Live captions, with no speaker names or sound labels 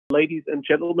Ladies and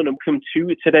gentlemen, welcome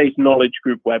to today's Knowledge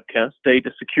Group webcast,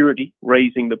 Data Security,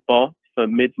 Raising the Bar for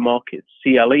Mid-Market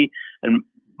CLE. And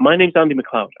my name's Andy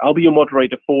McCullough. I'll be your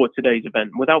moderator for today's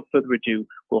event. Without further ado,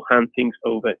 we'll hand things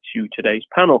over to today's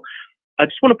panel. I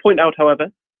just want to point out, however,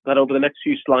 that over the next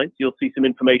few slides, you'll see some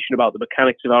information about the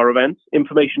mechanics of our events,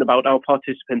 information about our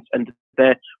participants and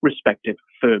their respective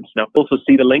firms. Now, also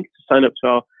see the link to sign up to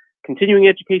our Continuing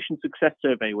Education Success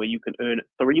Survey, where you can earn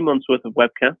 3 months worth of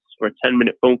webcasts for a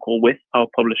 10-minute phone call with our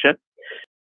publisher.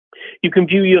 You can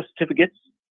view your certificates,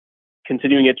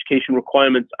 continuing education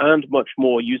requirements, and much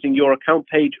more using your account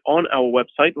page on our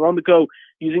website or on the go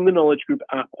using the Knowledge Group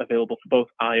app available for both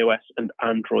iOS and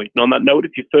Android. And on that note,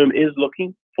 if your firm is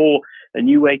looking for a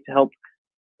new way to help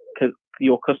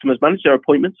your customers manage their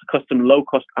appointments, a custom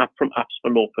low-cost app from Apps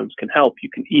for Law Firms can help. You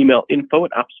can email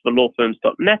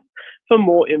info@appsforlawfirms.net for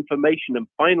more information. And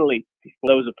finally, for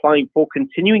those applying for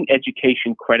continuing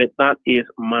education credit, that is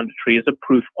mandatory as a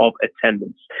proof of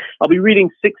attendance. I'll be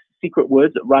reading 6 secret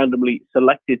words at randomly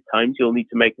selected times. You'll need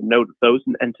to make a note of those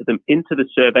and enter them into the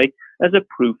survey as a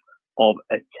proof of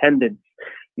attendance.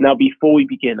 Now, before we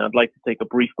begin, I'd like to take a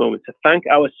brief moment to thank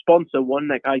our sponsor,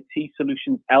 OneNeck IT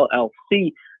Solutions,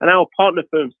 LLC, and our partner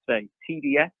firms today,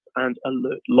 TDS and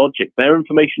Alert Logic. Their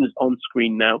information is on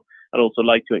screen now. I'd also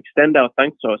like to extend our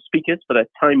thanks to our speakers for their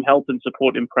time, help, and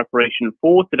support in preparation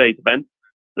for today's event.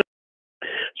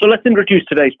 So let's introduce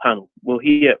today's panel. We'll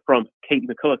hear from Katie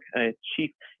McCullough,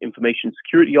 Chief Information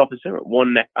Security Officer at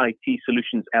OneNeck IT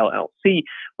Solutions, LLC.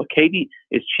 Well, Katie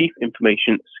is Chief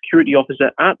Information Security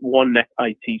Officer at OneNeck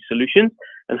IT Solutions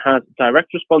and has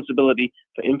direct responsibility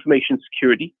for information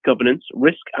security, governance,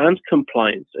 risk, and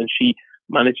compliance. And she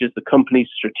manages the company's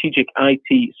strategic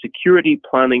IT security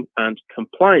planning and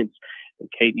compliance. And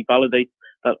Katie validates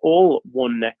that all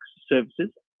OneNeck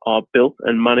services are built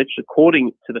and managed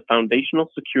according to the foundational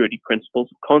security principles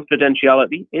of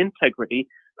confidentiality, integrity,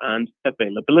 and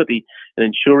availability, and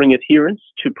ensuring adherence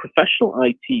to professional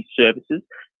IT services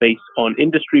based on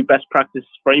industry best practice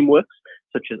frameworks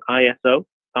such as ISO,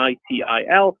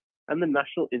 ITIL, and the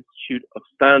National Institute of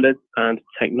Standards and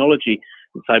Technology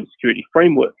and Cybersecurity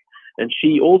Framework. And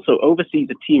she also oversees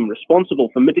a team responsible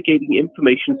for mitigating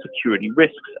information security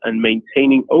risks and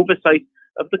maintaining oversight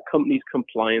of the company's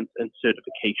compliance and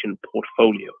certification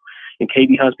portfolio. And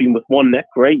Katie has been with OneNeck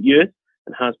for 8 years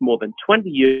and has more than 20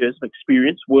 years of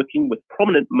experience working with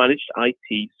prominent managed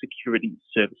IT security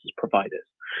services providers.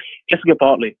 Jessica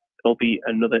Bartley will be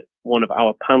another one of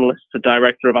our panelists, the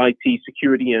Director of IT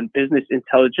Security and Business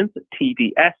Intelligence at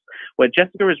TDS, where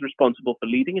Jessica is responsible for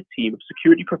leading a team of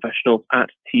security professionals at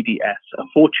TDS, a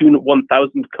Fortune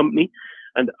 1000 company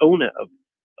and owner of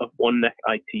OneNeck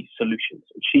IT Solutions.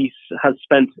 She has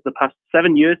spent the past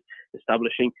 7 years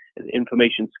establishing an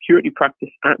information security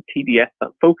practice at TDS that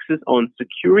focuses on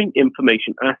securing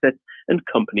information assets and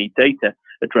company data,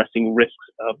 addressing risks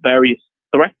of various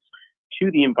threats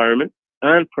to the environment,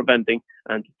 and preventing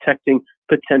and detecting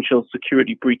potential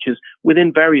security breaches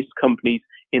within various companies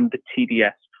in the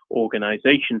TDS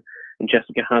organization. And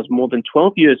Jessica has more than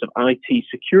 12 years of IT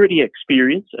security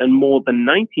experience and more than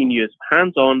 19 years of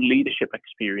hands-on leadership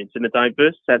experience in a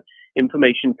diverse set of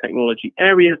information technology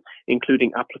areas,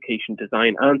 including application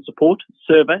design and support,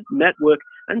 server, network,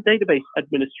 and database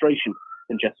administration.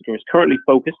 And Jessica is currently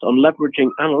focused on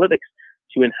leveraging analytics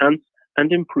to enhance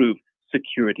and improve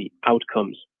security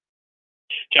outcomes.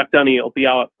 Jack Danahy will be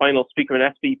our final speaker in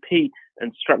SVP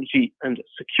and Strategy and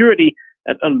Security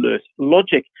at Alert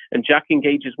Logic. And Jack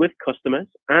engages with customers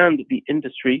and the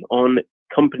industry on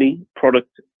company product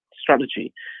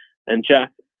strategy. And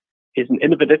Jack is an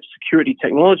innovative security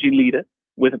technology leader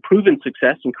with a proven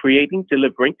success in creating,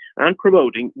 delivering, and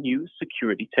promoting new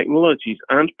security technologies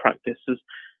and practices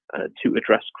to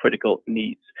address critical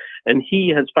needs. And he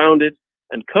has founded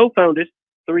and co-founded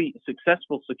 3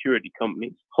 successful security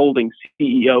companies, holding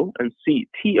CEO and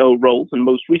CTO roles. And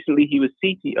most recently, he was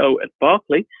CTO at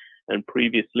Bartley, and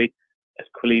previously at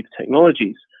Qualib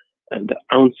Technologies and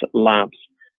Ounce Labs.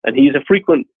 And he is a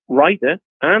frequent writer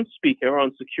and speaker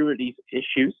on security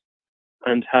issues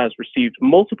and has received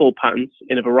multiple patents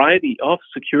in a variety of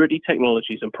security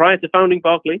technologies. And prior to founding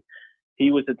Bartley, he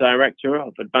was the Director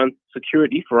of Advanced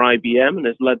Security for IBM and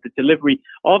has led the delivery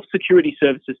of security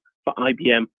services for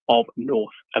IBM of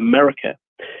North America.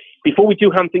 Before we do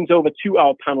hand things over to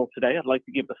our panel today, I'd like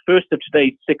to give the first of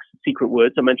today's 6 secret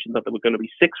words. I mentioned that there were going to be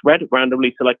 6 read at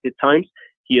randomly selected times.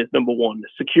 Here's number 1,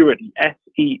 security,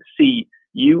 SECURITY.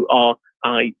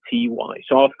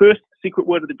 So our first secret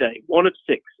word of the day, 1 of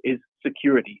 6, is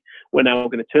security. We're now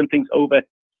going to turn things over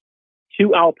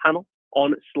to our panel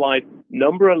on slide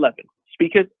number 11.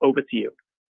 Speakers, over to you.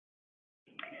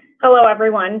 Hello,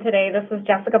 everyone. Today, this is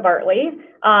Jessica Bartley,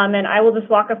 and I will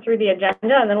just walk us through the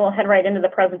agenda, and then we'll head right into the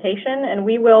presentation. And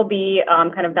we will be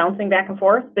kind of bouncing back and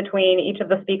forth between each of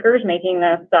the speakers, making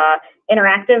this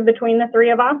interactive between the three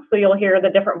of us. So you'll hear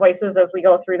the different voices as we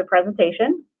go through the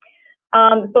presentation.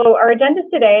 So our agenda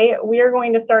today, we are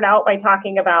going to start out by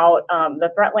talking about the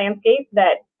threat landscape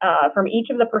that from each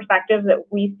of the perspectives that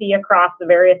we see across the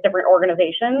various different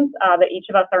organizations that each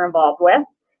of us are involved with.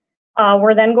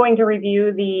 We're then going to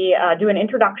review do an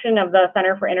introduction of the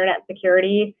Center for Internet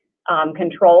Security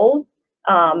Controls.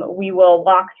 We will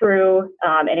walk through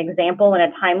an example and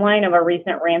a timeline of a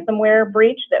recent ransomware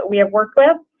breach that we have worked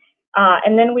with.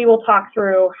 And then we will talk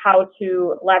through how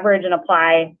to leverage and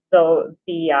apply the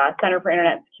Center for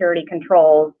Internet Security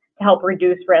Controls to help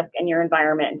reduce risk in your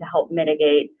environment and to help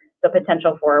mitigate the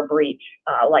potential for a breach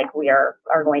like we are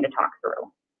going to talk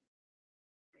through.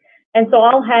 And so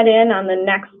I'll head in on the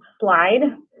next slide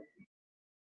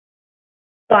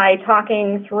by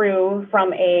talking through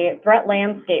from a threat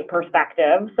landscape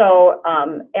perspective. So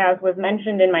as was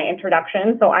mentioned in my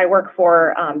introduction, so I work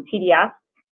for TDS,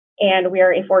 and we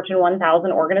are a Fortune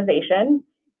 1000 organization.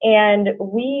 And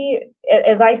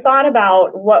as I thought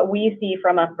about what we see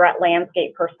from a threat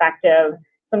landscape perspective,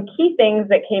 some key things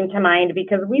that came to mind,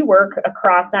 because we work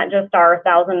across not just our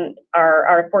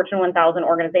Fortune 1000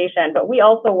 organization, but we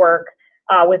also work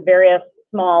with various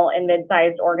small and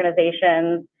mid-sized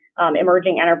organizations,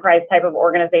 emerging enterprise type of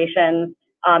organizations,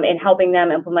 in helping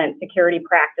them implement security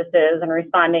practices and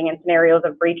responding in scenarios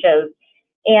of breaches.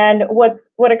 And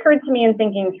what occurred to me in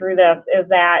thinking through this is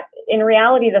that in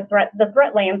reality, the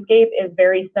threat landscape is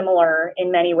very similar in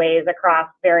many ways across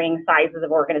varying sizes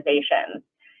of organizations.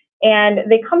 And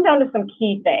they come down to some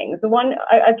key things.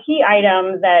 A key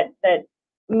item that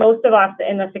most of us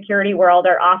in the security world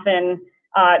are often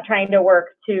trying to work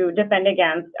to defend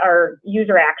against are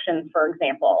user actions, for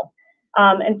example.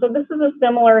 And so this is a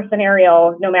similar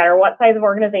scenario, no matter what size of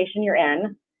organization you're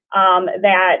in,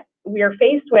 that we are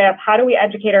faced with. How do we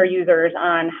educate our users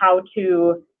on how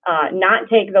to not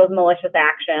take those malicious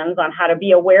actions, on how to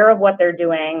be aware of what they're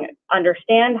doing,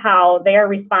 understand how they are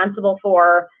responsible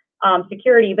for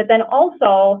security, but then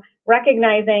also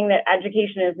recognizing that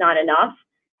education is not enough,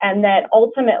 and that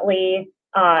ultimately,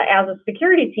 as a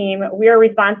security team, we are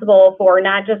responsible for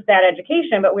not just that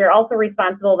education, but we are also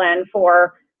responsible then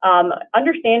for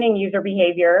understanding user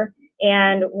behavior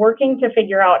and working to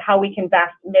figure out how we can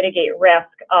best mitigate risk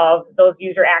of those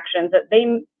user actions that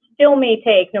they still may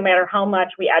take no matter how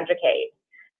much we educate.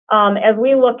 As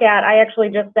we look at, I actually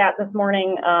just sat this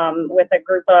morning with a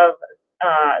group of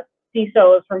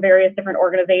CISOs from various different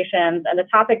organizations, and the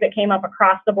topic that came up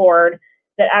across the board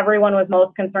that everyone was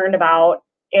most concerned about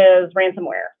is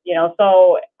ransomware.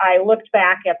 So I looked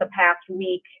back at the past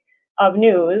week of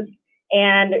news,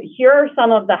 and here are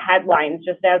some of the headlines,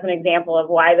 just as an example of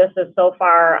why this is so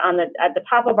far at the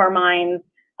top of our minds,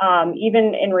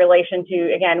 even in relation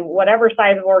to, again, whatever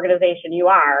size of organization you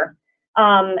are.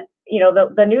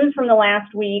 The news from the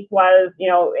last week was,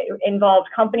 involved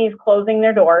companies closing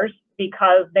their doors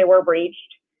because they were breached,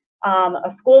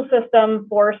 a school system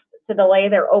forced to delay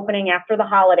their opening after the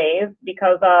holidays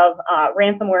because of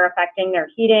ransomware affecting their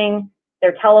heating,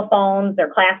 their telephones,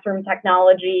 their classroom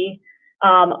technology,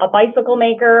 a bicycle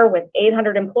maker with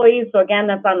 800 employees. So again,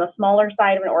 that's on the smaller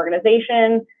side of an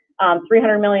organization,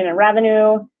 300 million in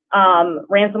revenue.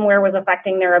 Ransomware was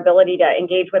affecting their ability to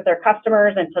engage with their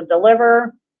customers and to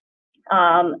deliver.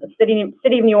 The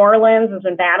city of New Orleans has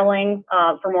been battling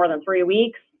for more than 3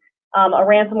 weeks. A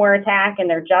ransomware attack, and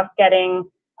they're just getting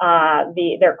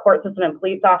their court system and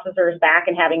police officers back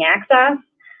and having access.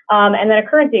 And then a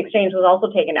currency exchange was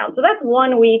also taken down. So that's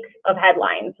 1 week of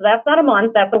headlines. So that's not a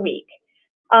month, that's a week.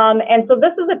 And so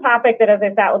this is a topic that, as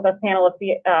I sat with this panel of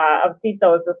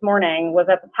CISOs this morning, was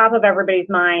at the top of everybody's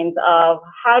minds of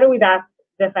how do we best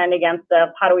defend against this?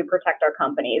 How do we protect our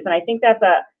companies? And I think that's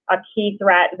a key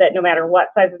threat that no matter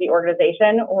what size of the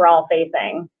organization, we're all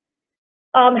facing.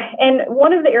 And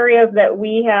one of the areas that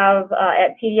we have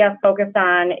at TDS focused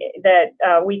on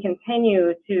that we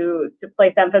continue to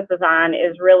place emphasis on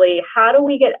is really how do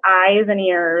we get eyes and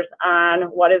ears on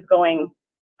what is going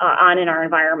on in our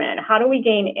environment? How do we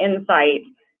gain insight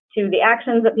to the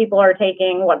actions that people are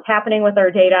taking, what's happening with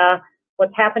our data,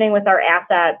 what's happening with our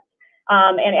assets?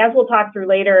 And as we'll talk through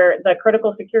later, the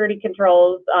critical security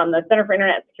controls, the Center for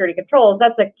Internet Security Controls,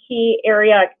 that's a key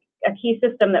area, a key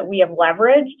system that we have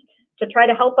leveraged to try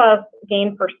to help us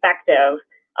gain perspective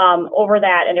over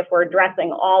that, and if we're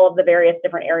addressing all of the various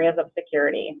different areas of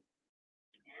security.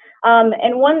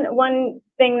 And one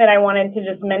thing that I wanted to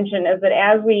just mention is that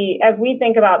as we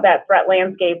think about that threat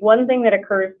landscape, one thing that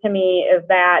occurs to me is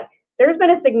that there's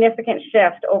been a significant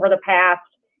shift over the past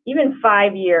even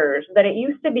 5 years, that it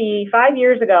used to be 5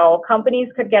 years ago, companies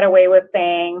could get away with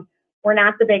saying, we're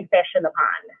not the big fish in the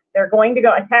pond.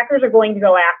 Attackers are going to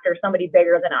go after somebody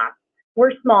bigger than us.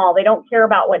 We're small, they don't care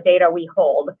about what data we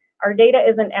hold. Our data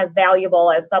isn't as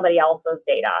valuable as somebody else's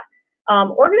data.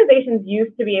 Organizations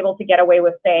used to be able to get away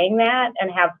with saying that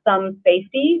and have some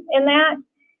safety in that.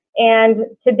 And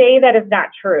today that is not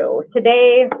true.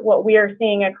 Today, what we are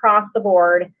seeing across the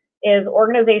board is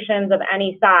organizations of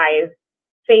any size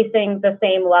facing the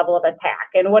same level of attack.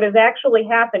 And what is actually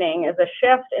happening is a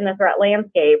shift in the threat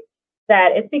landscape,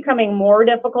 that it's becoming more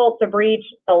difficult to breach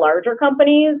the larger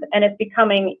companies, and it's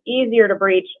becoming easier to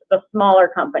breach the smaller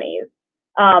companies.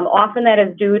 Often that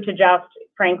is due to just,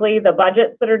 frankly, the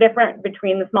budgets that are different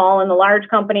between the small and the large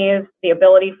companies, the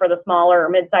ability for the smaller or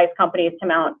mid-sized companies to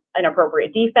mount an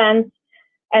appropriate defense.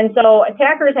 And so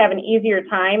attackers have an easier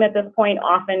time at this point,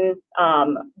 often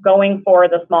going for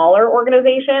the smaller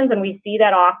organizations, and we see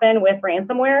that often with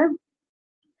ransomware.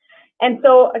 And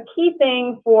so a key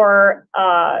thing for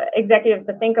executives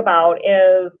to think about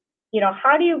is,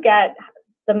 how do you get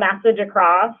the message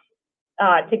across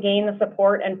to gain the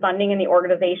support and funding in the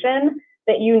organization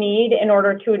that you need in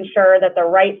order to ensure that the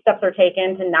right steps are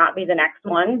taken to not be the next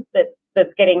one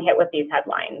that's getting hit with these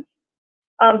headlines.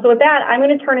 So with that, I'm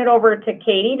going to turn it over to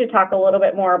Katie to talk a little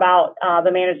bit more about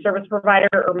the managed service provider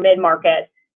or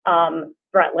mid-market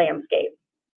threat landscape.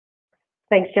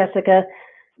 Thanks, Jessica.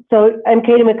 So I'm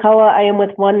Katie McCullough. I am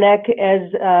with OneNeck.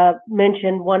 As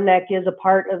mentioned, OneNeck is a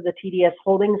part of the TDS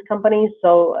Holdings company.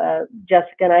 So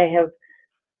Jessica and I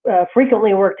have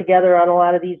frequently worked together on a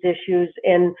lot of these issues.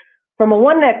 And from a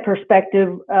OneNeck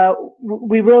perspective,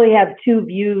 we really have two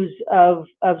views of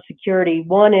security.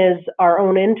 One is our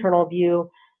own internal view,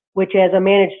 which as a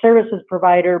managed services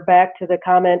provider, back to the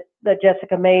comment that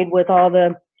Jessica made with all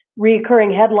the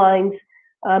recurring headlines,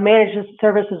 managed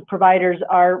services providers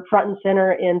are front and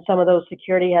center in some of those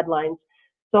security headlines.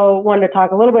 So I wanted to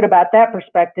talk a little bit about that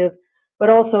perspective,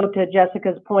 but also to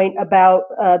Jessica's point about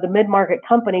the mid-market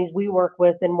companies we work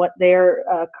with and what they're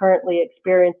currently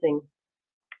experiencing.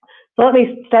 So let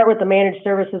me start with the managed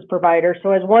services provider.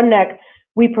 So as OneNeck,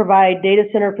 we provide data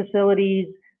center facilities,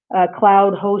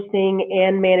 cloud hosting,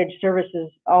 and managed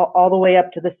services all the way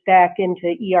up to the stack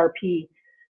into ERP.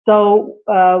 So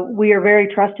we are very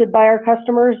trusted by our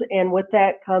customers, and with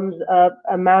that comes an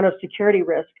amount of security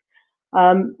risk.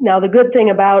 Now, the good thing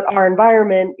about our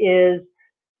environment is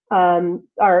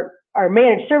our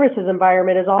managed services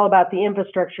environment is all about the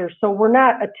infrastructure. So we're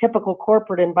not a typical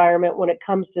corporate environment when it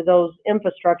comes to those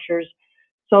infrastructures.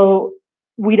 So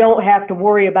we don't have to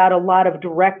worry about a lot of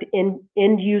direct end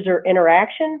user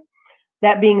interaction.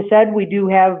 That being said, we do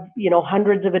have,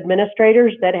 hundreds of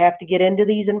administrators that have to get into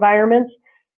these environments.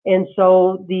 And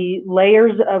so the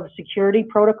layers of security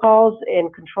protocols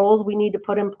and controls we need to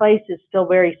put in place is still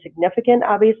very significant,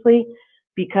 obviously,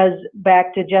 because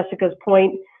back to Jessica's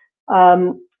point,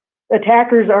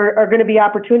 attackers are going to be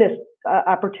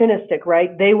opportunistic,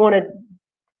 right? They want to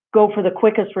go for the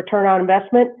quickest return on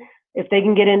investment. If they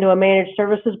can get into a managed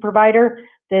services provider,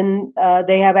 then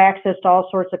they have access to all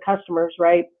sorts of customers,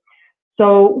 right?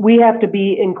 So we have to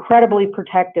be incredibly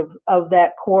protective of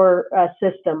that core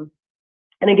system.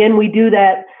 And again, we do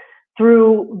that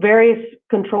through various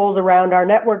controls around our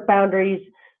network boundaries,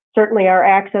 certainly our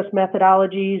access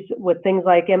methodologies with things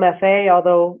like MFA,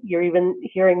 although you're even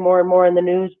hearing more and more in the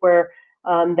news where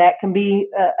that can be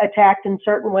attacked in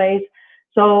certain ways.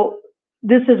 So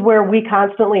this is where we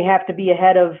constantly have to be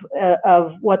ahead of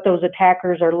what those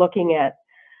attackers are looking at.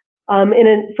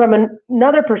 From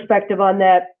another perspective on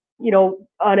that,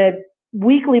 on a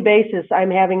weekly basis, I'm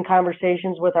having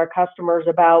conversations with our customers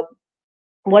about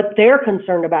what they're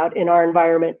concerned about in our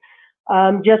environment.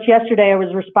 Just yesterday, I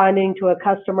was responding to a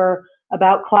customer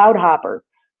about CloudHopper.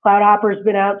 CloudHopper's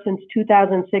been out since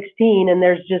 2016, and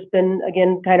there's just been,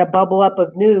 again, kind of bubble up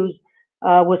of news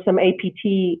with some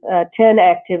APT 10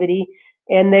 activity,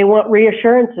 and they want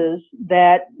reassurances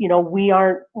that we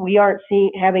aren't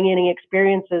having any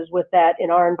experiences with that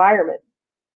in our environment.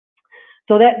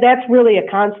 So that's really a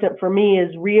constant for me,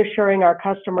 is reassuring our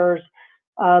customers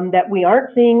that we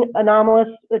aren't seeing anomalous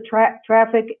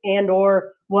traffic,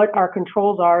 and/or what our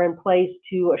controls are in place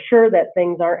to assure that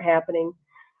things aren't happening.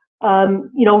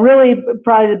 Really,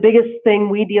 probably the biggest thing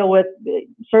we deal with,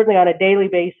 certainly on a daily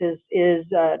basis, is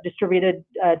distributed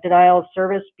denial of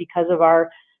service because of our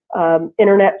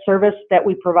internet service that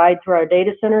we provide through our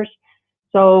data centers.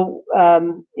 So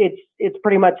it's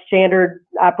pretty much standard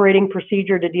operating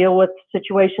procedure to deal with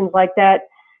situations like that.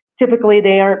 Typically,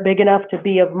 they aren't big enough to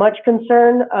be of much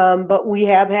concern, but we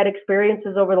have had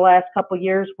experiences over the last couple of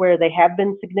years where they have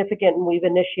been significant, and we've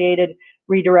initiated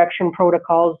redirection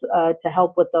protocols to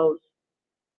help with those.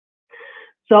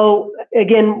 So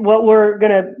again, what we're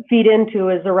going to feed into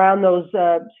is around those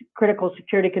critical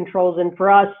security controls, and for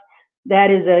us,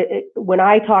 that is when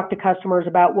I talk to customers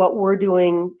about what we're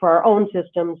doing for our own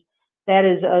systems, that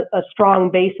is a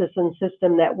strong basis and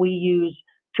system that we use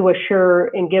to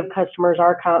assure and give customers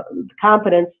our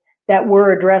confidence that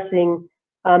we're addressing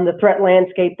the threat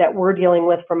landscape that we're dealing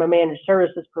with from a managed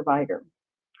services provider.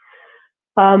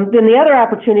 Then the other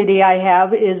opportunity I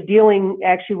have is dealing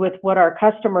actually with what our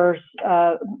customers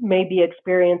may be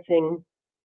experiencing.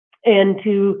 And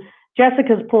to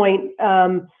Jessica's point,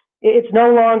 it's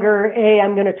no longer, hey,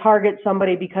 I'm going to target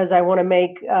somebody because I want to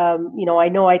make, I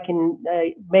know I can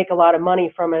make a lot of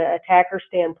money from an attacker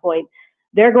standpoint.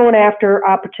 They're going after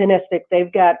opportunistic.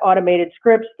 They've got automated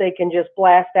scripts they can just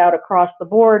blast out across the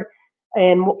board,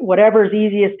 and whatever's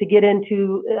easiest to get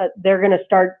into, they're going to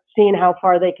start seeing how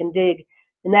far they can dig.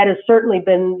 And that has certainly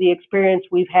been the experience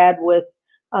we've had with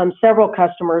several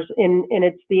customers. And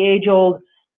it's the age-old,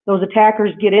 those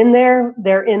attackers get in there,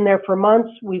 they're in there for months.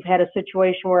 We've had a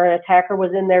situation where an attacker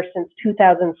was in there since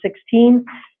 2016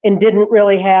 and didn't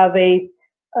really have a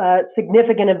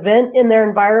significant event in their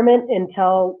environment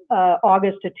until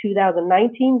August of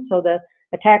 2019. So the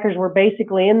attackers were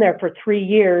basically in there for 3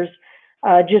 years.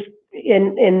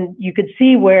 And you could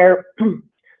see where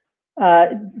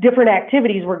different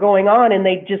activities were going on, and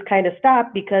they just kind of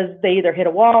stopped because they either hit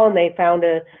a wall and they found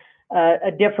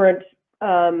a different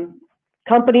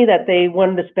company that they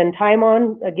wanted to spend time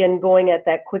on, again, going at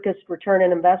that quickest return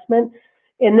on investment.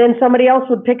 And then somebody else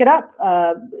would pick it up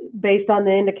based on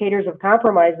the indicators of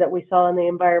compromise that we saw in the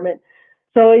environment.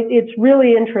 So it's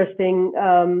really interesting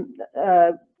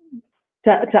to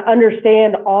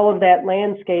understand all of that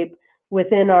landscape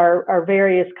within our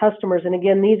various customers. And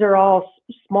again, these are all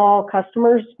small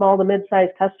customers, small to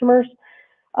mid-sized customers.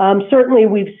 Certainly,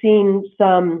 we've seen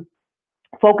some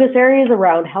focus areas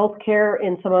around healthcare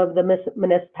in some of the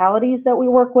municipalities that we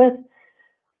work with.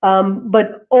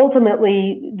 But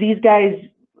ultimately, these guys,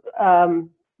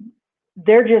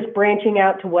 they're just branching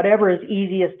out to whatever is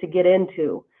easiest to get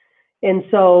into. And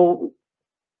so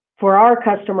for our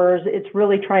customers, it's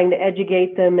really trying to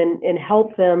educate them and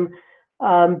help them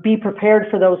be prepared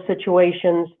for those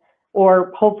situations,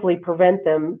 or hopefully prevent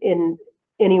them in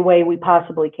any way we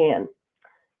possibly can.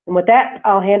 And with that,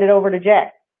 I'll hand it over to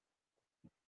Jack.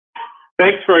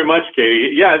 Thanks very much,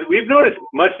 Katie. Yeah, we've noticed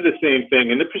much of the same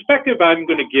thing. And the perspective I'm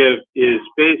going to give is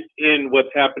based in what's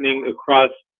happening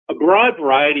across a broad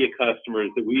variety of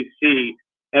customers that we see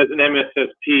as an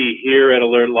MSSP here at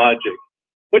AlertLogic.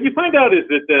 What you find out is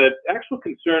that the actual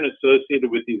concern associated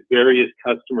with these various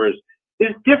customers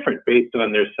is different based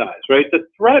on their size, right? The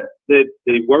threat that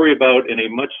they worry about in a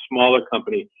much smaller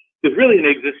company is really an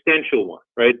existential one,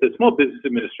 right? The Small Business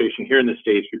Administration here in the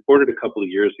States reported a couple of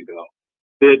years ago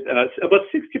that about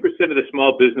 60% of the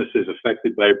small businesses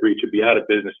affected by a breach would be out of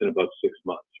business in about 6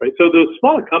 months, right? So those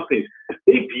smaller companies,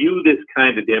 they view this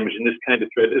kind of damage and this kind of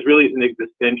threat as really an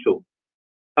existential.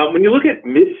 When you look at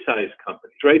mid-sized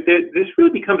companies, right, this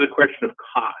really becomes a question of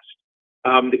cost.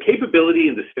 The capability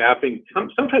and the staffing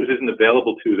sometimes isn't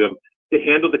available to them to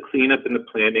handle the cleanup and the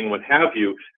planning, what have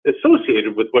you,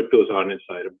 associated with what goes on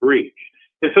inside a breach.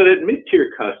 And so that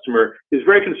mid-tier customer is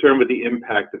very concerned with the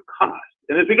impact of cost.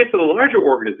 And as we get to the larger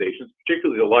organizations,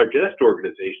 particularly the largest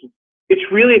organizations, it's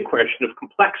really a question of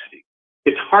complexity.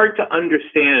 It's hard to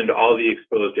understand all the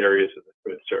exposed areas of the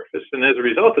threat surface. And as a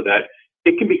result of that,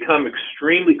 it can become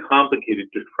extremely complicated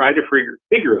to try to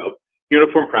figure out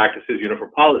uniform practices,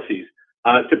 uniform policies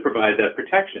to provide that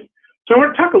protection. So I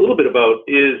want to talk a little bit about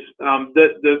is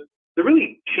the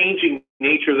really changing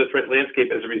nature of the threat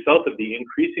landscape as a result of the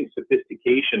increasing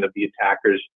sophistication of the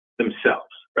attackers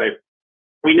themselves, right?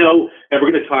 We know, and we're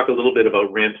going to talk a little bit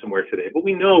about ransomware today, but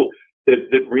we know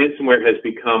that ransomware has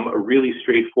become a really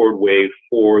straightforward way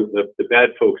for the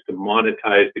bad folks to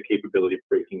monetize the capability of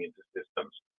breaking into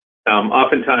systems.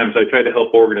 Oftentimes, I try to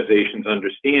help organizations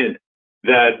understand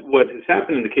that what has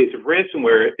happened in the case of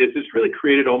ransomware is it's really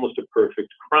created almost a perfect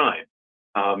crime.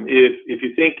 If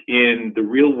you think in the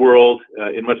real world,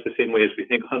 in much the same way as we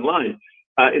think online,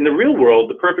 in the real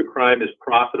world, the perfect crime is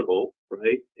profitable,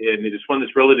 right? And it is one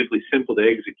that's relatively simple to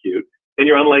execute, and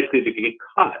you're unlikely to get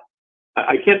caught.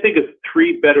 I can't think of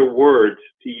 3 better words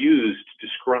to use to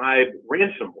describe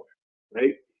ransomware,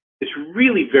 right? It's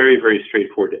really very, very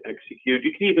straightforward to execute.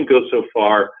 You can even go so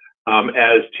far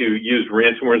as to use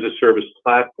ransomware as a service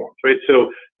platforms, right?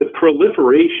 So the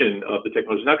proliferation of the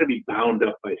technology is not going to be bound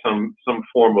up by some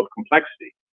form of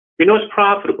complexity. We know it's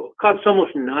profitable. It costs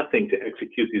almost nothing to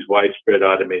execute these widespread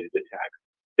automated attacks.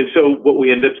 And so what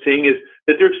we end up seeing is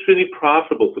that they're extremely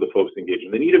profitable for the folks engaged in.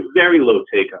 They need a very low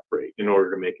take-up rate in order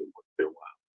to make it worth their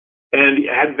while. And the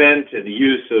advent and the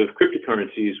use of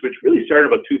cryptocurrencies, which really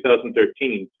started about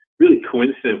 2013, really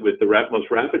coincident with the most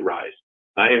rapid rise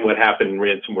in what happened in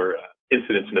ransomware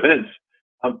incidents and events,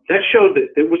 that showed that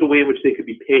there was a way in which they could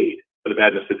be paid for the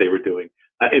badness that they were doing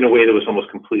in a way that was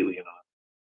almost completely anonymous.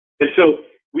 And so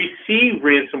we see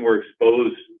ransomware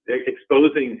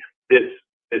exposing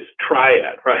this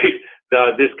triad, right?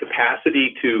 This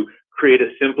capacity to create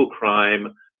a simple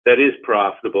crime that is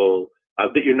profitable,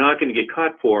 that you're not going to get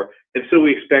caught for. And so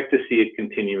we expect to see it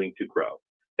continuing to grow.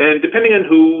 And depending on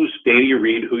whose data you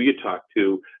read, who you talk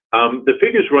to, the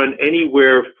figures run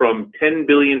anywhere from $10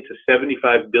 billion to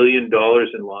 $75 billion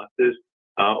in losses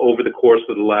over the course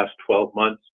of the last 12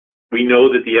 months. We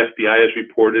know that the FBI has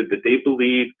reported that they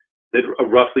believe that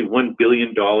roughly $1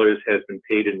 billion has been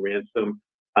paid in ransom.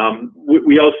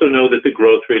 We also know that the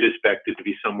growth rate is expected to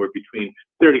be somewhere between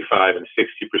 35 and 60%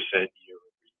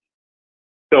 year-over-year.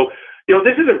 So, you know,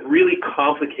 this is a really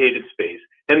complicated space,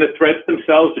 and the threats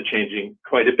themselves are changing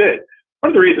quite a bit. One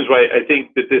of the reasons why I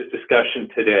think that this discussion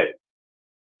today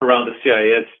around the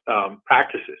CIS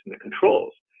practices and the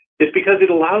controls is because it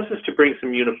allows us to bring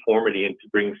some uniformity and to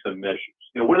bring some measures.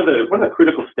 You know, one of the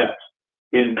critical steps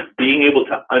in being able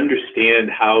to understand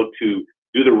how to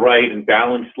do the right and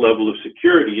balanced level of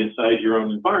security inside your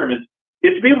own environment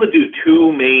is to be able to do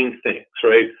two main things,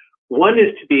 right? One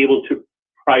is to be able to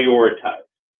prioritize.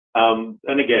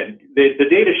 And again, the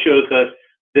data shows us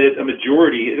that a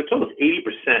majority, it's almost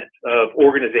 80% of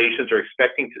organizations are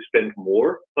expecting to spend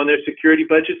more on their security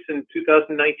budgets in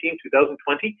 2019,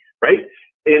 2020, right?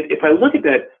 And if I look at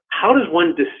that, how does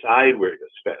one decide where to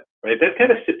spend, right? That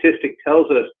kind of statistic tells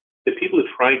us that people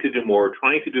are trying to do more,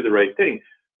 trying to do the right thing,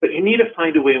 but you need to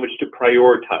find a way in which to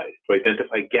prioritize, to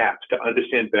identify gaps, to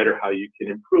understand better how you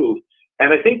can improve.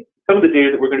 And I think some of the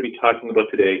data that we're going to be talking about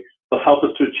today will help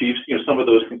us to achieve, you know, some of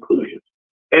those conclusions.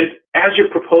 And as you're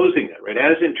proposing that, right,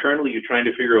 as internally you're trying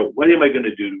to figure out what am I going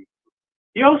to do,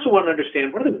 you also want to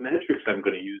understand what are the metrics I'm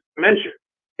going to use to measure.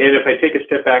 And if I take a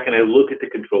step back and I look at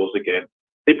the controls again,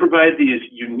 they provide these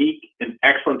unique and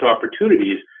excellent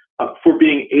opportunities for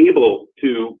being able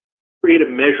to create a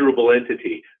measurable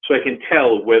entity so I can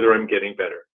tell whether I'm getting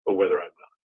better or whether I'm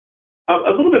not.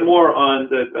 A little bit more on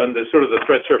the sort of the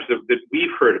threat surface that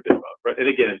we've heard a bit about, right? And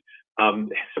again,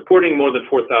 supporting more than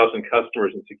 4,000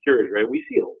 customers in security, right? We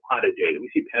see a lot of data.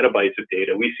 We see petabytes of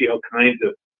data. We see all kinds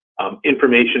of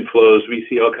information flows. We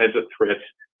see all kinds of threats,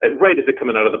 and right as they're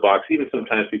coming out of the box, even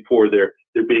sometimes before they're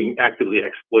being actively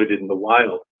exploited in the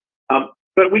wild.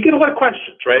 But we get a lot of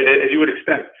questions, right? As you would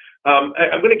expect. I'm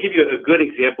going to give you a good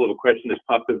example of a question that's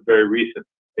popped up very recent.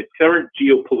 The current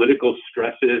geopolitical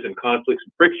stresses and conflicts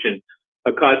and friction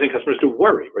are causing customers to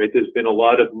worry, right? There's been a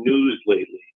lot of news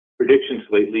lately, predictions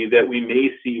lately, that we may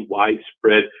see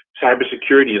widespread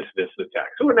cybersecurity incidents and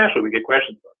attacks. So naturally, we get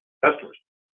questions about customers.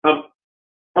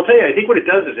 I'll tell you, I think what it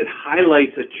does is it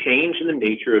highlights a change in the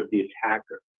nature of the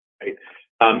attacker, right?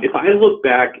 If I look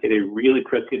back at a really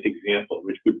prescient example,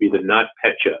 which would be the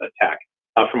NotPetya attack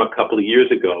from a couple of years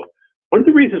ago, one of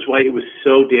the reasons why it was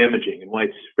so damaging and why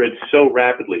it spread so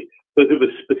rapidly was it was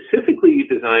specifically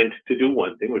designed to do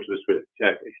one thing, which was to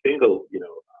attack a single,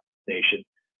 nation.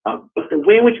 But the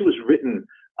way in which it was written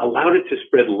allowed it to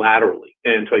spread laterally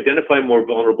and to identify more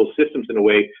vulnerable systems in a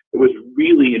way that was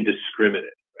really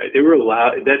indiscriminate. Right? They were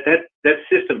allowed that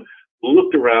system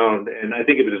looked around, and I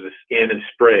think of it as a scan and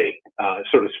spray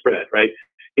sort of spread. Right?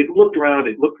 It looked around,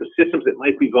 it looked for systems that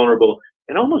might be vulnerable,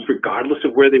 and almost regardless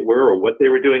of where they were or what they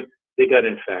were doing, they got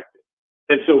infected.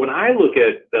 And so when I look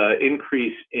at the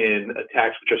increase in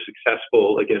attacks which are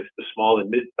successful against the small and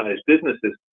mid-sized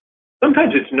businesses,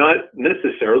 sometimes it's not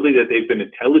necessarily that they've been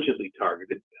intelligently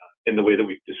targeted in the way that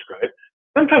we've described.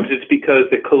 Sometimes it's because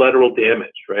the collateral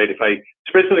damage, right? If I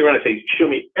spread something around and say, show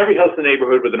me every house in the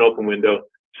neighborhood with an open window,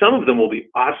 some of them will be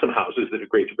awesome houses that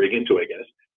are great to break into, I guess.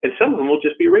 And some of them will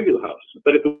just be a regular house.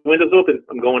 But if the window's open,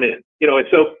 I'm going in. And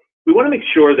so we want to make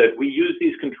sure that we use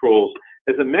these controls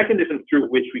as a mechanism through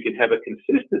which we can have a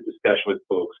consistent discussion with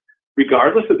folks,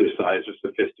 regardless of their size or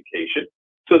sophistication,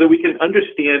 so that we can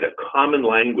understand a common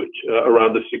language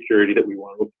around the security that we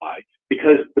want to apply,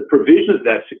 because the provision of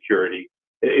that security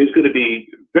is going to be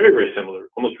very, very similar,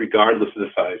 almost regardless of the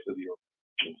size of the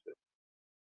organization.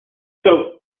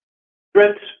 So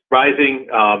threats rising,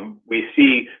 we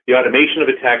see the automation of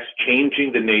attacks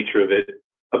changing the nature of it.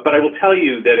 But I will tell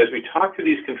you that as we talk through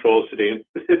these controls today, and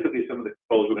specifically some of the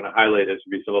controls we're going to highlight as a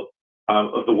result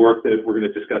of the work that we're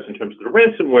going to discuss in terms of the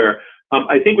ransomware,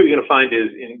 I think what you're going to find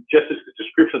is, in just as the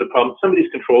description of the problem, some of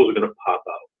these controls are going to pop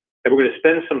out. And we're going to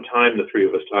spend some time, the three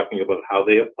of us, talking about how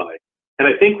they apply. And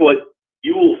I think what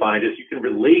you will find is you can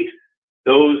relate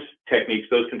those techniques,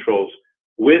 those controls,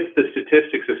 with the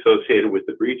statistics associated with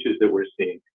the breaches that we're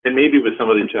seeing, and maybe with some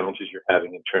of the challenges you're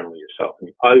having internally yourself. And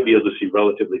you'll probably be able to see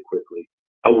relatively quickly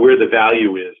where the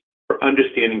value is for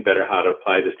understanding better how to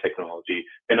apply this technology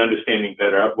and understanding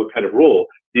better what kind of role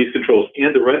these controls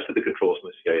and the rest of the controls in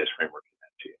the CIS framework can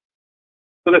add to you.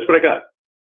 So that's what I got.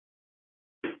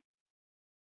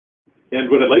 And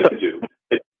what I'd like to do,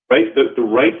 right, the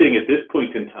right thing at this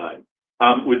point in time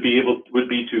would be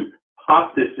to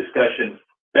pop this discussion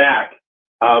back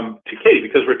to Katie,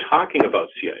 because we're talking about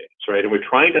CIS, right? And we're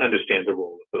trying to understand the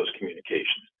role of those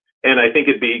communications. And I think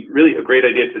it'd be really a great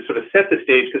idea to sort of set the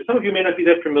stage, because some of you may not be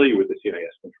that familiar with the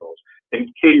CIS controls.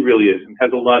 And Katie really is and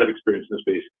has a lot of experience in the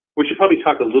space. We should probably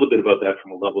talk a little bit about that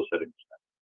from a level setting perspective.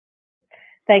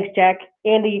 Thanks, Jack.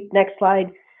 Andy, next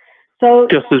slide. So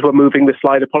just as we're moving the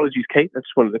slide, apologies, Kate, I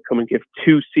just wanted to come and give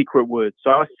 2 secret words.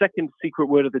 So our second secret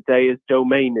word of the day is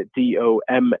domain,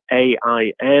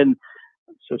 D-O-M-A-I-N.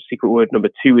 So secret word number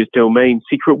 2 is domain.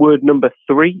 Secret word number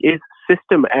 3 is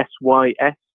system, S-Y-S-T-E-M.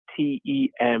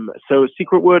 So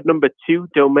secret word number 2,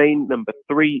 domain. Number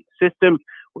 3, system.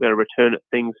 We're going to return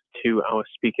things to our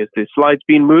speakers. The slide's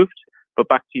been moved, but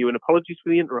back to you, and apologies for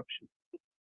the interruption.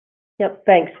 Yep,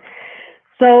 thanks.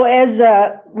 So as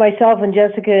myself and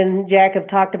Jessica and Jack have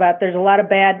talked about, there's a lot of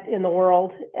bad in the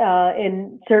world,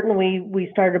 and certainly we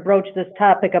started to broach this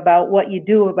topic about what you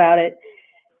do about it.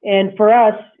 And for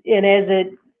us, and as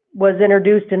it was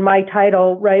introduced in my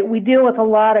title, right, we deal with a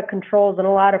lot of controls and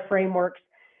a lot of frameworks,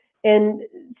 and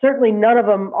certainly none of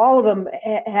them, all of them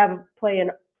play an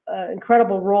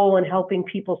incredible role in helping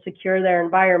people secure their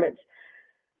environments.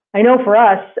 I know for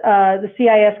us, the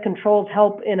CIS controls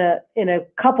help in a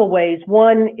couple ways.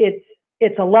 One,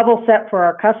 it's a level set for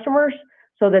our customers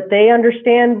so that they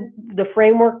understand the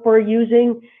framework we're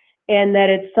using, and that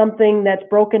it's something that's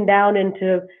broken down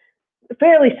into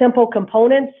fairly simple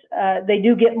components. They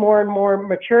do get more and more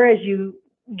mature as you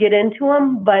get into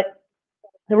them, but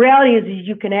the reality is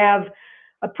you can have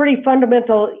a pretty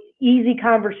fundamental, easy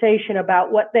conversation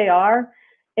about what they are.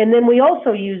 And then we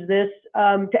also use this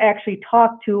to actually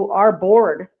talk to our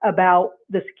board about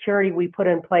the security we put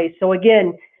in place. So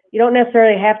again, you don't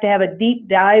necessarily have to have a deep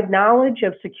dive knowledge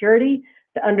of security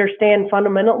to understand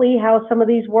fundamentally how some of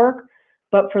these work.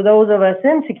 But for those of us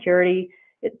in security,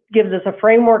 it gives us a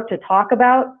framework to talk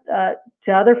about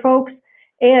to other folks.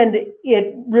 And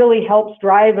it really helps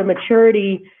drive a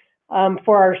maturity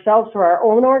for ourselves, for our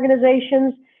own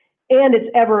organizations. And it's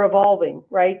ever evolving,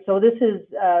 right? So this is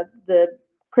the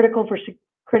critical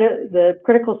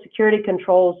security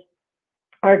controls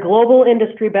are global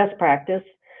industry best practice.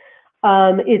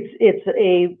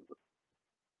 It's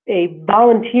a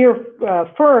volunteer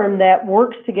firm that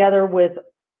works together with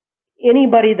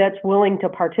anybody that's willing to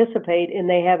participate, and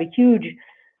they have a huge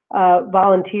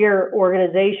volunteer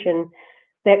organization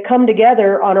that come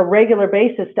together on a regular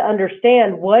basis to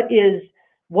understand what is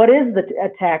the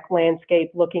attack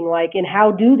landscape looking like, and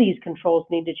how do these controls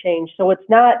need to change. So it's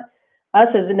not us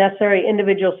as a necessary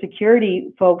individual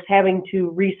security folks having to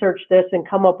research this and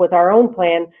come up with our own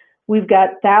plan. We've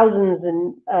got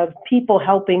thousands of people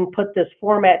helping put this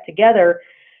format together.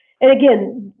 And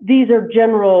again, these are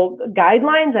general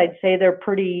guidelines. I'd say they're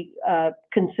pretty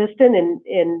consistent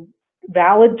and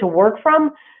valid to work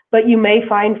from, but you may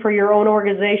find for your own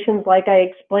organizations, like I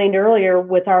explained earlier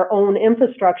with our own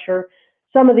infrastructure,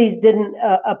 some of these didn't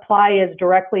apply as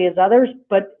directly as others,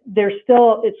 but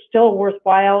it's still a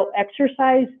worthwhile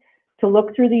exercise to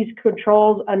look through these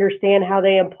controls, understand how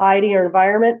they apply to your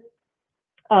environment.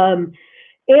 And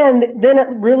then it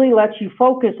really lets you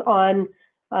focus on,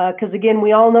 because again,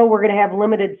 we all know we're going to have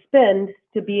limited spend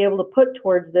to be able to put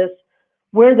towards this,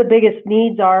 where the biggest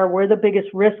needs are, where the biggest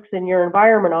risks in your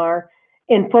environment are,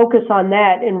 and focus on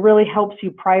that, and really helps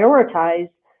you prioritize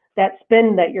that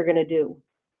spend that you're going to do.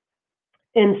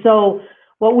 And so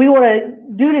what we want to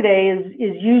do today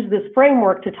is use this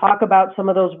framework to talk about some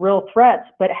of those real threats,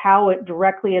 but how it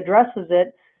directly addresses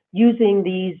it using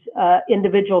these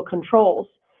individual controls.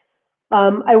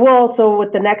 I will also,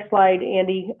 with the next slide,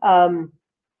 Andy,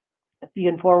 if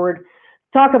you can forward,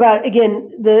 talk about,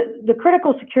 again, the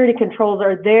critical security controls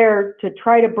are there to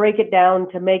try to break it down,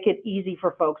 to make it easy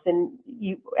for folks. And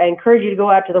I encourage you to go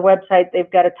out to the website.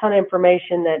 They've got a ton of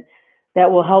information that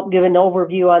will help give an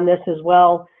overview on this as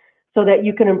well, so that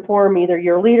you can inform either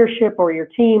your leadership or your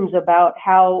teams about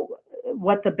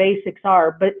what the basics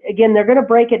are. But again, they're going to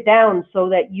break it down so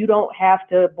that you don't have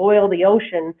to boil the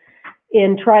ocean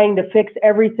in trying to fix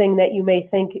everything that you may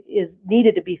think is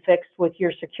needed to be fixed with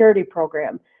your security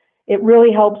program. It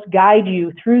really helps guide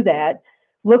you through that,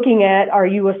 looking at, are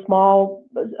you a small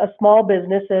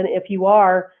business? And if you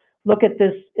are, look at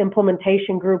this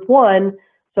implementation group 1.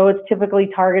 So it's typically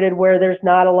targeted where there's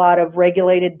not a lot of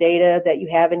regulated data that you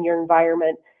have in your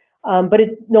environment. But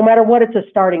no matter what, it's a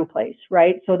starting place,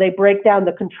 right? So they break down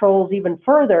the controls even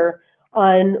further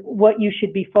on what you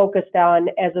should be focused on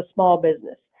as a small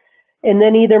business. And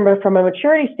then either from a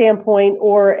maturity standpoint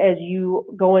or as you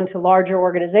go into larger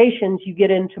organizations, you get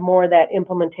into more of that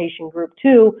implementation group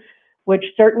 2, which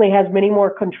certainly has many more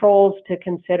controls to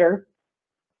consider.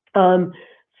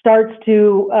 Starts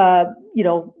to,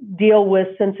 deal with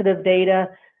sensitive data,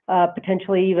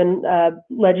 potentially even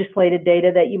legislated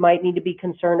data that you might need to be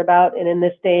concerned about. And in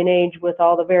this day and age, with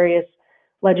all the various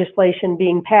legislation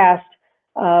being passed,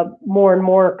 more and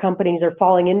more companies are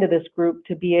falling into this group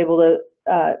to be able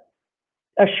to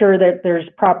assure that there's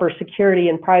proper security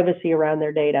and privacy around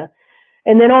their data.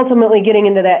 And then ultimately getting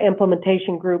into that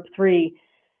implementation group 3.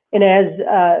 And as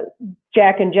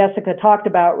Jack and Jessica talked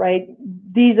about, right,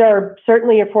 these are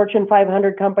certainly your Fortune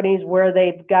 500 companies where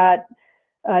they've got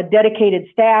dedicated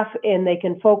staff and they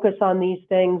can focus on these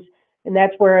things. And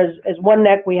that's where, as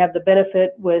OneNeck, we have the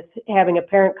benefit with having a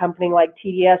parent company like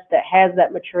TDS that has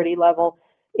that maturity level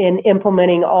in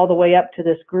implementing all the way up to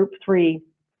this group 3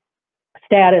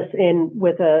 status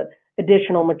with a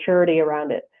additional maturity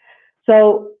around it.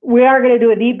 So we are going to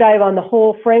do a deep dive on the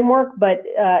whole framework, but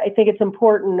I think it's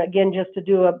important, again, just to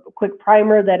do a quick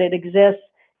primer that it exists.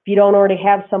 If you don't already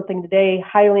have something today,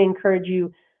 highly encourage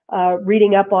you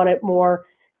reading up on it more.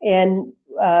 And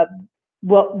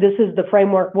this is the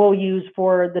framework we'll use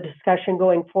for the discussion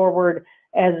going forward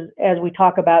as we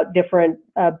talk about different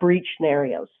breach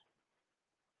scenarios.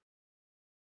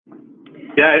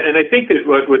 Yeah, and I think that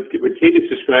what Kate has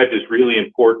described is really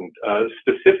important,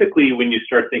 specifically when you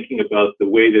start thinking about the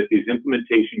way that these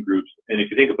implementation groups, and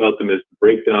if you think about them as the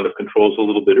breakdown of controls a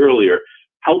little bit earlier,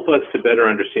 help us to better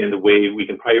understand the way we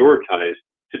can prioritize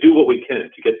to do what we can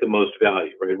to get the most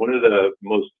value, right? One of the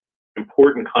most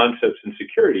important concepts in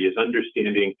security is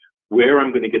understanding where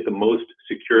I'm going to get the most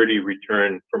security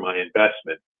return for my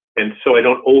investment. And so I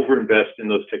don't overinvest in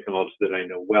those technologies that I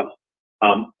know well.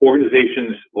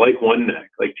 Organizations like OneNeck,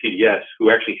 like TDS,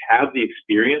 who actually have the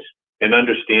experience and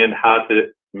understand how to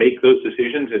make those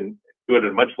decisions and do it at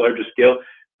a much larger scale,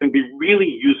 can be really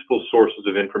useful sources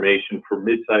of information for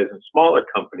mid-sized and smaller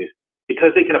companies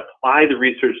because they can apply the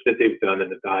research that they've done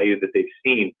and the value that they've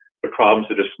seen to problems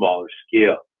at a smaller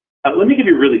scale. Let me give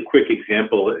you a really quick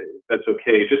example, if that's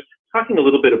okay, just talking a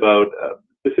little bit about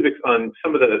specifics on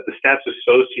some of the stats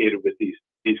associated with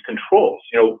these controls.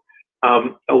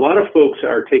 A lot of folks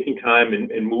are taking time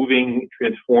and moving,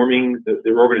 transforming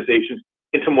their organizations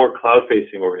into more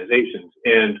cloud-facing organizations.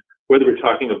 And whether we're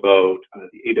talking about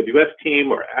the AWS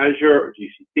team or Azure or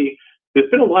GCP, there's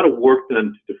been a lot of work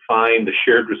done to define the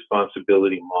shared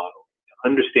responsibility model, to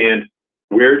understand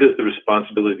where does the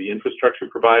responsibility of the infrastructure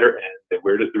provider end and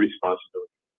where does the responsibility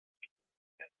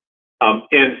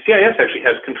and CIS actually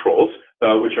has controls,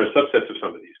 which are subsets of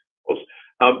some of these controls,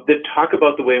 that talk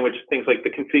about the way in which things like the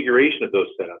configuration of those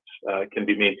setups can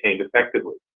be maintained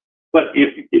effectively. But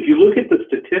if you look at the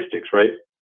statistics, right,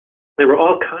 there were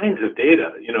all kinds of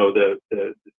data.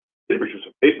 The breach was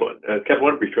a big one. Cat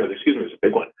 1 breach, was a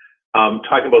big one.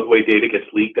 Talking about the way data gets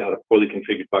leaked out of poorly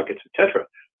configured buckets, etc.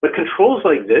 But controls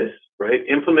like this, right,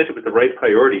 implemented with the right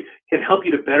priority, can help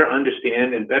you to better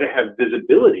understand and better have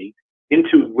visibility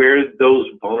into where those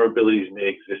vulnerabilities may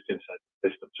exist inside the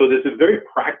system. So there's a very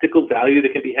practical value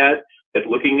that can be had at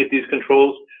looking at these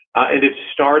controls, and it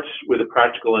starts with a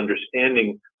practical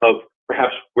understanding of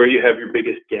perhaps where you have your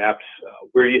biggest gaps,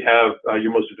 where you have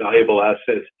your most valuable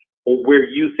assets, or where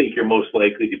you think you're most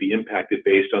likely to be impacted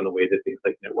based on the way that things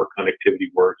like network connectivity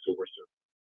works or so.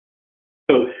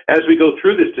 So as we go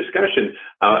through this discussion,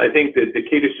 I think that the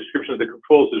Kate's description of the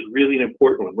controls is really an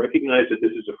important one. Recognize that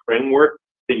this is a framework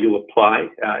that you'll apply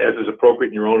as is appropriate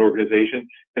in your own organization,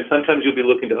 and sometimes you'll be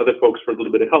looking to other folks for a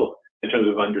little bit of help in terms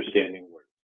of understanding where.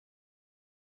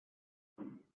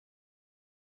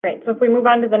 Great, so if we move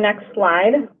on to the next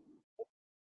slide.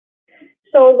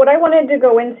 So what I wanted to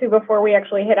go into before we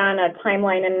actually hit on a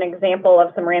timeline and an example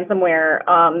of some ransomware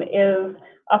is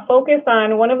a focus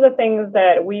on one of the things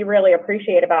that we really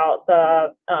appreciate about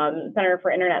the Center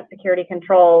for Internet Security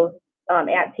Controls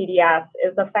at TDS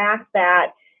is the fact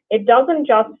that it doesn't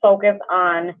just focus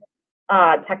on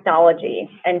technology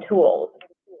and tools.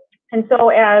 And so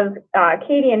as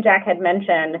Katie and Jack had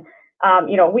mentioned,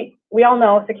 we all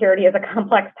know security is a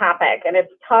complex topic, and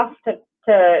it's tough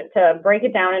to break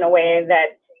it down in a way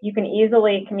that you can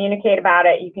easily communicate about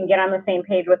it, you can get on the same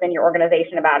page within your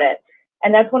organization about it.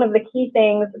 And that's one of the key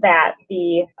things that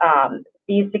these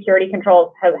security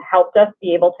controls have helped us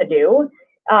be able to do.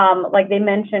 Like they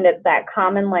mentioned, it's that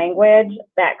common language,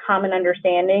 that common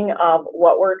understanding of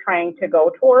what we're trying to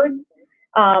go towards,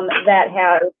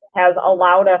 that has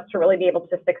allowed us to really be able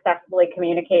to successfully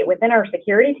communicate within our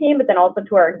security team, but then also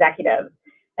to our executives.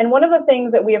 And one of the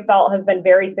things that we have felt has been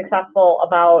very successful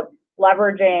about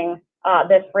leveraging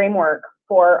this framework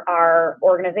for our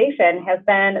organization has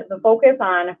been the focus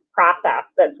on process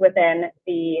that's within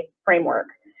the framework.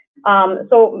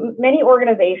 So many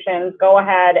organizations go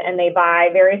ahead and they buy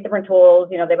various different tools.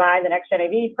 You know, they buy the Next-Gen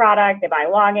AV product, they buy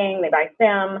logging, they buy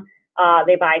SIM,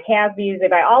 they buy CASBs, they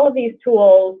buy all of these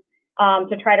tools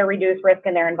to try to reduce risk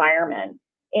in their environment.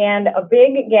 And a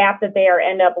big gap that they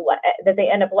end up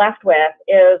left with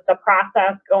is the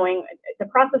process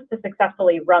to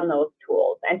successfully run those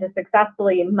tools and to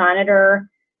successfully monitor,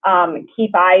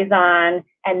 keep eyes on,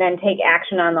 and then take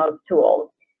action on those tools.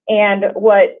 And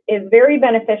what is very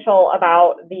beneficial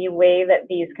about the way that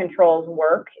these controls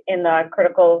work in the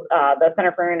the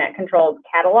Center for Internet Controls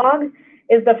catalog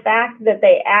is the fact that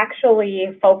they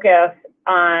actually focus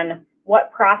on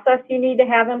what process you need to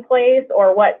have in place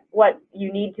or what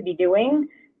you need to be doing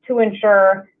to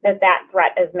ensure that that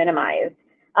threat is minimized.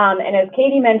 And as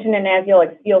Katie mentioned, and as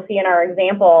you'll see in our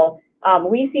example,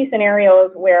 we see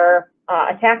scenarios where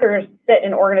attackers sit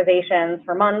in organizations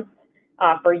for months,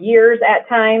 for years at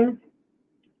times,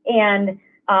 and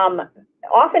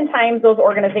oftentimes those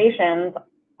organizations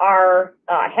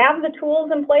have the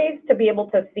tools in place to be able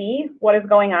to see what is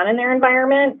going on in their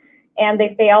environment, and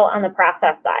they fail on the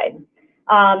process side.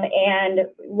 And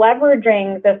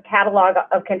leveraging this catalog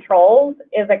of controls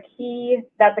is a key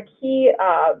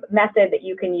method that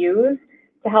you can use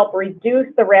to help reduce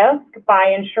the risk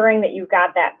by ensuring that you've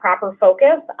got that proper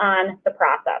focus on the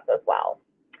process as well.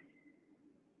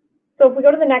 So if we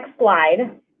go to the next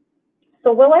slide,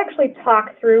 so we'll actually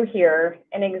talk through here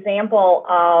an example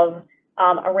of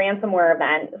a ransomware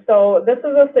event. So this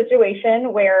is a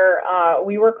situation where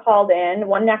we were called in,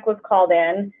 OneNeck was called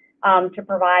in to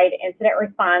provide incident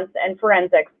response and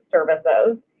forensics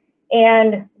services.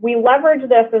 And we leverage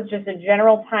this as just a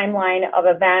general timeline of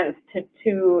events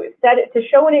to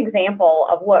show an example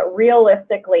of what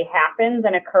realistically happens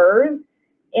and occurs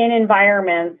in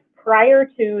environments prior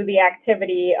to the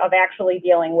activity of actually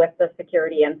dealing with the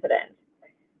security incident.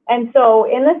 And so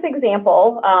in this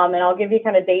example, and I'll give you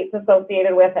kind of dates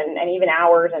associated with and even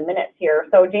hours and minutes here.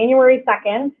 So January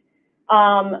 2nd,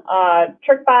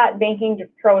 TrickBot banking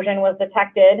Trojan was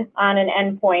detected on an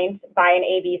endpoint by an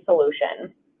AV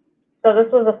solution. So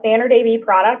this was a standard AV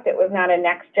product. It was not a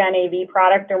next-gen AV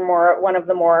product or one of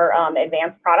the more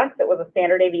advanced products. It was a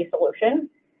standard AV solution.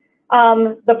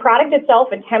 The product itself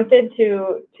attempted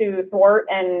to thwart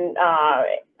and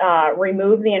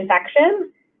remove the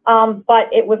infection, but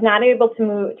it was not able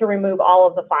to remove all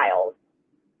of the files.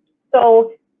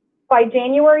 So by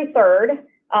January 3rd,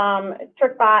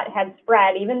 TrickBot had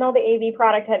spread, even though the AV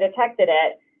product had detected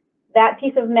it, that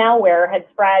piece of malware had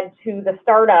spread to the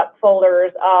startup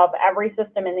folders of every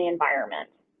system in the environment.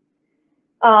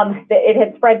 It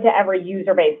had spread to every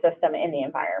user-based system in the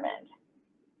environment.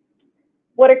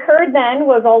 What occurred then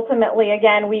was ultimately,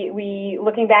 again, we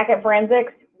looking back at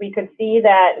forensics, we could see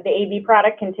that the AV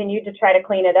product continued to try to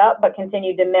clean it up, but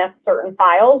continued to miss certain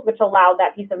files, which allowed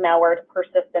that piece of malware to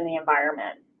persist in the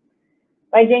environment.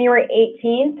 By January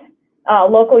 18th, a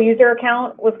local user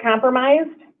account was compromised.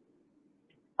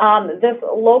 This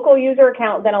local user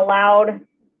account then allowed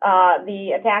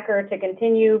the attacker to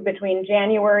continue between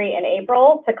January and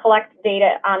April to collect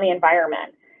data on the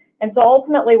environment. And so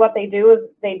ultimately what they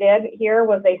did here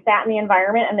was they sat in the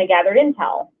environment and they gathered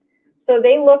intel. So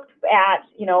they looked at,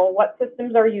 what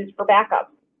systems are used for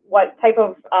backups, what type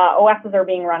of OSs are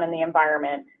being run in the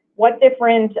environment, what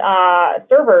different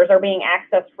servers are being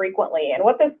accessed frequently. And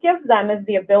what this gives them is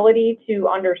the ability to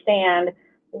understand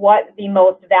what the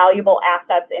most valuable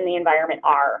assets in the environment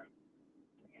are.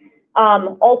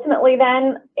 Ultimately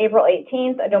then, April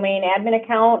 18th, a domain admin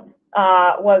account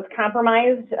was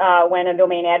compromised when a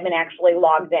domain admin actually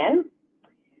logged in.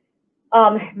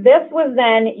 This was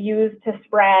then used to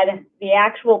spread the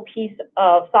actual piece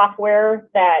of software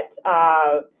that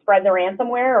spread the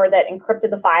ransomware or that encrypted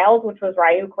the files, which was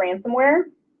Ryuk ransomware.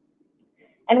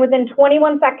 And within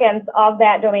 21 seconds of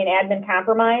that domain admin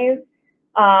compromise,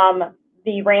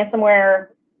 the ransomware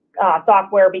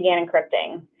software began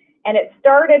encrypting. And it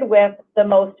started with the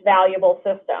most valuable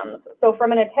systems. So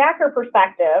from an attacker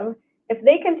perspective, if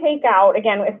they can take out,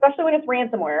 again, especially when it's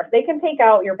ransomware, if they can take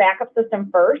out your backup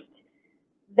system first,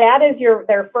 that is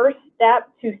their first step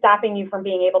to stopping you from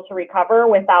being able to recover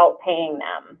without paying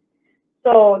them.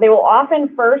 So they will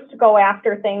often first go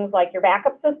after things like your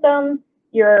backup system,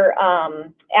 your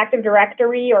Active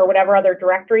Directory or whatever other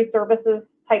directory services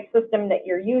type system that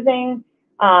you're using,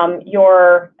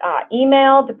 your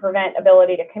email to prevent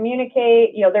ability to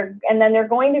communicate, and then they're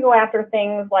going to go after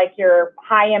things like your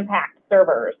high impact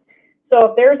servers. So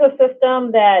if there's a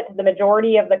system that the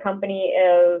majority of the company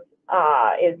is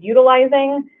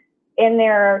utilizing, in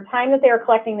their time that they are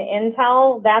collecting the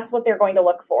intel, that's what they're going to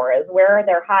look for, is where are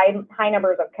their high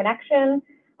numbers of connection.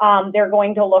 They're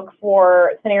going to look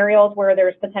for scenarios where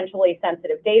there's potentially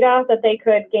sensitive data that they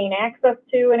could gain access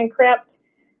to and encrypt,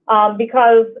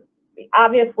 because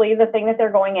obviously the thing that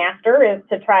they're going after is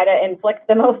to try to inflict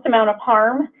the most amount of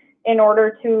harm in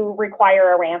order to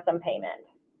require a ransom payment.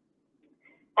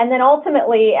 And then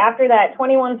ultimately, after that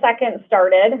 21 seconds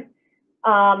started,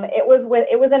 it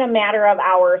was in a matter of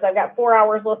hours. I've got 4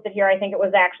 hours listed here. I think it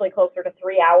was actually closer to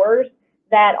 3 hours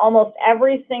that almost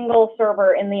every single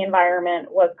server in the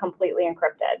environment was completely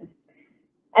encrypted.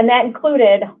 And that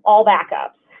included all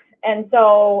backups. And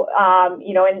so,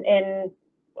 in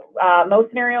most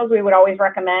scenarios, we would always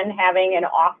recommend having an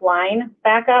offline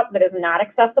backup that is not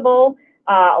accessible.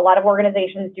 A lot of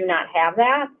organizations do not have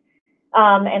that.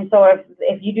 And so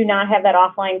if you do not have that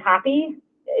offline copy,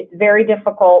 it's very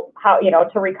difficult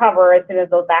to recover as soon as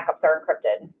those backups are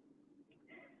encrypted.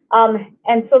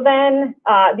 And so then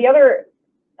the other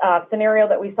scenario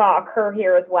that we saw occur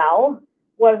here as well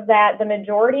was that the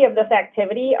majority of this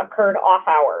activity occurred off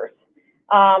hours.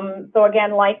 So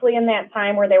again, likely in that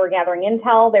time where they were gathering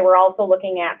intel, they were also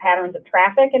looking at patterns of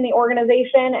traffic in the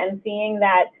organization and seeing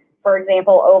that, for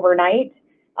example, overnight,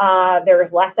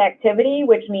 there's less activity,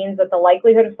 which means that the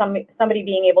likelihood of somebody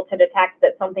being able to detect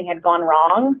that something had gone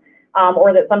wrong,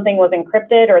 or that something was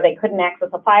encrypted or they couldn't access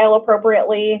a file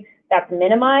appropriately, that's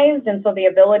minimized. And so the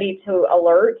ability to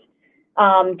alert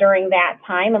during that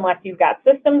time, unless you've got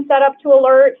systems set up to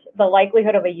alert, the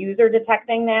likelihood of a user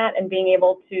detecting that and being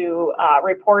able to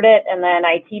report it and then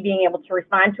IT being able to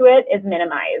respond to it is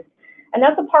minimized. And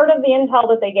that's a part of the intel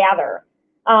that they gather.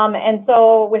 And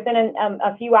so within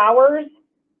a few hours,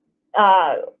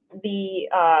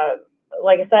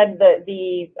 like I said,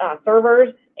 the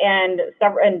servers and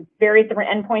various different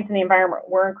endpoints in the environment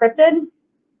were encrypted.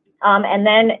 And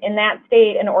then in that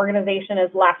state, an organization is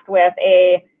left with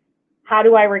a, how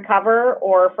do I recover?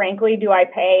 Or frankly, do I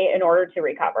pay in order to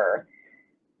recover?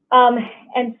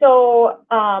 And so,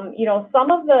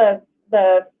 some of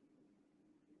the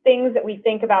things that we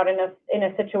think about in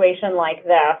a situation like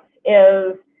this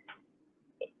is,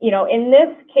 in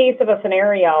this case of a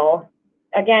scenario,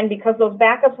 again, because those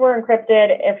backups were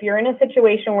encrypted, if you're in a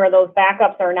situation where those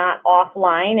backups are not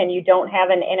offline and you don't have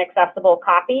an inaccessible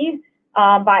copy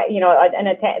that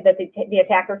the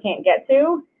attacker can't get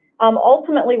to,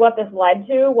 ultimately what this led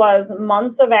to was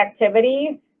months of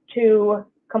activity to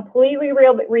completely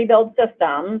rebuild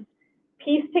systems,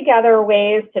 piece together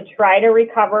ways to try to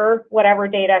recover whatever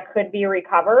data could be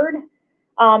recovered,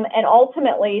 and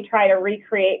ultimately try to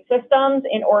recreate systems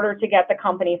in order to get the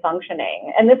company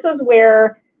functioning. And this is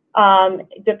where,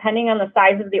 depending on the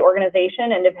size of the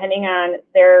organization and depending on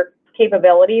their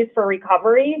capabilities for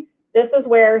recovery, this is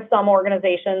where some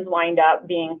organizations wind up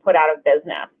being put out of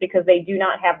business because they do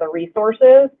not have the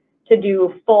resources to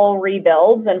do full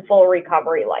rebuilds and full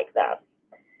recovery like this.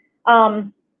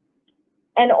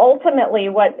 And ultimately,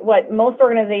 what most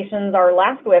organizations are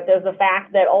left with is the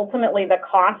fact that ultimately the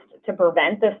cost to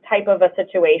prevent this type of a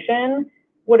situation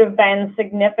would have been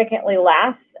significantly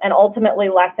less and ultimately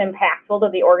less impactful to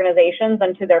the organizations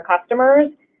and to their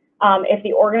customers if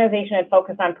the organization had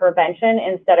focused on prevention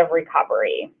instead of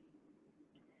recovery.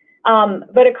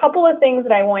 But a couple of things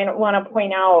that I want to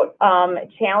point out,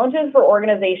 challenges for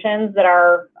organizations that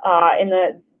are in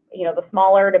the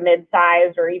smaller to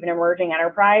mid-sized or even emerging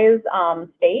enterprise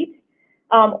state.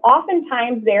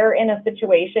 Oftentimes they're in a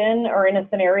situation or in a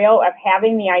scenario of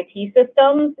having the IT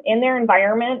systems in their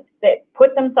environment that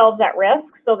put themselves at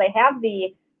risk. So they have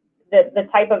the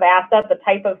type of asset, the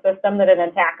type of system that an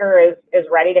attacker is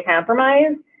ready to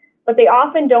compromise, but they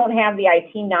often don't have the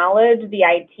IT knowledge, the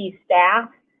IT staff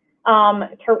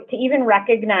to even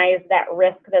recognize that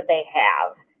risk that they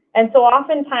have. And so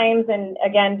oftentimes, and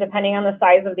again, depending on the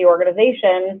size of the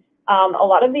organization, a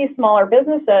lot of these smaller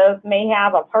businesses may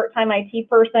have a part-time IT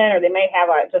person, or they may have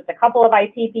just a couple of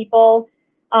IT people,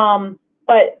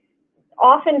 but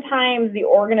oftentimes the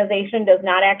organization does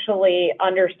not actually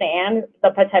understand the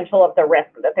potential of the risk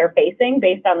that they're facing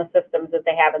based on the systems that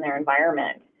they have in their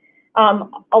environment.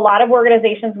 A lot of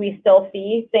organizations we still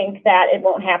see think that it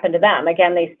won't happen to them.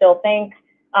 Again, they still think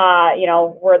you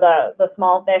know, we're the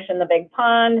small fish in the big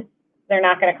pond. They're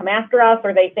not going to come after us,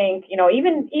 or they think, you know,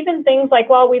 even things like,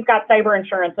 well, we've got cyber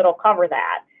insurance that'll cover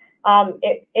that.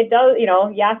 It does, you know,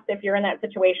 yes, if you're in that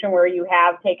situation where you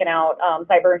have taken out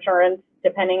cyber insurance,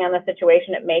 depending on the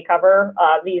situation, it may cover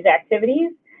these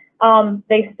activities.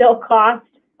 They still cost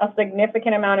a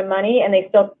significant amount of money, and they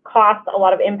still cost a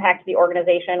lot of impact to the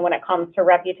organization when it comes to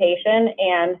reputation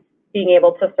and being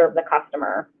able to serve the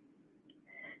customer.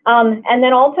 And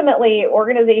then ultimately,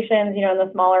 organizations, you know, in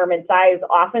the smaller or mid-size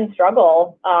often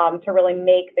struggle to really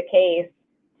make the case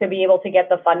to be able to get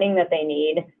the funding that they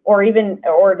need, or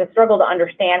to struggle to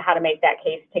understand how to make that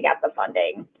case to get the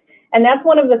funding. And that's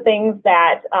one of the things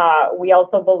that we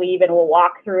also believe and will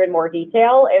walk through in more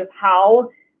detail is how,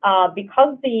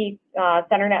 because the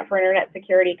CenterNet for Internet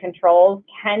Security controls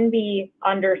can be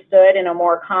understood in a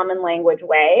more common language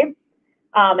way,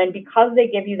 and because they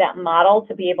give you that model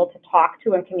to be able to talk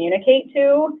to and communicate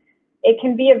to, it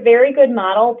can be a very good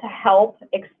model to help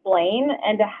explain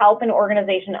and to help an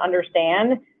organization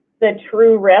understand the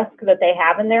true risk that they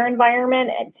have in their environment,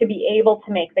 and to be able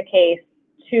to make the case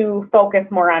to focus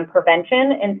more on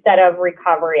prevention instead of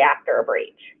recovery after a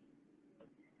breach.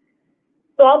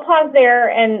 So I'll pause there,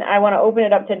 and I want to open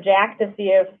it up to Jack to see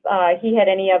if he had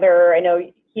any other, I know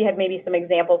he had maybe some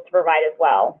examples to provide as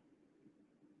well.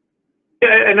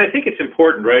 Yeah, and I think it's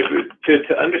important, right,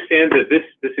 to understand that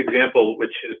this example,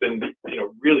 which has been, you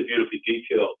know, really beautifully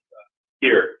detailed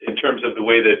here in terms of the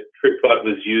way that TrickBot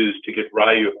was used to get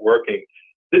Ryu working,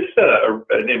 this is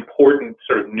an important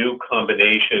sort of new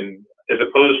combination as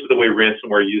opposed to the way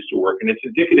ransomware used to work, and it's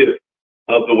indicative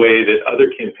of the way that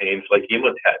other campaigns like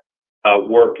Emotet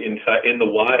work in the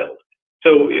wild.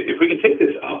 So if we can take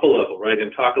this up a level, right,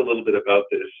 and talk a little bit about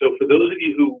this. So for those of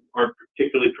you who aren't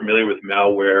particularly familiar with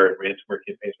malware and ransomware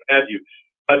campaigns, what have you,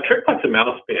 TrickBot's a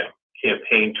mouse spam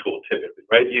campaign tool typically,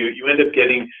 right? You end up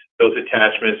getting those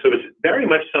attachments. So it's very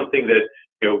much something that,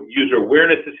 you know, user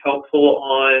awareness is helpful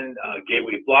on,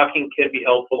 gateway blocking can be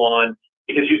helpful on,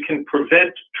 because you can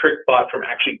prevent TrickBot from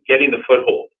actually getting the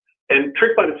foothold. And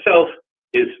TrickBot itself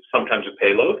is sometimes a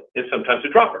payload and sometimes a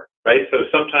dropper, right? So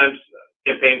sometimes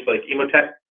campaigns like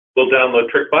Emotet will download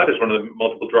TrickBot as one of the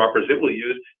multiple droppers it will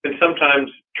use, and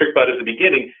sometimes TrickBot is the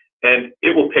beginning, and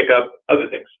it will pick up other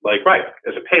things like Ryu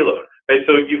as a payload, right?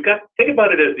 So you've got, think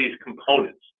about it as these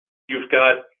components. You've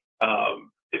got,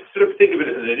 sort of think of it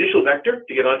as an initial vector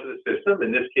to get onto the system.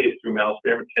 In this case, through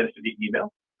malspam, it tends to be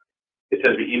email. It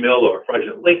tends to be email or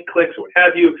fraudulent link clicks or what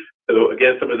have you. So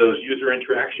again, some of those user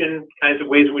interaction kinds of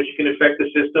ways in which you can affect the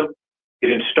system. It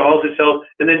installs itself,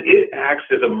 and then it acts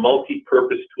as a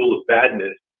multi-purpose tool of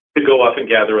badness to go off and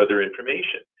gather other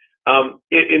information.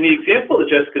 In the example that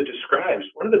Jessica describes,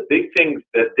 one of the big things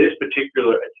that this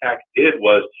particular attack did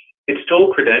was it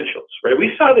stole credentials, right?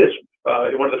 We saw this,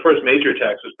 one of the first major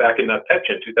attacks was back in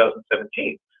NotPetya in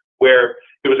 2017, where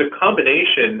it was a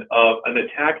combination of an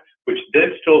attack which then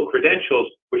stole credentials,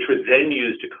 which was then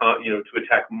used to, to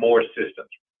attack more systems.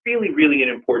 Really, really an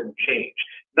important change.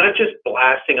 Not just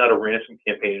blasting out a ransomware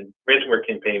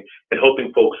campaign and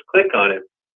hoping folks click on it,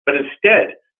 but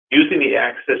instead using the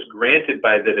access granted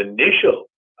by that initial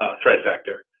threat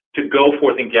vector to go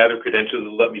forth and gather credentials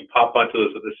and let me pop onto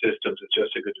those other systems, as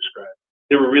Jessica described.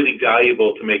 They were really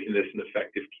valuable to making this an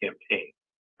effective campaign,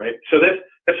 right? So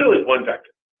that's really one vector.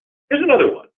 Here's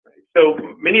another one, right?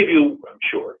 So many of you, I'm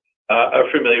sure, are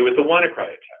familiar with the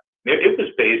WannaCry attack. It was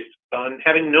based on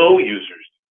having no users.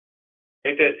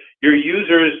 Right? That your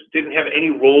users didn't have any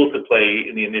role to play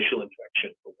in the initial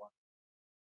infection, for one.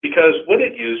 Because what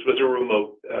it used was a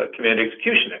remote command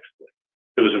execution exploit.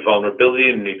 There was a vulnerability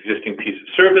in the existing piece of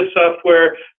service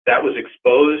software that was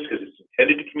exposed because it's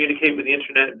intended to communicate with the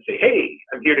internet and say, hey,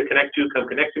 I'm here to connect to you, come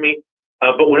connect to me.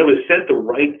 But when it was sent the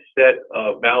right set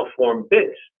of malformed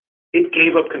bits, it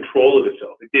gave up control of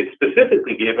itself. It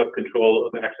specifically gave up control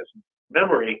of access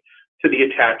memory to the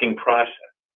attacking process.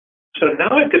 So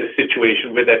now I've got a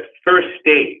situation where that first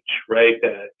stage, right,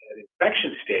 that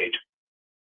infection stage,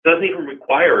 doesn't even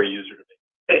require a user to make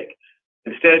a mistake.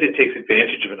 Instead, it takes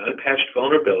advantage of an unpatched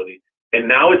vulnerability, and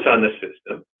now it's on the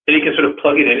system, and you can sort of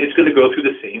plug it in. It's going to go through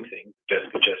the same thing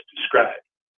Jessica just described.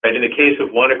 Right? In the case of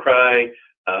WannaCry,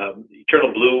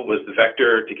 Eternal Blue was the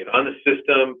vector to get on the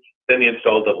system. Then they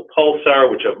installed Double Pulsar,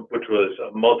 which was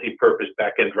a multi-purpose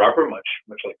backend dropper, much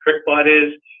like TrickBot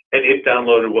is, and it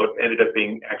downloaded what ended up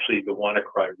being actually the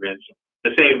WannaCry ransom.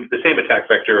 The same attack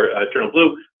vector, Eternal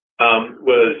Blue,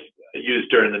 was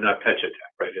used during the NotPetya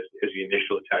attack, right, as the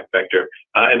initial attack vector,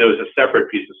 and there was a separate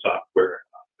piece of software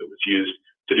that was used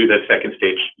to do that second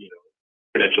stage,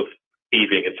 credential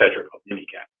thieving, et cetera, called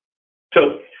Minicat.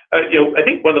 So I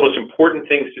think one of the most important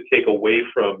things to take away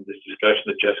from this discussion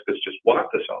that Jessica's just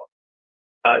walked us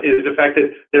on is the fact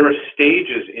that there are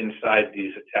stages inside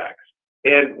these attacks.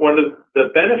 And one of the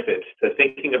benefits to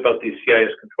thinking about these CIS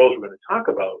controls we're going to talk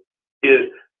about is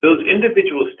those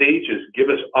individual stages give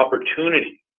us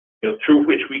opportunity, through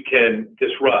which we can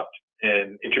disrupt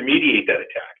and intermediate that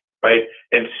attack, right?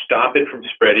 And stop it from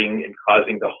spreading and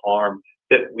causing the harm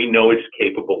that we know it's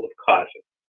capable of causing.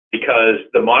 Because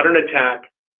the modern attack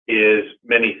is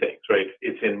many things, right?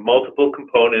 It's in multiple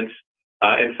components,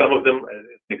 and some of them, an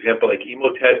example like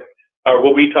Emotet, are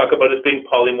what we talk about as being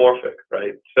polymorphic,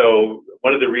 right? So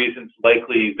one of the reasons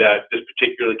likely that this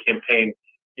particular campaign,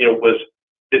 was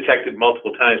detected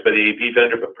multiple times by the AV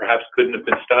vendor, but perhaps couldn't have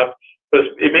been stopped, because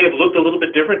it may have looked a little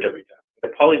bit different every time. A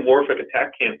polymorphic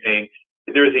attack campaign,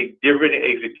 there is a different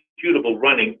executable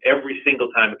running every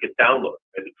single time it gets downloaded.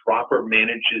 Right? The dropper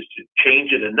manages to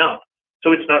change it enough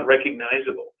so it's not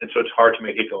recognizable, and so it's hard to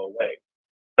make it go away.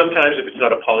 Sometimes if it's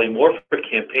not a polymorphic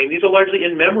campaign, these are largely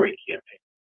in-memory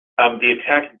campaigns. The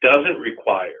attack doesn't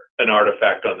require an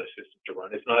artifact on the system to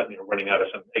run. It's not running out of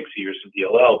some XE or some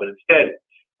DLL, but instead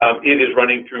it is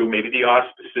running through maybe the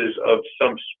auspices of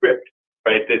some script,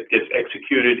 right, that gets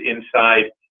executed inside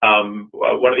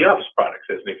one of the Office products,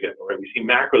 as an example, right? We see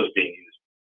macros being used.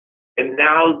 And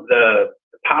now the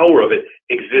power of it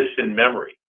exists in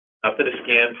memory. Nothing to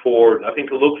scan for, nothing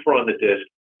to look for on the disk.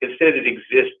 Instead, it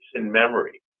exists in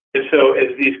memory. And so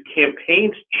as these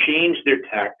campaigns change their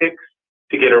tactics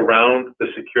to get around the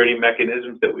security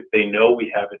mechanisms that they know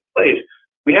we have in place,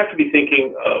 we have to be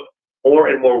thinking of more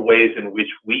and more ways in which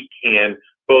we can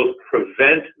both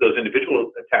prevent those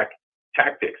individual attack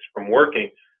tactics from working,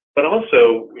 but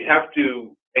also we have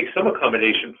to make some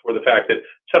accommodation for the fact that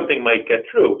something might get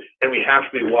through, and we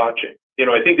have to be watching.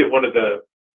 I think that one of the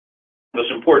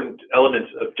most important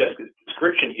elements of Jessica's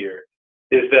description here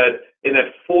is that in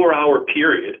that 4-hour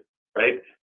period, right,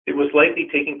 it was likely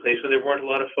taking place when there weren't a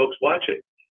lot of folks watching.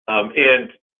 And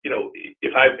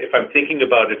if I'm thinking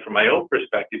about it from my own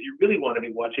perspective, you really want to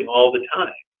be watching all the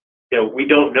time. We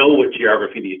don't know what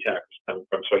geography the attacker is coming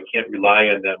from, so I can't rely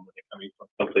on them when they're coming from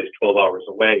someplace 12 hours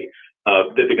away,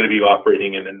 that they're going to be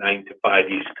operating in a 9 to 5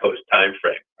 East Coast time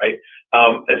frame, right?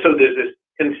 And so there's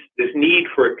this need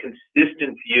for a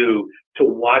consistent view to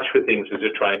watch for things as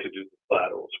they're trying to do the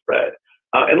collateral spread.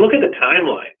 And look at the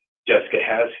timeline Jessica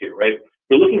has here, right?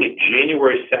 We're looking at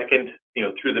January 2nd,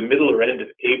 through the middle or end of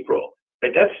April,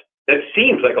 right? That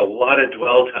seems like a lot of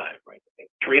dwell time, right?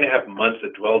 3.5 months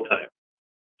of dwell time.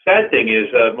 Sad thing is,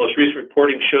 most recent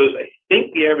reporting shows, I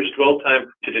think the average dwell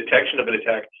time to detection of an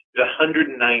attack is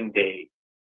 109 days.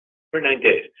 109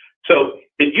 days. So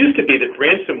it used to be that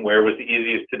ransomware was the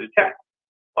easiest to detect.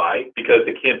 Why? Because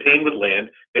the campaign would land,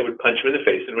 they would punch you in the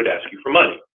face and would ask you for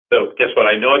money. So guess what?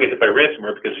 I know I get hit by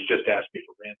ransomware because it just asked me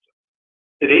for ransom.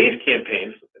 Today's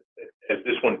campaigns, as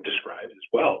this one describes as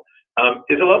well,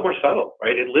 is a lot more subtle,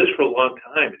 right? It lives for a long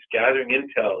time. It's gathering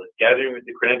intel, it's gathering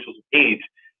the credentials it needs.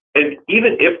 And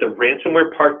even if the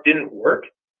ransomware part didn't work,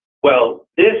 well,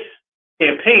 this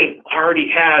campaign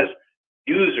already has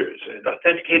users and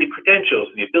authenticated credentials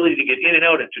and the ability to get in and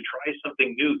out and to try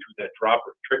something new through that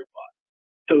dropper trick bot.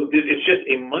 So it's just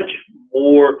a much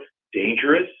more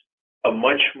dangerous, a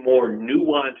much more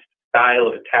nuanced style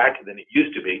of attack than it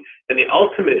used to be. And the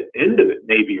ultimate end of it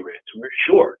may be ransomware,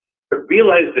 sure. But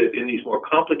realize that in these more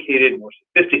complicated, more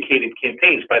sophisticated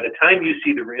campaigns, by the time you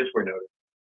see the ransomware notice,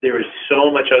 there is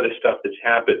so much other stuff that's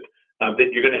happened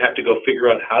that you're going to have to go figure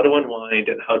out how to unwind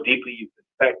and how deeply you've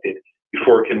infected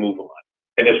before it can move on.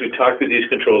 And as we talk through these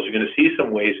controls, you're going to see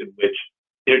some ways in which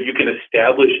you can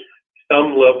establish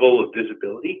some level of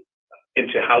visibility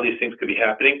into how these things could be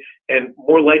happening, and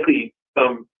more likely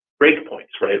some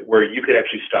breakpoints, right, where you could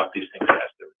actually stop these things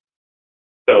faster.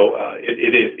 So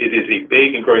it is a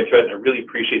big and growing threat, and I really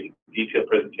appreciate the detailed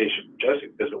presentation from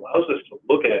Jessica, because it allows us to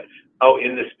look at how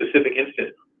in this specific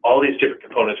instance, all these different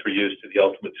components were used to the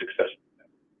ultimate success.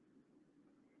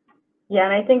 Yeah,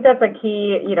 and I think that's a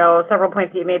key, several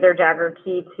points that you made there, Jack, are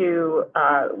key to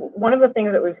one of the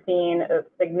things that we've seen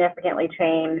significantly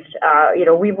changed.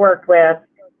 We've worked with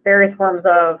various forms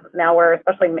of malware,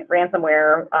 especially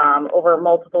ransomware, over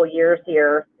multiple years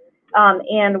here.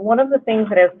 And one of the things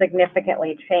that has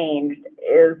significantly changed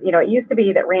is, it used to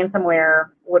be that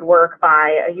ransomware would work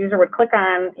by a user would click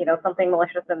on, something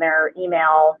malicious in their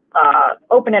email,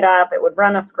 open it up, it would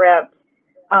run a script.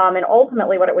 And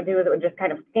ultimately what it would do is it would just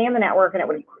kind of scan the network and it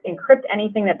would encrypt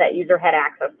anything that user had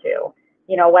access to,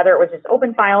 whether it was just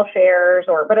open file shares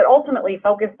but it ultimately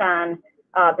focused on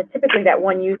typically that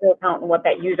one user account and what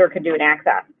that user could do in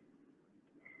access.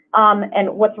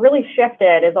 And what's really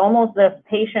shifted is almost this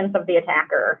patience of the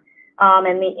attacker,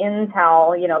 and the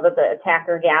intel, that the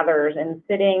attacker gathers, and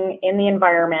sitting in the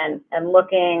environment and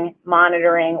looking,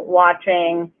 monitoring,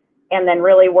 watching, and then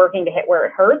really working to hit where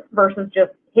it hurts versus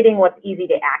just hitting what's easy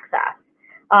to access.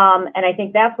 And I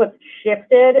think that's what's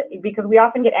shifted, because we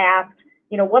often get asked,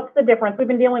 what's the difference? We've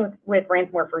been dealing with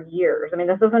ransomware for years. I mean,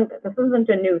 this isn't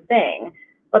a new thing,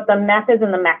 but the methods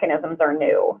and the mechanisms are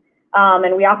new.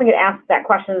 And we often get asked that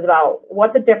questions about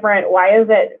what's the difference, why is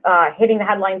it hitting the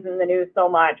headlines in the news so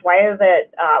much? Why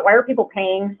are people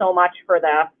paying so much for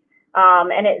this?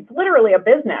 And it's literally a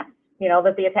business,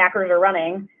 that the attackers are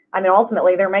running. I mean,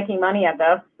 ultimately they're making money at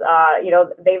this.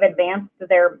 They've advanced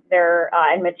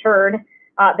and matured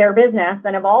their business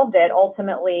and evolved it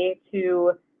ultimately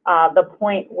to the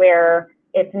point where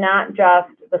it's not just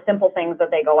the simple things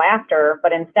that they go after,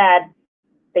 but instead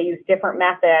they use different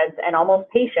methods and almost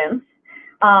patience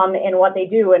in what they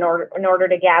do in order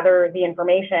to gather the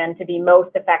information to be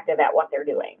most effective at what they're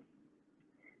doing.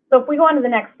 So if we go on to the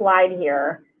next slide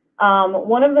here,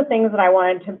 one of the things that I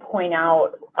wanted to point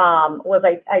out was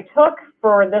I took,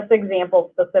 for this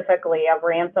example specifically of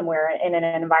ransomware in an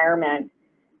environment,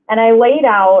 and I laid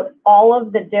out all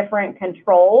of the different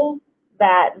controls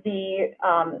that the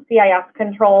CIS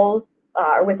controls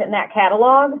are within that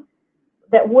catalog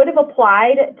that would have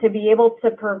applied to be able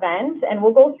to prevent. And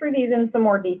we'll go through these in some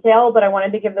more detail, but I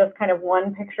wanted to give this kind of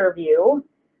one picture view.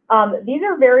 These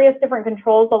are various different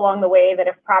controls along the way that,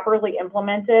 if properly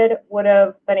implemented, would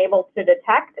have been able to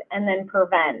detect and then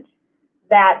prevent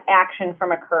that action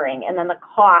from occurring, and then the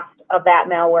cost of that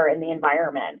malware in the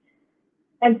environment.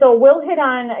 And so we'll hit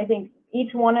on, I think,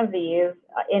 each one of these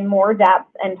in more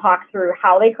depth and talk through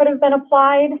how they could have been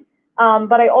applied.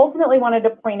 But I ultimately wanted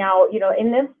to point out,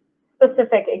 in this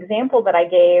specific example that I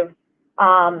gave,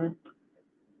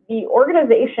 the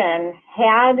organization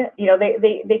had,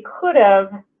 they could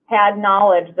have had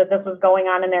knowledge that this was going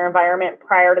on in their environment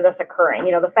prior to this occurring.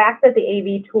 The fact that the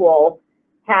AV tool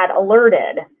had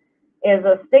alerted is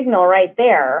a signal right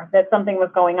there that something was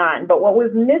going on. But what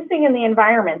was missing in the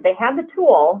environment, they had the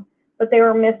tool, but they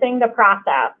were missing the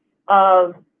process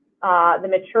of the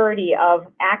maturity of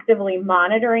actively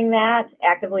monitoring that,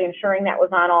 actively ensuring that was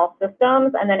on all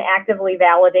systems, and then actively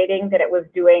validating that it was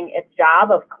doing its job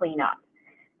of cleanup.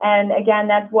 And again,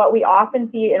 that's what we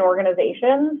often see in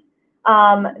organizations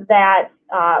that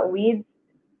leads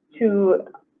to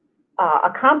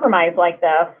a compromise like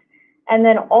this. And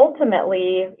then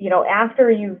ultimately,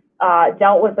 after you've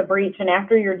dealt with the breach and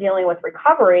after you're dealing with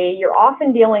recovery, you're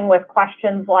often dealing with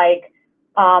questions like,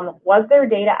 was their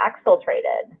data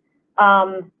exfiltrated?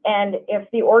 And if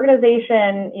the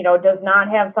organization, does not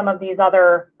have some of these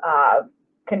other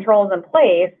controls in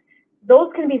place,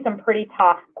 those can be some pretty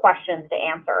tough questions to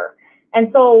answer. And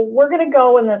so we're going to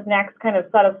go in this next kind of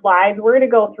set of slides, we're going to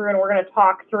go through and we're going to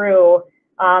talk through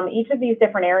each of these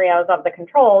different areas of the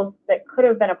controls that could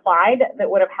have been applied that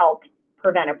would have helped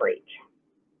prevent a breach.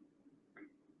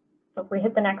 So if we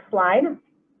hit the next slide.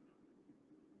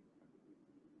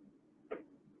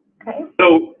 Okay.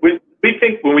 So when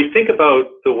we think about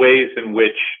the ways in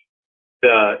which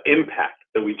the impact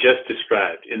that we just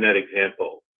described in that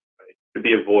example, right, could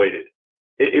be avoided,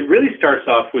 it really starts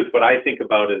off with what I think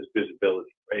about as visibility,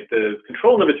 right? The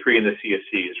control number 3 in the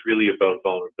CSC is really about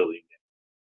vulnerability.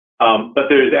 But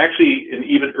there's actually an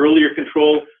even earlier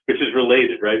control, which is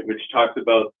related, right? Which talks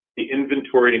about the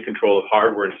inventory and control of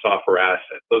hardware and software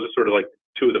assets. Those are sort of like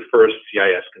two of the first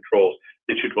CIS controls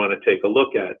that you'd want to take a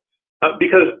look at.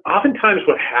 Because oftentimes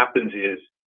what happens is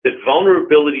that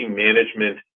vulnerability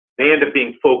management may end up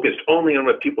being focused only on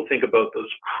what people think about those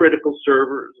critical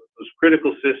servers, those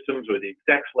critical systems, or the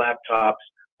exec's laptops,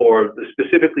 or the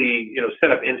specifically,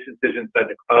 set up instances inside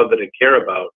the cloud that I care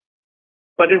about.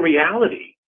 But in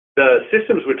reality, the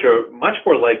systems which are much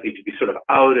more likely to be sort of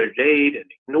out of date and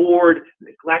ignored,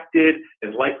 neglected,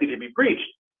 and likely to be breached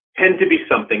tend to be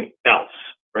something else,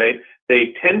 right?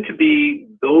 They tend to be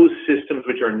those systems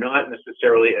which are not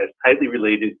necessarily as tightly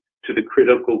related to the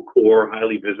critical core,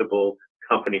 highly visible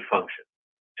company function.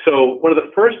 So one of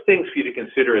the first things for you to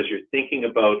consider as you're thinking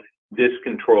about this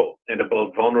control and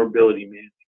about vulnerability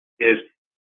management is,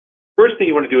 first thing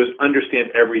you want to do is understand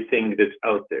everything that's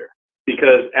out there.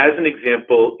 Because as an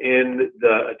example, in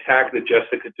the attack that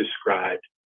Jessica described,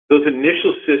 those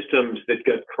initial systems that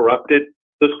got corrupted,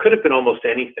 those could have been almost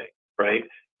anything, right?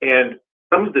 And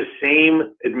some of the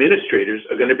same administrators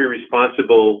are going to be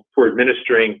responsible for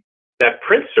administering that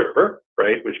print server,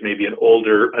 right, which may be an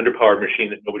older, underpowered machine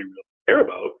that nobody really cares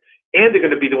about, and they're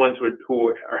going to be the ones who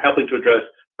are helping to address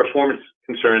performance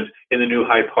concerns in the new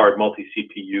high-powered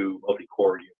multi-CPU,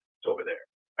 multi-core units over there,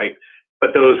 right? But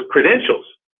But those credentials,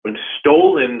 when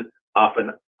stolen off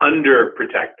an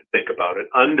under-protected, think about it,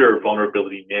 under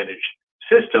vulnerability managed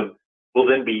system, will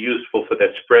then be useful for that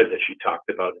spread that she talked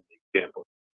about in the example.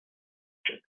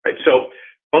 Right? So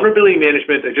vulnerability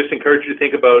management, I just encourage you to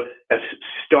think about as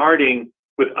starting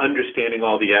with understanding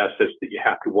all the assets that you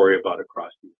have to worry about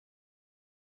across the.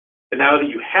 And now that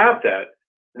you have that,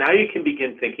 now you can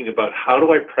begin thinking about how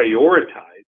do I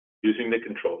prioritize using the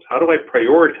controls? How do I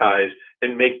prioritize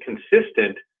and make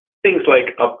consistent things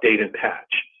like update and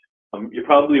patch? You're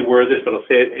probably aware of this, but I'll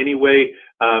say it anyway.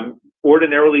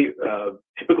 Ordinarily,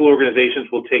 typical organizations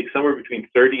will take somewhere between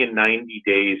 30 and 90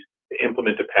 days to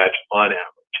implement a patch on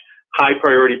average. High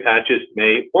priority patches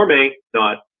may or may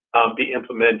not be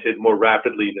implemented more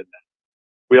rapidly than that.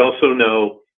 We also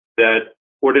know that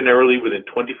ordinarily within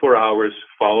 24 hours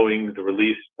following the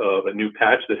release of a new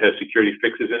patch that has security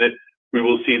fixes in it, we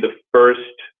will see the first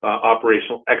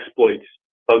operational exploits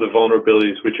of the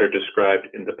vulnerabilities which are described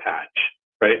in the patch,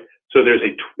 right? So there's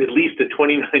at least a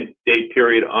 29-day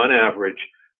period on average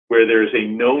where there's a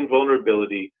known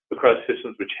vulnerability across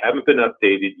systems which haven't been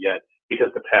updated yet because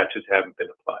the patches haven't been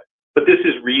applied. But this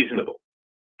is reasonable.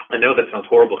 I know that sounds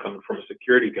horrible coming from a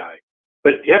security guy,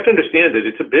 but you have to understand that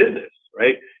it's a business,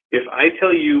 right? If I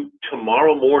tell you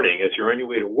tomorrow morning as you're on your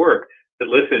way to work that,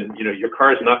 listen, you know, your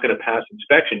car is not going to pass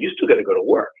inspection, you still got to go to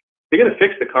work. You're going to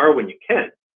fix the car when you can.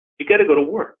 You got to go to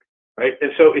work, right?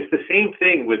 And so it's the same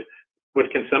thing with what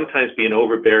can sometimes be an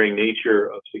overbearing nature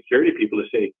of security people to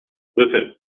say,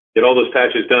 listen, get all those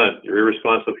patches done. You're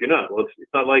irresponsible if you're not. Well,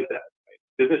 it's not like that. Right?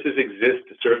 Businesses exist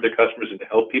to serve their customers and to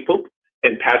help people,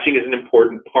 and patching is an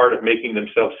important part of making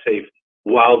themselves safe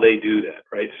while they do that,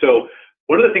 right? So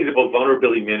one of the things about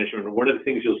vulnerability management, or one of the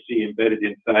things you'll see embedded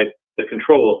inside the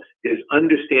control, is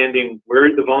understanding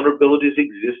where the vulnerabilities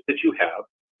exist that you have,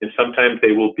 and sometimes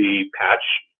they will be patch,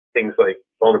 things like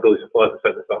vulnerabilities and flaws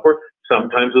inside the software.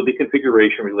 Sometimes they'll be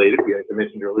configuration related. As I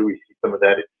mentioned earlier, we see some of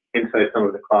that inside some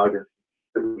of the cloud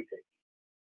that we take,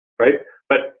 right?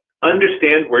 But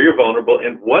understand where you're vulnerable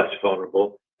and what's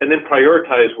vulnerable, and then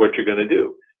prioritize what you're going to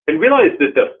do. And realize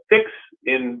that the fix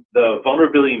in the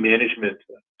vulnerability management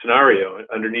scenario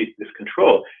underneath this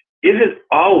control isn't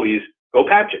always go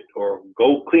patch it or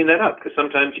go clean that up, because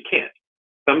sometimes you can't.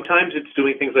 Sometimes it's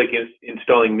doing things like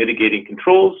installing mitigating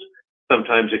controls.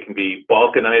 Sometimes it can be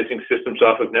balkanizing systems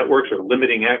off of networks or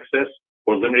limiting access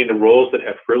or limiting the roles that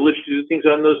have privilege to do things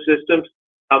on those systems.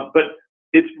 But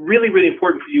it's really, really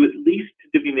important for you at least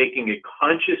to be making a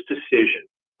conscious decision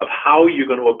of how you're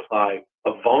going to apply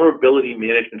a vulnerability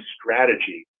management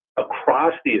strategy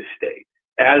across the estate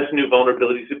as new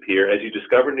vulnerabilities appear, as you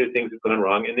discover new things have gone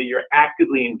wrong, and that you're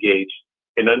actively engaged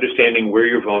in understanding where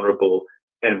you're vulnerable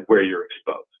and where you're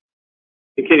exposed.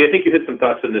 And Katie, I think you had some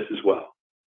thoughts on this as well.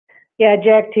 Yeah,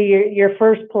 Jack, to your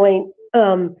first point,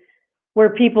 where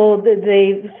people,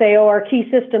 they say, oh, our key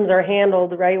systems are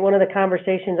handled, right? One of the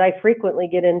conversations I frequently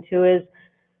get into is,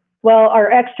 well,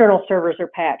 our external servers are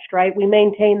patched, right? We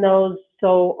maintain those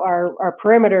so our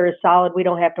perimeter is solid. We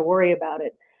don't have to worry about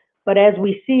it. But as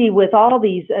we see with all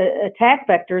these attack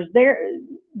vectors,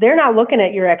 they're not looking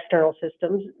at your external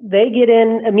systems. They get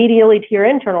in immediately to your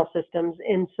internal systems.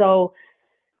 And so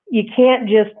you can't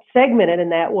just segment it in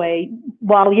that way.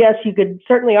 While yes, you could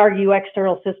certainly argue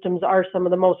external systems are some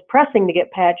of the most pressing to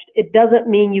get patched, it doesn't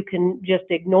mean you can just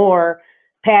ignore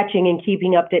patching and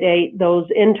keeping up to date those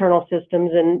internal systems.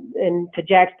 And to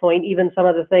Jack's point, even some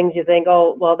of the things you think,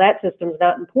 oh, well, that system's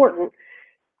not important.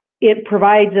 It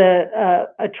provides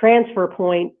a transfer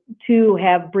point to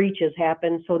have breaches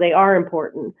happen, so they are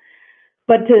important.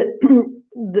 But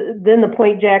then the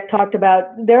point Jack talked about,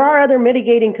 there are other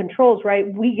mitigating controls,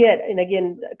 right? We get, and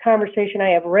again, a conversation I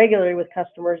have regularly with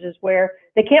customers is where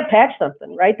they can't patch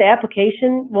something, right? The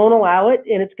application won't allow it,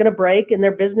 and it's going to break, and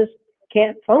their business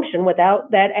can't function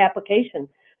without that application.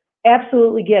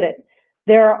 Absolutely get it.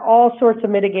 There are all sorts of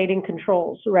mitigating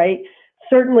controls, right?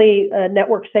 Certainly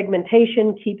network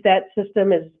segmentation, keep that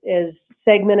system as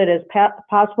segmented as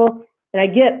possible. And I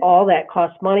get all that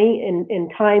costs money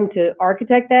and time to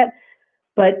architect that,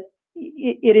 but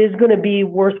it is going to be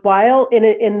worthwhile.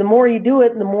 And the more you do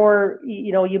it, and the more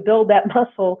you build that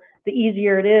muscle, the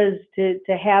easier it is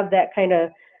to have that kind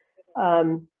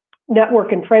of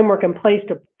network and framework in place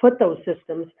to put those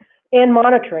systems. And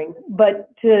monitoring. But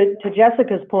to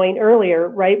Jessica's point earlier,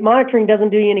 right, monitoring doesn't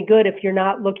do you any good if you're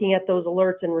not looking at those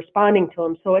alerts and responding to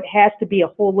them. So it has to be a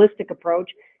holistic approach.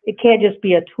 It can't just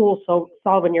be a tool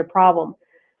solving your problem.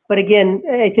 But again,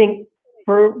 I think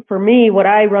for me, what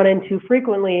I run into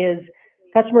frequently is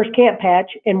customers can't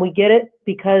patch, and we get it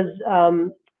because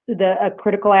a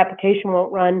critical application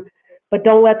won't run. but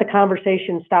don't let the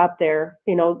conversation stop there.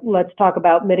 You know, let's talk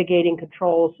about mitigating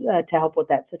controls to help with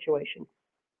that situation.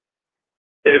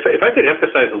 If I could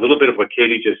emphasize a little bit of what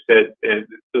Katie just said, and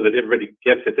so that everybody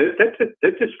gets it,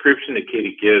 that description that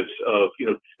Katie gives of, you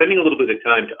know, spending a little bit of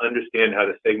time to understand how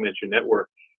to segment your network,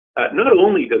 not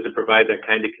only does it provide that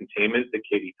kind of containment that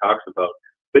Katie talks about,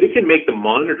 but it can make the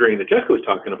monitoring that Jessica was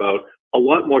talking about a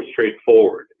lot more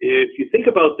straightforward. If you think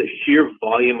about the sheer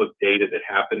volume of data that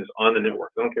happens on the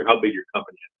network, I don't care how big your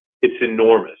company is, it's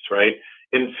enormous, right?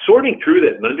 And sorting through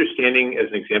that and understanding, as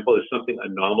an example, if something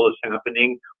anomalous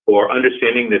happening, or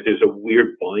understanding that there's a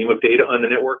weird volume of data on the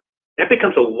network, that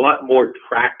becomes a lot more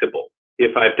tractable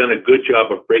if I've done a good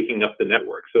job of breaking up the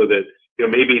network, so that, you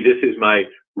know, maybe this is my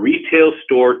retail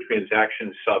store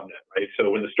transaction subnet, right? So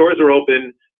when the stores are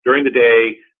open during the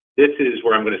day, this is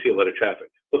where I'm going to see a lot of traffic.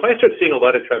 So if I start seeing a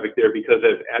lot of traffic there because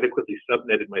I've adequately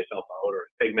subnetted myself out or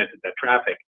segmented that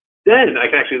traffic, then I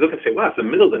can actually look and say, wow, it's the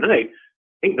middle of the night.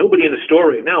 Ain't nobody in the store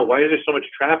right now. Why is there so much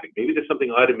traffic? Maybe there's something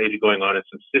automated going on in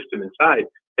some system inside,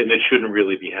 and it shouldn't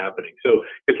really be happening. So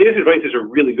Katie's advice is a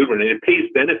really good one, and it pays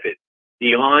benefit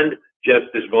beyond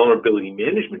just this vulnerability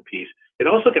management piece. It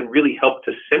also can really help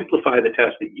to simplify the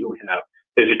task that you have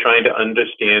as you're trying to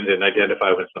understand and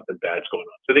identify when something bad's going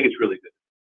on. So I think it's really good.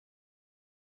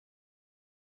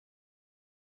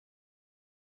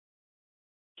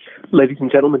 Ladies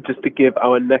and gentlemen, just to give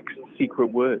our next secret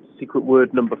word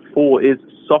number 4 is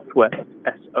software,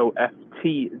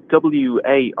 S-O-F-T-W-A-R-E.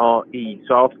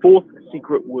 So our fourth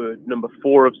secret word, number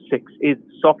 4 of 6, is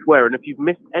software. And if you've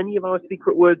missed any of our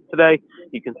secret words today,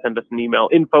 you can send us an email,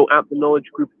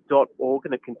 info@theknowledgegroup.org,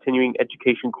 and a continuing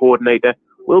education coordinator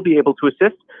will be able to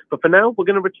assist. But for now, we're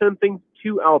going to return things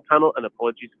to our panel, and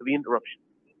apologies for the interruption.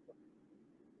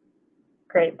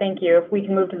 Great, thank you. If we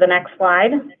can move to the next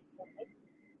slide.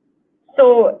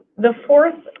 So the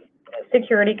fourth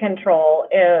security control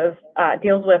is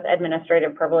deals with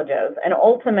administrative privileges, and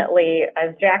ultimately,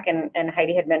 as Jack and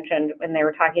Heidi had mentioned when they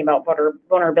were talking about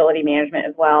vulnerability management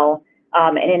as well,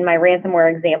 and in my ransomware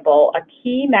example, a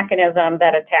key mechanism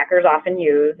that attackers often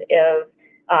use is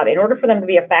in order for them to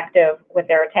be effective with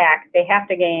their attack, they have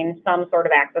to gain some sort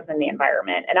of access in the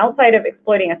environment. And outside of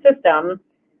exploiting a system,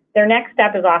 their next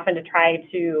step is often to try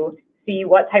to see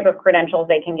what type of credentials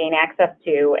they can gain access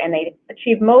to, and they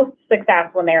achieve most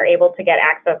success when they are able to get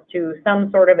access to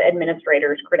some sort of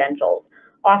administrator's credentials.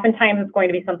 Oftentimes it's going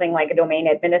to be something like a domain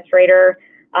administrator,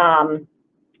 or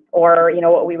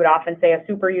what we would often say a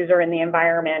super user in the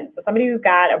environment, so somebody who's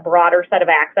got a broader set of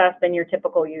access than your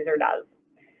typical user does.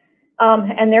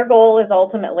 And their goal is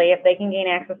ultimately, if they can gain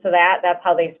access to that, that's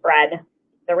how they spread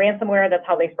the ransomware, that's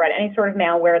how they spread any sort of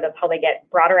malware, that's how they get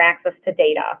broader access to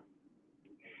data.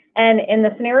 And in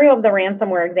the scenario of the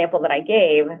ransomware example that I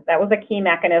gave, that was a key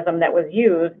mechanism that was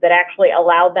used that actually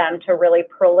allowed them to really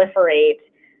proliferate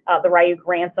the Ryuk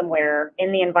ransomware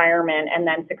in the environment and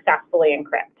then successfully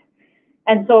encrypt.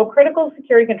 And so critical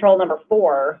security control number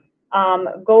 4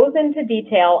 goes into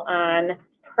detail on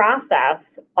process,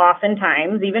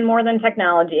 oftentimes, even more than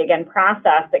technology, again,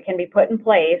 process that can be put in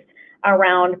place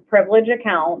around privileged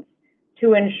accounts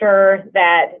to ensure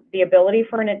that the ability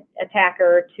for an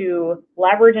attacker to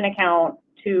leverage an account,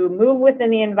 to move within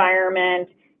the environment,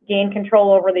 gain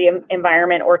control over the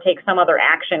environment, or take some other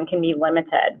action can be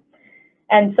limited.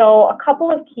 And so a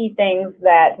couple of key things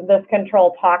that this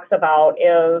control talks about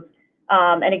is,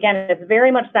 and again, it's very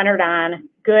much centered on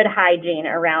good hygiene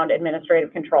around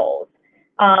administrative controls.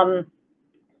 So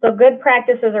good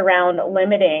practices around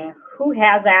limiting who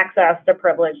has access to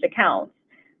privileged accounts.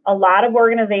 A lot of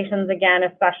organizations, again,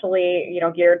 especially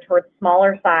geared towards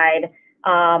smaller side,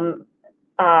 aren't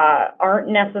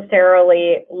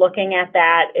necessarily looking at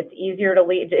that. It's easier to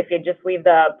leave if you just leave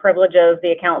the privileges,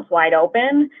 the accounts wide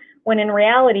open, when in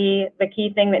reality, the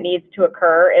key thing that needs to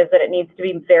occur is that it needs to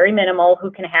be very minimal who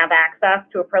can have access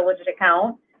to a privileged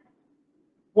account.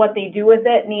 What they do with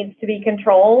it needs to be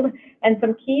controlled. And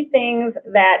some key things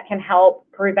that can help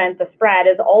prevent the spread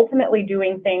is ultimately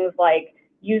doing things like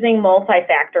using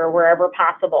multi-factor wherever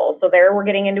possible. So there we're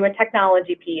getting into a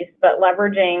technology piece, but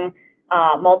leveraging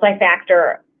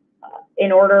multi-factor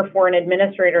in order for an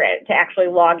administrator to actually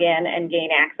log in and gain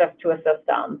access to a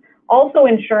system. Also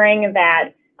ensuring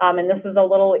that, and this is a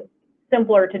little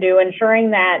simpler to do, ensuring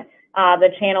that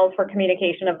the channels for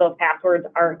communication of those passwords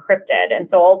are encrypted. And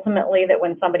so ultimately that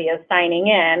when somebody is signing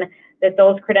in, that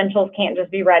those credentials can't just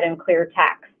be read in clear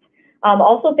text.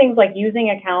 Also things like using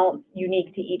accounts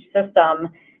unique to each system,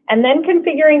 and then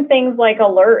configuring things like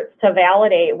alerts to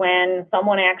validate when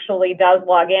someone actually does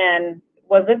log in.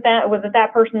 Was it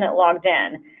that person that logged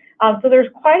in? So there's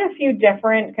quite a few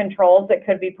different controls that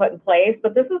could be put in place,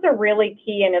 but this is a really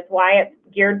key, and it's why it's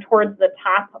geared towards the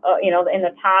top, in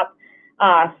the top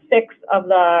 6 of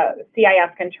the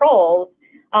CIS controls,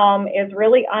 is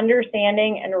really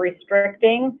understanding and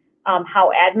restricting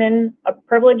how admin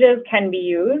privileges can be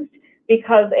used,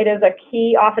 because it is a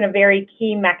key, often a very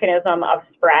key mechanism of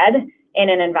spread in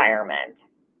an environment.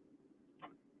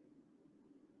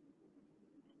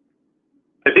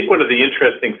 I think one of the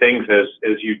interesting things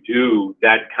as you do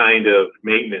that kind of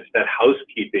maintenance, that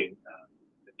housekeeping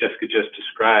that Jessica just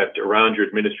described around your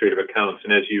administrative accounts,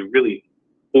 and as you really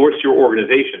force your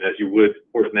organization, as you would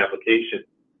force an application,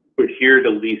 to adhere to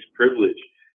least privilege,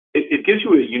 it gives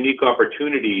you a unique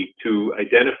opportunity to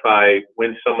identify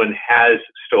when someone has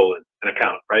stolen an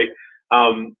account, right?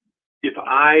 If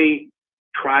I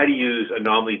try to use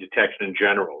anomaly detection in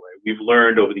general, right, we've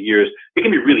learned over the years, it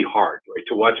can be really hard, right,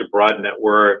 to watch a broad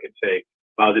network and say,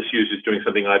 wow, this user's doing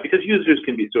something odd, because users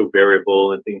can be so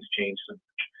variable and things change so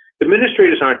much.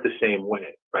 Administrators aren't the same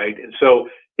way, right? And so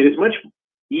it is much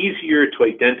easier to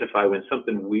identify when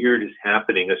something weird is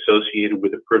happening associated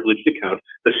with a privileged account,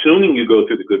 assuming you go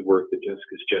through the good work that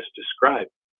Jessica's just described.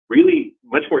 Really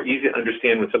much more easy to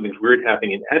understand when something's weird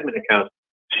happening in admin accounts,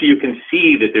 so you can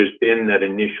see that there's been that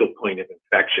initial point of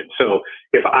infection. So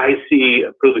if I see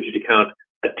a privileged account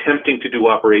attempting to do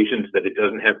operations that it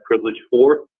doesn't have privilege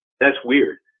for, that's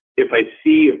weird. If I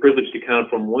see a privileged account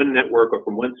from one network or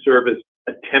from one service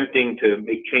attempting to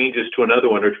make changes to another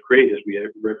one, or to create, as we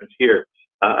referenced here,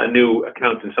 a new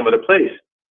account in some other place,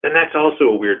 then that's also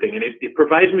a weird thing. And it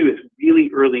provides me with really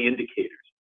early indicators.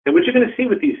 And what you're going to see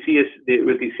with these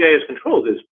CIS controls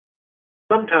is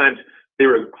sometimes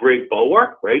they're a great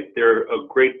bulwark, right? They're a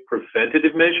great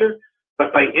preventative measure,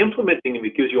 but by implementing them,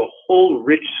 it gives you a whole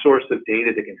rich source of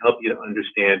data that can help you to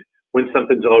understand when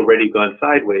something's already gone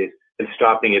sideways and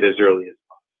stopping it as early as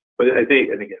possible. But I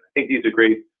think these are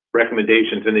great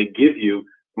recommendations, and they give you,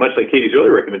 much like Katie's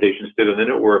earlier recommendations did on the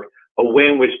network, a way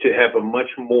in which to have a much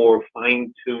more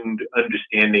fine-tuned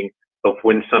understanding of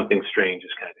when something strange is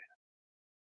kind of happening.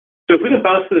 So if we can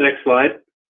bounce to the next slide,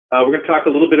 we're going to talk a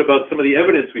little bit about some of the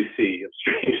evidence we see of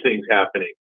strange things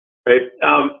happening, right?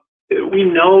 We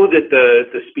know that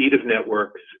the speed of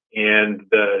networks and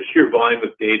the sheer volume of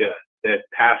data that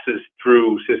passes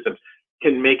through systems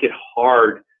can make it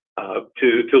hard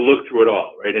to look through it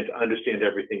all, right, and to understand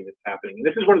everything that's happening. And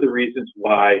this is one of the reasons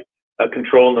why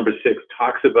control number 6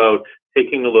 talks about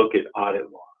taking a look at audit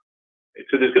logs. Right?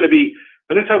 So I'm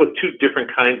going to talk about 2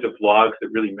 different kinds of logs that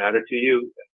really matter to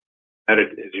you as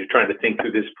you're trying to think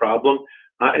through this problem.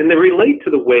 And they relate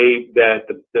to the way that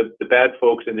the bad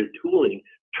folks and their tooling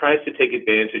tries to take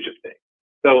advantage of things.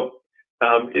 So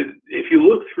if you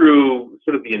look through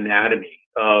sort of the anatomy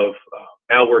of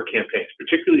malware campaigns,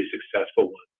 particularly successful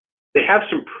ones, they have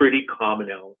some pretty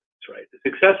common elements, right? The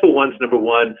successful ones, number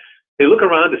one, they look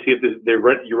around to see if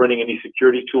you're running any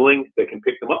security tooling that can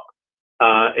pick them up.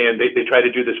 And they try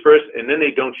to do this first, and then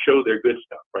they don't show their good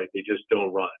stuff, right? They just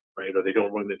don't run, right? Or they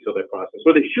don't run until that process,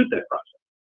 or they shoot that process,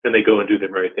 and they go and do the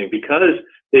very thing, because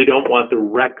they don't want the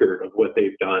record of what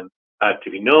they've done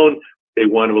to be known. They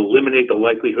want to eliminate the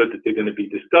likelihood that they're going to be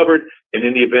discovered, and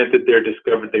in the event that they're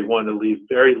discovered, they want to leave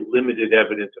very limited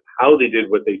evidence of how they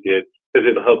did what they did, because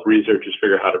it'll help researchers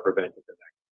figure out how to prevent it the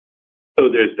next time. So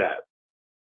there's that.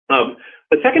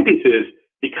 The second piece is,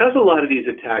 because a lot of these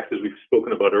attacks, as we've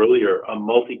spoken about earlier, are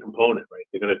multi-component, right?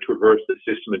 They're going to traverse the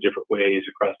system in different ways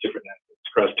across different networks,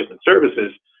 across different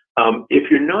services.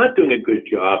 If you're not doing a good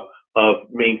job of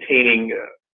maintaining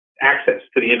access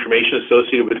to the information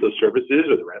associated with those services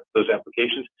or those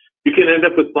applications, you can end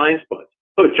up with blind spots.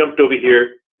 Oh, it jumped over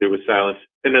here, there was silence,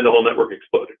 and then the whole network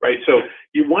exploded, right? So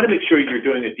you want to make sure you're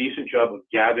doing a decent job of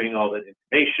gathering all that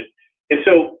information. And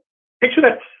so picture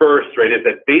that first, right, as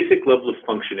that basic level of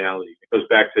functionality. It goes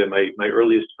back to my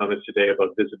earliest comments today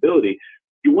about visibility.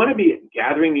 You want to be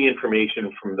gathering the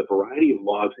information from the variety of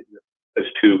logs that you're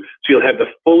exposed to, so you'll have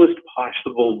the fullest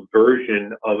possible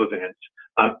version of events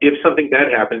if something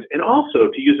bad happens, and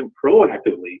also to use them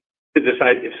proactively to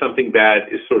decide if something bad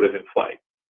is sort of in flight.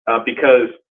 Because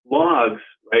logs,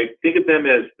 right, think of them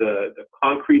as the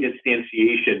concrete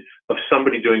instantiation of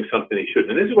somebody doing something they shouldn't.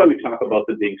 And this is why we talk about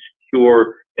them being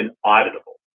secure and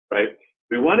auditable, right?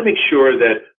 We want to make sure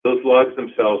that those logs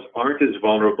themselves aren't as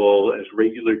vulnerable as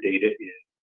regular data is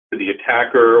to the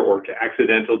attacker or to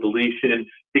accidental deletion,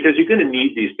 because you're going to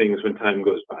need these things when time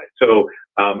goes by. So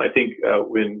I think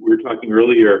when we were talking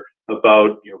earlier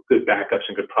about good backups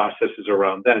and good processes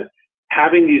around that,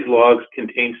 having these logs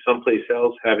contained someplace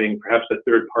else, having perhaps a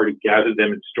third party gather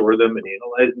them and store them and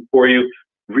analyze them for you,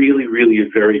 really, really a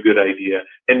very good idea,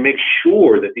 and make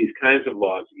sure that these kinds of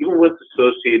logs, even what's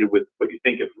associated with what you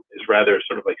think of as rather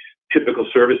sort of like typical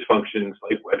service functions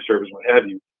like web servers, what have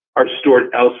you, are stored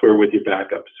elsewhere with your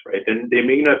backups, right? And they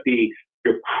may not be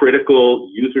your critical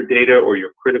user data or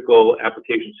your critical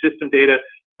application system data,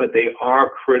 but they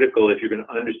are critical if you're going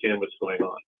to understand what's going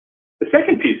on. The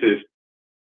second piece is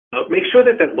make sure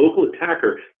that that local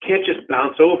attacker can't just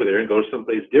bounce over there and go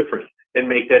someplace different and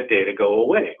make that data go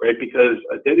away, right? Because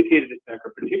a dedicated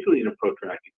attacker, particularly in a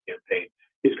protracted campaign,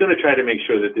 is going to try to make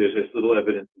sure that there's as little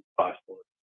evidence as possible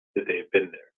that they've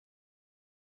been there.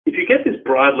 If you get this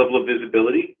broad level of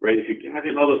visibility, right, if you're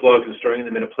having all those logs and storing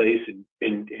them in a place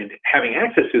and having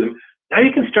access to them, now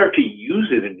you can start to use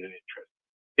it in an interest.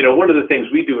 You know, one of the things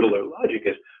we do at Alert Logic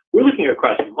is we're looking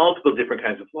across multiple different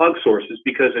kinds of log sources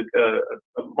because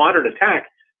a modern attack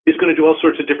is going to do all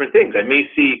sorts of different things. I may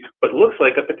see what looks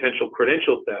like a potential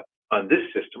credential theft on this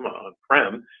system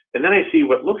on-prem, and then I see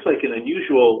what looks like an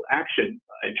unusual action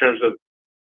in terms of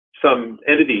some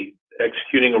entity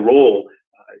executing a role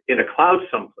in a cloud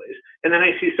someplace, and then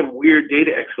I see some weird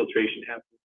data exfiltration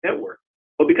happening in the network.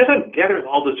 Well, because I'm gathering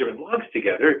all those different logs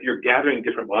together, if you're gathering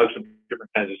different logs from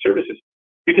different kinds of services,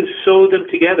 you can sew them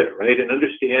together, right, and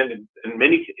understand, and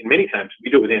many times,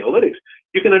 we do it with analytics,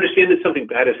 you can understand that something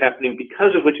bad is happening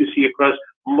because of what you see across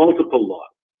multiple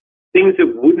logs. Things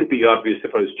that wouldn't be obvious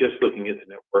if I was just looking at the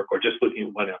network or just looking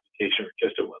at one application or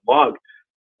just at one log.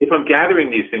 If I'm gathering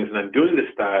these things and I'm doing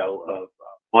the style of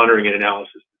monitoring and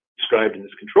analysis described in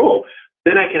this control,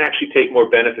 then I can actually take more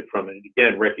benefit from it and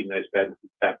again recognize bad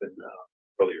things happened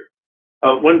earlier.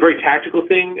 One very tactical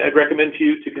thing I'd recommend to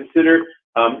you to consider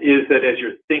is that as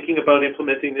you're thinking about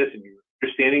implementing this and you're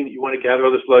understanding that you want to gather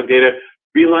all this log data,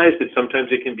 realize that sometimes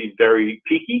it can be very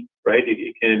peaky, right?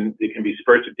 It can be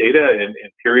spurts of data and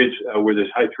periods where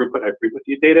there's high throughput, high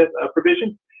frequency data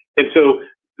provision. And so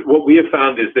what we have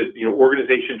found is that, you know,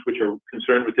 organizations which are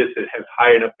concerned with this, that have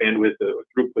high enough bandwidth or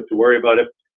throughput to worry about it,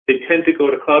 they tend to go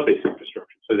to cloud-based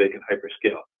infrastructure so they can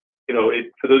hyperscale. You know,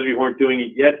 for those of you who aren't doing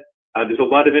it yet, there's a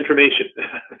lot of information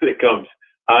that comes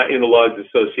in the logs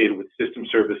associated with system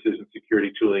services and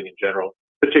security tooling in general,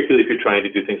 particularly if you're trying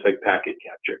to do things like packet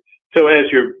capture. So as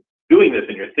you're doing this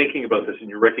and you're thinking about this and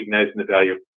you're recognizing the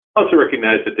value, also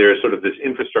recognize that there is sort of this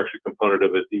infrastructure component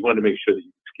of it that you want to make sure that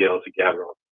you can scale to gather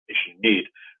all the information you need,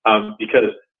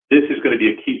 because this is going to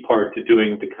be a key part to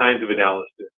doing the kinds of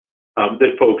analysis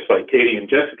that folks like Katie and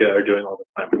Jessica are doing all the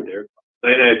time with their.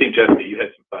 And I think, Jessica, you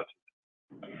had some thoughts.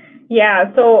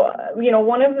 Yeah, so, you know,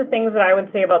 one of the things that I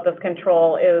would say about this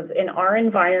control is in our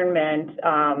environment,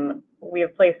 we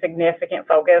have placed significant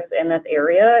focus in this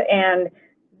area, and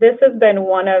this has been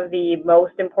one of the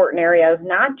most important areas,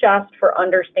 not just for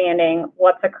understanding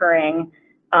what's occurring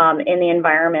in the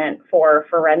environment for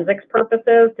forensics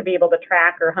purposes, to be able to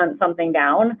track or hunt something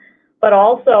down, but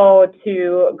also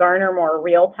to garner more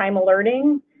real-time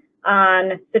alerting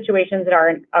on situations that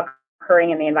are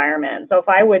occurring in the environment. So if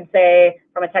I would say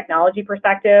from a technology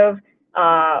perspective,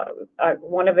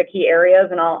 one of the key areas,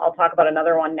 and I'll talk about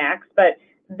another one next, but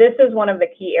this is one of the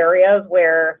key areas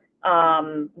where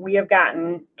we have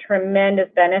gotten tremendous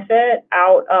benefit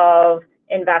out of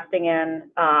investing in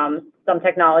some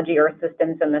technology or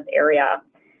systems in this area.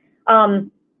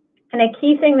 And a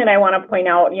key thing that I want to point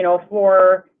out, you know,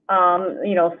 for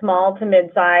you know, small to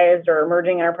mid-sized or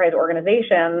emerging enterprise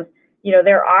organizations, you know,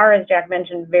 there are, as Jack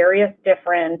mentioned, various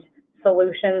different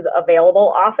solutions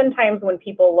available. Oftentimes when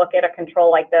people look at a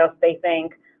control like this, they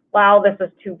think, wow, this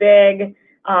is too big.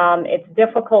 It's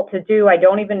difficult to do. I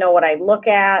don't even know what I look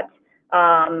at.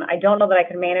 I don't know that I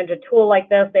can manage a tool like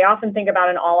this. They often think about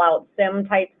an all-out SIM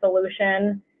type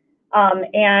solution.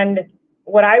 And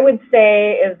what I would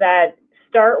say is that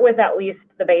start with at least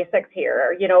the basics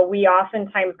here. You know, we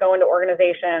oftentimes go into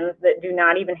organizations that do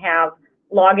not even have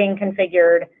logging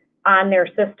configured on their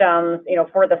systems, you know,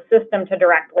 for the system to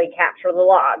directly capture the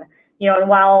log. You know, and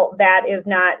while that is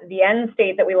not the end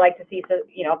state that we like to see,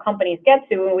 you know, companies get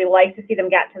to, and we like to see them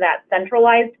get to that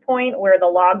centralized point where the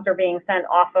logs are being sent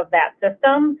off of that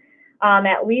system,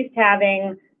 at least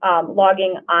having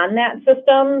logging on that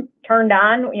system turned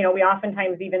on. You know, we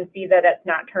oftentimes even see that it's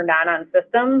not turned on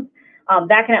systems.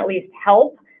 That can at least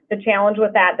help. The challenge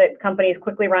with that companies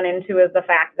quickly run into is the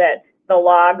fact that the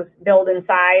logs build in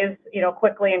size, you know,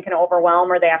 quickly and can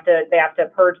overwhelm, or they have to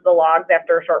purge the logs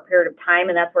after a short period of time,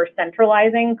 and that's where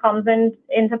centralizing comes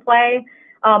into play.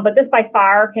 But this by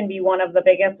far can be one of the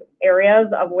biggest areas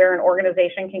of where an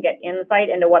organization can get insight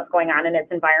into what's going on in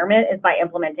its environment, is by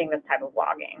implementing this type of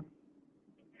logging.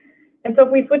 And so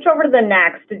if we switch over to the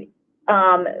next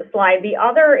slide, the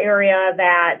other area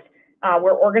that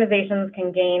where organizations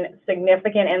can gain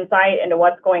significant insight into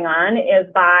what's going on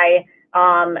is by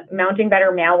mounting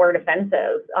better malware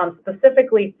defenses,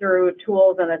 specifically through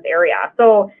tools in this area.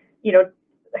 So, you know,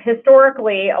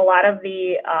 historically, a lot of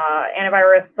the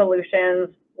antivirus solutions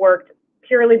worked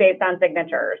purely based on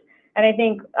signatures. And I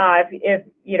think if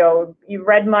you know, you've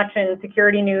read much in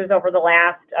security news over the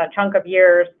last chunk of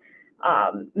years,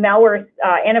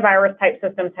 antivirus type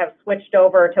systems have switched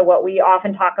over to what we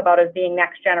often talk about as being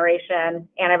next generation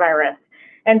antivirus.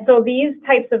 And so these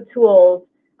types of tools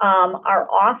are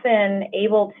often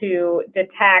able to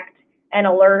detect and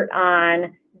alert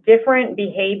on different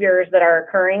behaviors that are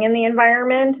occurring in the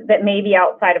environment that may be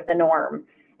outside of the norm.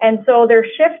 And so they're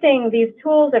shifting, these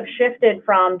tools have shifted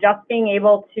from just being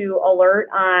able to alert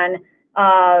on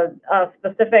a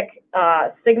specific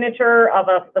signature of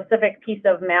a specific piece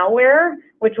of malware,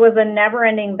 which was a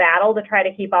never-ending battle to try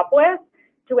to keep up with,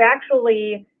 to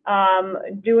actually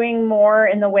doing more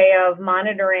in the way of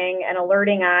monitoring and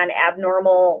alerting on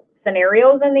abnormal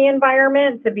scenarios in the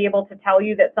environment to be able to tell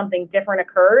you that something different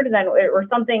occurred than, or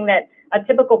something that a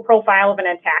typical profile of an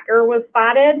attacker was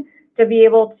spotted, to be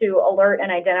able to alert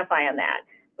and identify on that.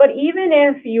 But even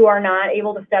if you are not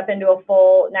able to step into a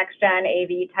full next-gen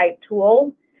AV type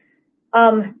tool,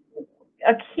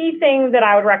 a key thing that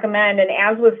I would recommend, and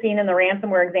as was seen in the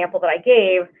ransomware example that I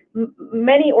gave,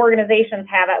 many organizations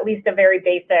have at least a very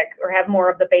basic, or have more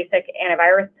of the basic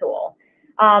antivirus tool.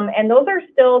 And those are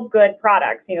still good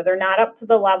products. You know, they're not up to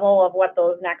the level of what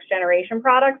those next generation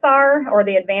products are, or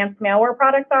the advanced malware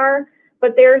products are,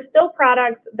 but they're still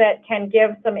products that can give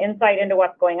some insight into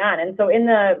what's going on. And so in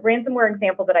the ransomware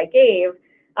example that I gave,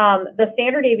 the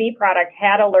standard AV product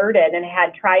had alerted and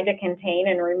had tried to contain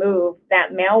and remove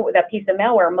that piece of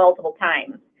malware multiple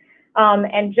times.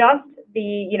 And just the,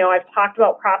 you know, I've talked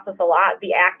about process a lot,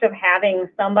 the act of having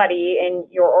somebody in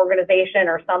your organization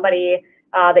or somebody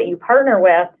that you partner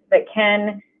with that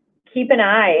can keep an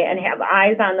eye and have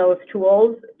eyes on those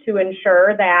tools to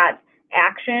ensure that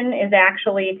action is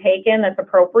actually taken that's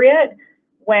appropriate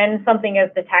when something is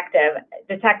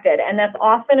detected. And that's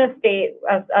often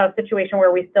a situation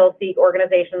where we still see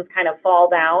organizations kind of fall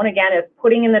down. Again, is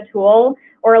putting in the tool,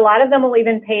 or a lot of them will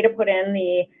even pay to put in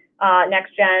the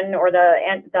next gen or the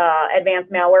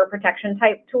advanced malware protection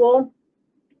type tool.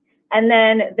 And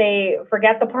then they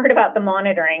forget the part about the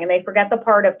monitoring, and they forget the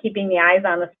part of keeping the eyes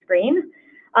on the screen.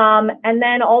 And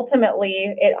then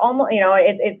ultimately, it almost, you know,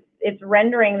 it's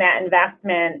rendering that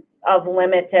investment of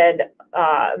limited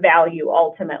value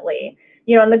ultimately.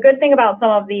 You know, and the good thing about some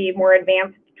of the more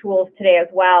advanced tools today as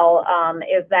well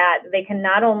is that they can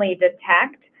not only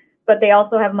detect, but they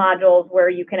also have modules where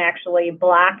you can actually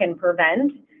block and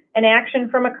prevent an action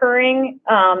from occurring.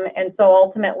 And so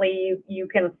ultimately you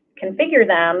can configure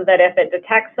them that if it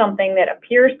detects something that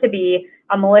appears to be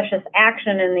a malicious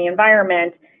action in the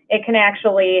environment, it can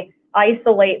actually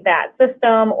isolate that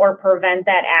system or prevent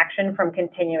that action from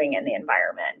continuing in the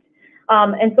environment.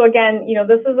 And so again, you know,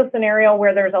 this is a scenario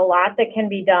where there's a lot that can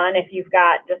be done if you've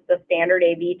got just a standard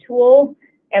AV tool,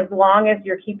 as long as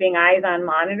you're keeping eyes on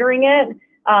monitoring it.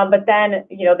 But then,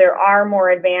 you know, there are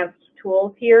more advanced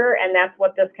tools here, and that's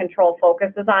what this control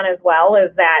focuses on as well,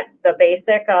 is that the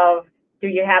basic of, do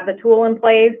you have the tool in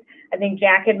place? I think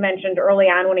Jack had mentioned early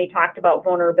on when he talked about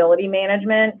vulnerability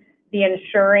management, the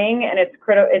ensuring, and it's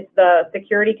the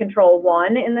security control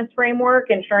 1 in this framework,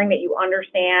 ensuring that you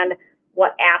understand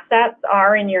what assets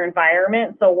are in your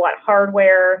environment. So what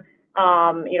hardware,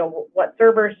 you know, what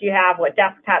servers do you have, what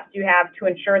desktops do you have, to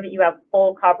ensure that you have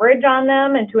full coverage on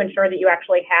them, and to ensure that you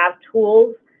actually have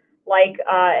tools like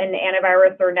an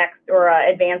antivirus or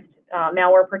advanced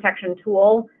malware protection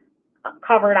tool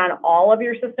covered on all of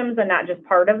your systems and not just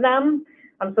part of them.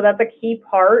 So that's a key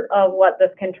part of what this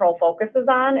control focuses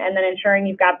on, and then ensuring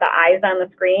you've got the eyes on the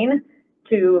screen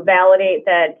to validate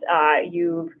that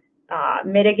you've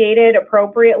mitigated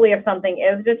appropriately if something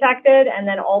is detected, and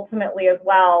then ultimately as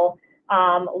well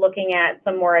looking at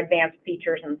some more advanced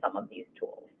features in some of these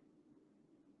tools.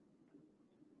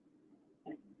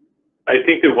 I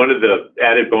think that one of the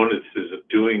added bonuses of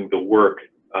doing the work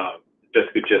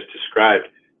Jessica just described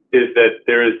is that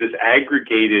there is this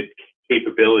aggregated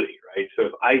capability, right? So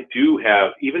if I do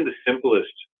have even the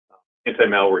simplest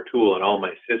anti-malware tool in all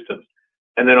my systems,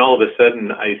 and then all of a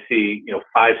sudden I see, you know,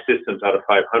 5 systems out of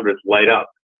 500 light up,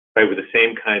 right, with the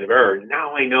same kind of error,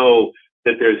 now I know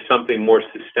that there's something more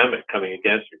systemic coming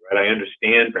against me, right? I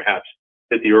understand perhaps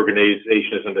that the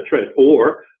organization is under threat,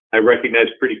 or I recognize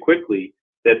pretty quickly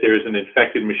that there's an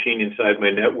infected machine inside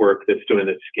my network that's doing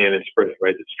that scan and spread,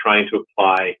 right? That's trying to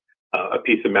apply a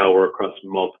piece of malware across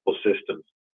multiple systems.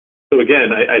 So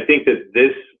again, I think that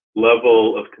this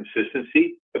level of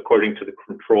consistency according to the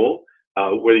control,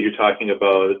 whether you're talking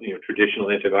about traditional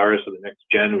antivirus or the next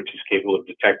gen, which is capable of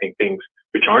detecting things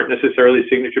which aren't necessarily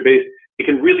signature-based. It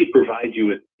can really provide you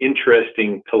with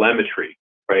interesting telemetry,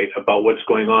 right, about what's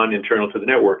going on internal to the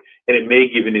network, and it may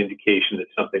give an indication that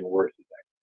something worse is active.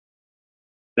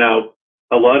 Now,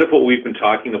 a lot of what we've been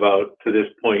talking about to this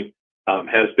point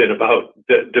has been about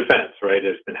defense, right?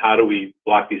 It's been how do we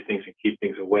block these things and keep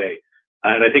things away.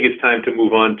 And I think it's time to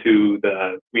move on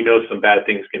to we know some bad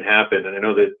things can happen, and I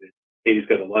know that Katie's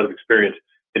got a lot of experience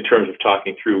in terms of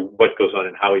talking through what goes on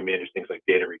and how we manage things like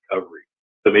data recovery.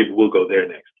 So maybe we'll go there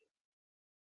next.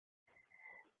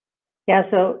 Yeah,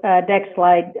 so next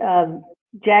slide.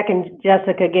 Jack and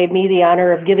Jessica gave me the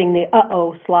honor of giving the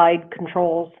uh-oh slide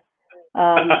controls.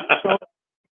 So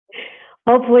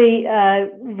hopefully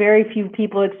very few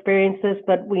people experience this,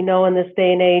 but we know in this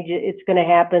day and age it's going to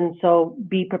happen, so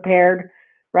be prepared,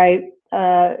 right?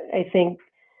 I think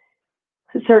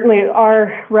certainly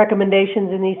our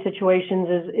recommendations in these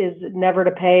situations is never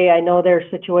to pay. I know there are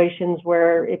situations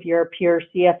where if you're a pure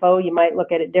CFO, you might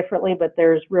look at it differently, but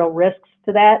there's real risks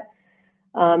to that.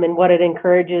 And what it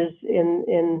encourages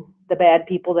in the bad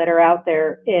people that are out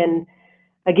there. And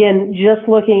again, just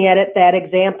looking at it, that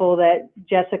example that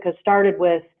Jessica started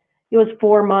with, it was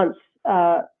 4 months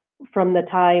from the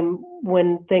time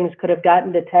when things could have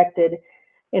gotten detected.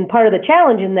 And part of the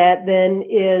challenge in that then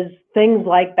is things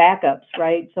like backups,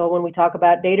 right? So when we talk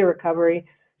about data recovery,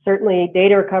 certainly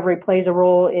data recovery plays a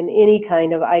role in any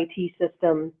kind of IT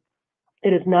system.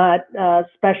 It is not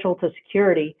special to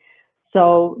security.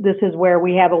 So this is where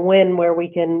we have a win, where we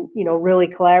can, really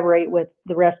collaborate with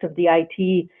the rest of the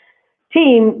IT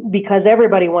team, because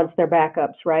everybody wants their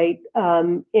backups, right?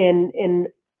 And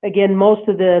again, most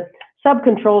of the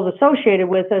sub-controls associated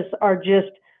with this are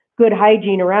just good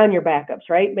hygiene around your backups,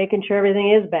 right? Making sure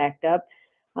everything is backed up,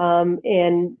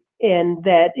 and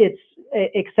that it's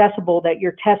accessible, that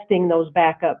you're testing those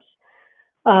backups.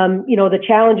 The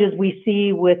challenges we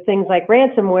see with things like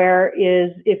ransomware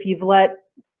is if you've let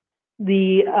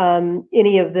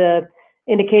any of the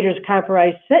indicators of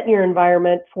compromise sit in your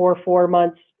environment for 4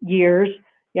 months, years,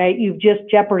 right? You've just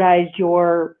jeopardized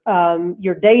your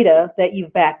data that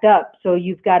you've backed up. So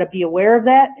you've got to be aware of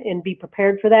that and be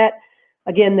prepared for that.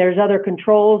 Again, there's other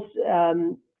controls.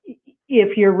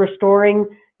 If you're restoring,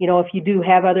 if you do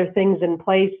have other things in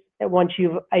place, that once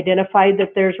you've identified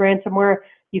that there's ransomware,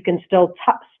 you can still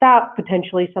stop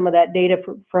potentially some of that data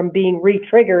from being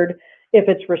re-triggered if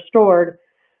it's restored.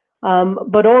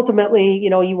 But ultimately,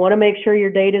 you want to make sure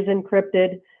your data is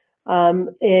encrypted.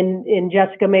 And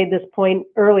Jessica made this point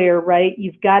earlier, right?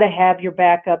 You've got to have your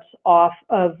backups off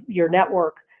of your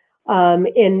network.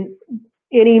 And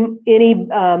any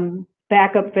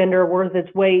backup vendor worth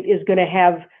its weight is going to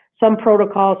have some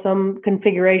protocol, some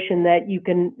configuration that you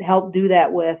can help do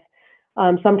that with.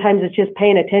 Sometimes it's just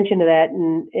paying attention to that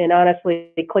and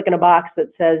honestly clicking a box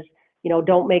that says,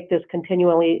 don't make this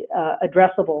continually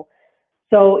addressable.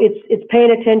 So it's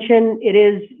paying attention. It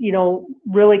is,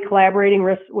 really collaborating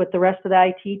with the rest of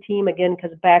the IT team, again,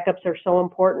 because backups are so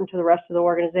important to the rest of the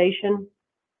organization.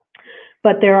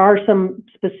 But there are some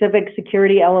specific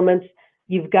security elements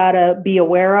you've got to be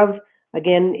aware of.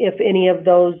 Again, if any of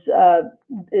those,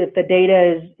 if the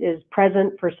data is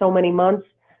present for so many months,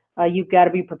 you've got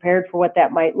to be prepared for what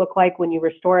that might look like when you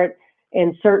restore it.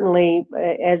 And certainly,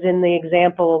 as in the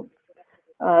example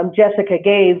Jessica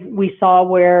gave, we saw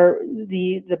where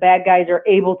the bad guys are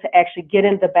able to actually get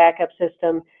into the backup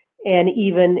system and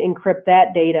even encrypt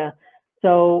that data.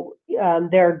 So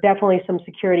there are definitely some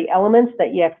security elements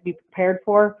that you have to be prepared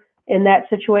for in that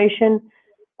situation,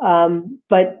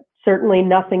 but certainly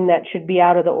nothing that should be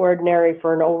out of the ordinary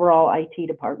for an overall IT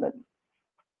department.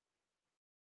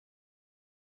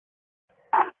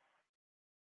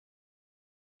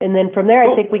 And then from there,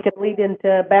 I think we could lead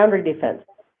into boundary defense.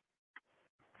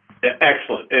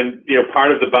 Excellent. And,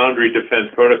 part of the boundary defense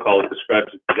protocol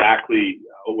describes exactly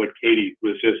what Katie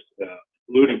was just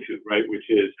alluding to, right? Which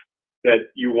is that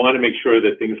you want to make sure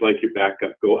that things like your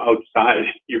backup go outside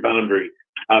your boundary,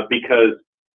 because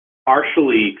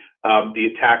partially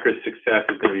the attacker's success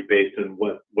is going to be based on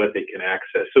what they can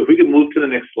access. So if we can move to the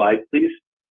next slide, please.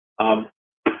 I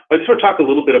just want to talk a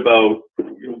little bit about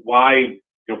why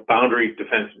boundary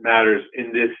defense matters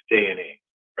in this day and age,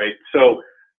 right? So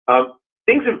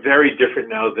things are very different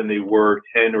now than they were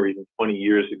 10 or even 20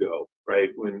 years ago, right?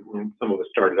 When some of us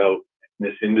started out in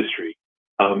this industry.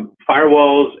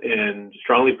 Firewalls and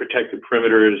strongly protected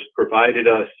perimeters provided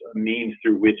us a means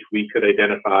through which we could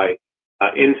identify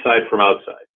inside from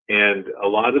outside. And a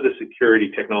lot of the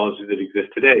security technologies that exist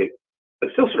today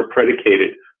are still sort of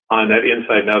predicated on that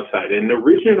inside and outside. And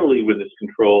originally when this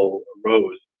control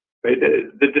arose, right,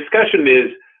 the discussion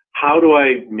is, how do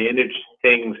I manage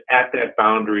things at that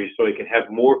boundary so I can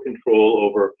have more control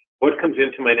over what comes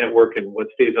into my network and what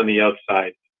stays on the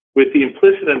outside, with the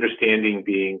implicit understanding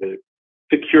being that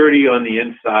security on the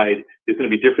inside is going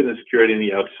to be different than security on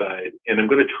the outside, and I'm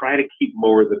going to try to keep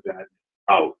more of the bad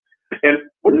out. And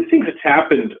one of the things that's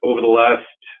happened over the last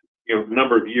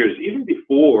number of years, even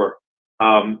before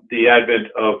the advent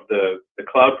of the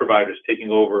cloud providers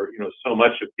taking over so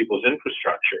much of people's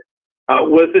infrastructure,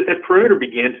 was that the perimeter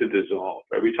began to dissolve.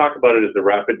 Right? We talk about it as the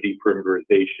rapid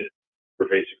deperimeterization for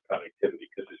basic connectivity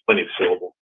because there's plenty of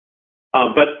syllables.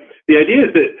 But the idea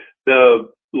is that the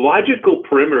logical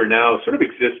perimeter now sort of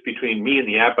exists between me and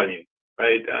the app onion.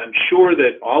 Right? I'm sure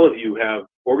that all of you have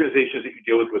organizations that you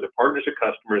deal with, whether partners or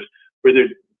customers, where they're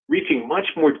reaching much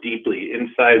more deeply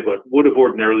inside what would have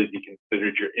ordinarily be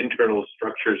considered your internal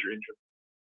structures or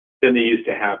than they used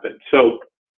to happen. So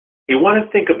you want to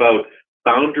think about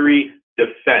boundary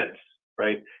defense,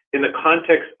 right, in the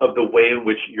context of the way in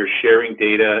which you're sharing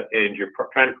data and you're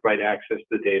trying to provide access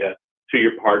to the data to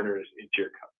your partners and to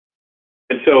your customers.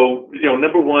 And so,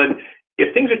 number one,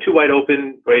 if things are too wide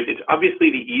open, right, it's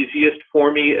obviously the easiest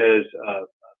for me as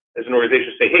an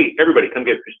organization to say, hey, everybody, come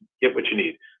get what you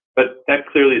need. But that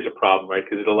clearly is a problem, right,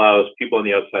 because it allows people on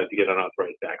the outside to get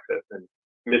unauthorized access and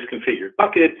misconfigured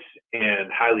buckets and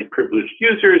highly privileged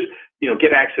users,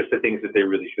 get access to things that they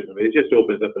really shouldn't have. It just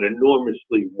opens up an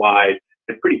enormously wide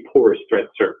and pretty porous threat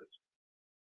surface.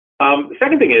 The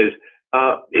second thing is,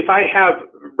 if I have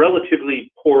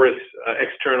relatively porous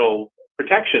external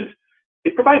protections,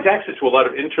 it provides access to a lot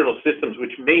of internal systems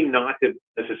which may not have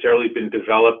necessarily been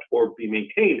developed or be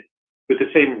maintained with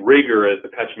the same rigor as the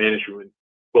patch management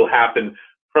will happen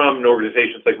from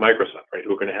organizations like Microsoft, right,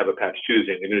 who are going to have a patch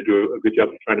Tuesday. They're going to do a good job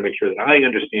of trying to make sure that I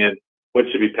understand what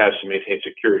should be patched to maintain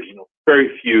security.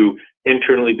 Very few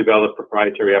internally developed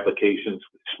proprietary applications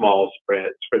with small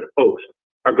spread of folks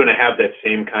are going to have that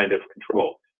same kind of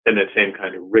control and that same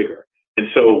kind of rigor. And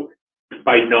so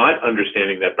by not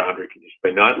understanding that boundary condition,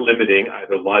 by not limiting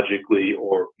either logically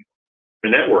or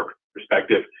from a network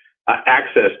perspective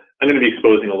access, I'm going to be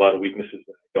exposing a lot of weaknesses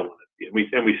that I don't want to see.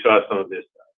 And we saw some of this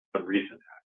on recent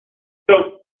hacks.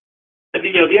 So,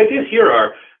 the ideas here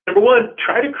are, number one,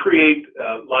 try to create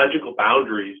logical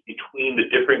boundaries between the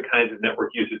different kinds of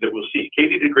network uses that we'll see.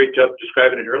 Katie did a great job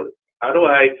describing it earlier. How do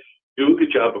I do a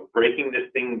good job of breaking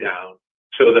this thing down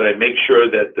so that I make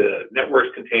sure that the networks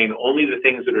contain only the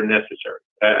things that are necessary?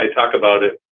 I talk about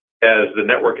it as the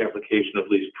network application of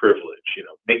least privilege.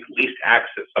 Make least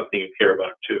access something you care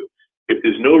about too. If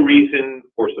there's no reason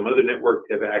for some other network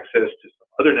to have access to some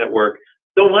other network,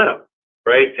 don't let them.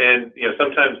 Right? And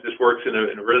sometimes this works in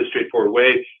a really straightforward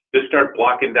way. Just start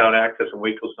blocking down access and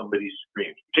wait till somebody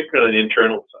screams, particularly in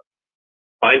internal stuff.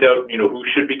 Find out who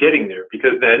should be getting there,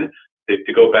 because then,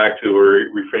 to go back to a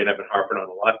refrain I've been harping on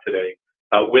a lot today,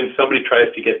 when somebody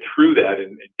tries to get through that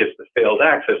and gets the failed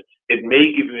access, it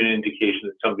may give you an indication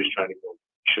that somebody's trying to go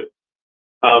should.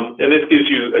 And this gives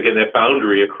you, again, that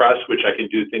boundary across which I can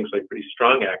do things like pretty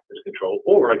strong access control,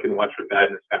 or I can watch for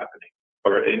badness happening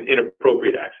or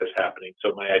inappropriate access happening,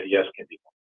 so my IDS can be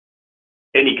more.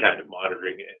 Any kind of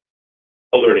monitoring and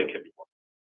alerting can be more.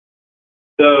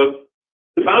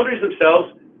 The boundaries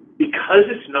themselves, because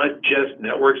it's not just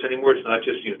networks anymore, it's not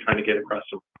just trying to get across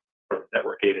from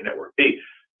network A to network B.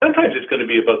 Sometimes it's going to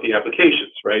be about the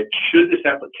applications, right? Should this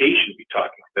application be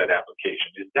talking to that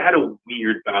application? Is that a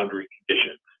weird boundary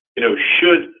condition?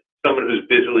 Should someone who's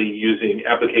busily using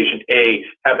application A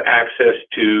have access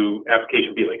to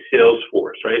application B, like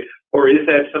Salesforce, right? Or is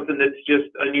that something that's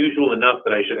just unusual enough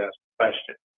that I should ask a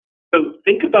question? So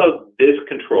think about this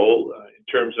control in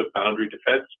terms of boundary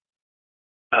defense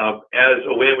as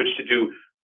a way in which to do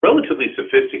relatively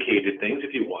sophisticated things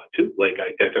if you want to, like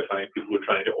identifying people who are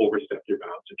trying to overstep their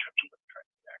bounds in terms of what they're trying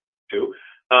to get access to.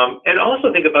 And also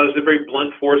think about it as a very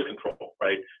blunt force control,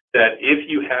 right? That if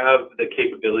you have the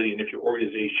capability and if your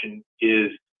organization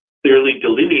is clearly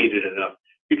delineated enough,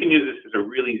 you can use this as a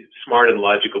really smart and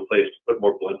logical place to put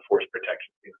more blunt force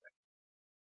protection.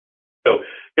 So,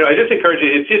 I just encourage you,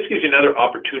 it just gives you another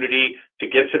opportunity to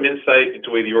get some insight into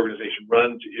the way the organization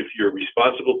runs. If you're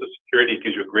responsible for security, it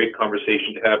gives you a great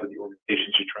conversation to have with the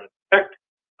organizations you're trying to protect.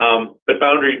 But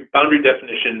boundary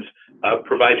definitions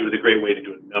provide you with a great way to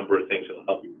do a number of things that will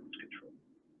help you with control.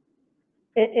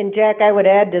 And Jack, I would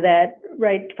add to that,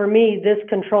 right? For me, this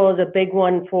control is a big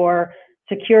one for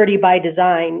security by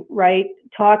design, right?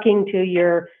 Talking to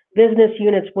your business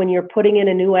units when you're putting in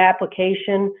a new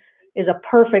application is a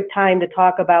perfect time to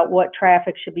talk about what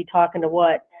traffic should be talking to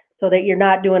what, so that you're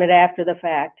not doing it after the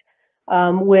fact.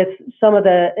 with some of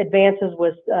the advances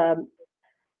with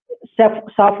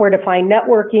software-defined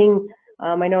networking.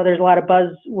 I know there's a lot of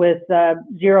buzz with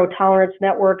zero tolerance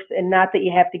networks, and not that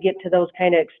you have to get to those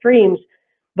kind of extremes,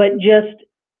 but just,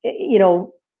 you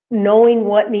know, knowing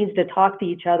what needs to talk to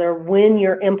each other when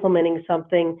you're implementing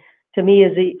something, to me,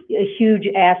 is a huge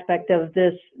aspect of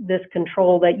this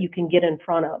control that you can get in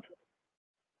front of.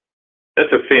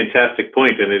 That's a fantastic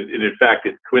point, and in fact,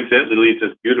 it coincidentally leads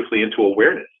us beautifully into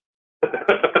awareness,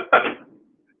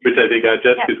 which I think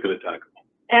Jessica's going to talk about.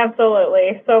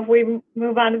 Absolutely. So if we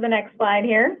move on to the next slide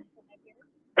here.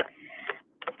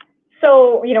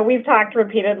 So, you know, we've talked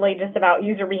repeatedly just about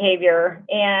user behavior,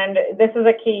 and this is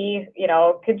a key, you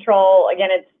know, control. Again,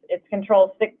 it's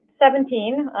control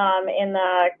 17 in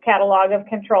the catalog of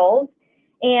controls.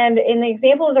 And in the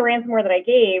example of the ransomware that I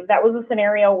gave, that was a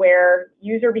scenario where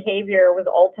user behavior was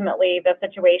ultimately the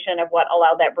situation of what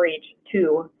allowed that breach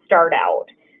to start out.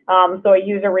 So a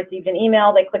user received an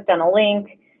email, they clicked on a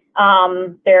link,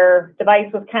 their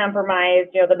device was compromised,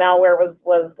 you know, the malware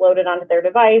was loaded onto their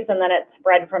device, and then it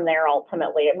spread from there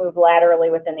ultimately. It moved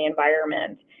laterally within the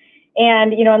environment.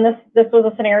 And, you know, and this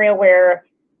was a scenario where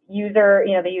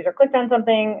the user clicked on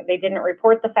something, they didn't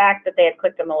report the fact that they had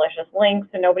clicked a malicious link,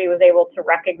 so nobody was able to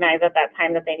recognize at that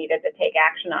time that they needed to take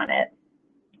action on it.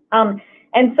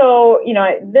 And so, you know,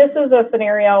 this is a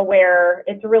scenario where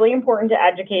it's really important to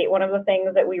educate. One of the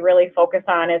things that we really focus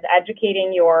on is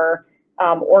educating your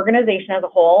organization as a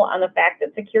whole on the fact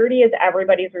that security is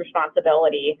everybody's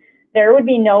responsibility. There would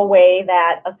be no way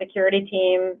that a security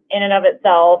team in and of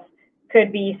itself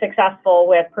could be successful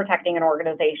with protecting an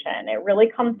organization. It really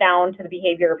comes down to the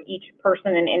behavior of each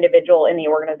person and individual in the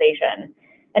organization.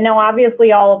 And now,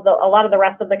 obviously, a lot of the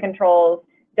rest of the controls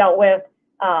dealt with,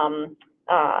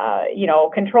 you know,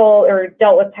 control or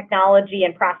dealt with technology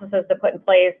and processes to put in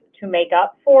place to make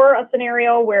up for a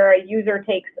scenario where a user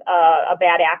takes a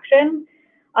bad action.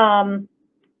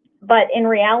 But in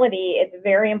reality, it's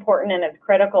very important and it's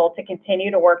critical to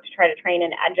continue to work to try to train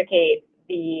and educate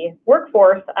the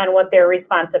workforce on what their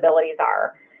responsibilities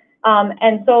are.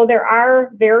 And so there are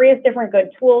various different good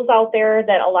tools out there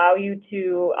that allow you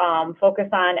to focus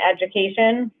on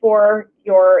education for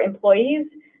your employees,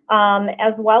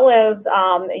 as well as,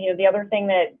 you know, the other thing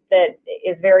that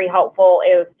is very helpful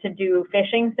is to do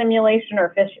phishing simulation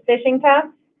or phishing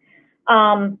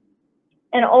tests.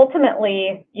 And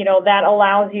ultimately, you know, that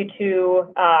allows you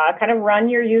to kind of run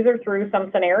your user through some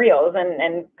scenarios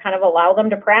and kind of allow them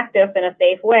to practice in a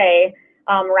safe way,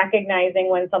 recognizing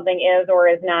when something is or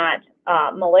is not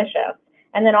malicious.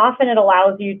 And then often it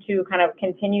allows you to kind of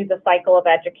continue the cycle of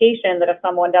education that if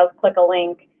someone does click a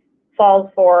link, falls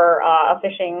for a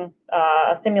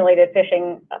simulated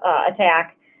phishing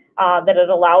attack, that it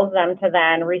allows them to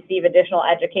then receive additional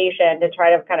education to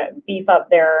try to kind of beef up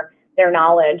their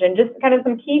knowledge. And just kind of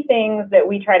some key things that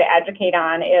we try to educate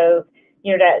on is,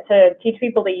 you know, to teach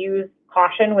people to use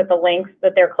caution with the links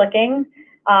that they're clicking,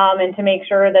 and to make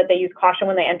sure that they use caution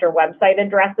when they enter website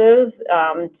addresses,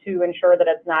 to ensure that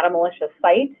it's not a malicious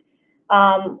site.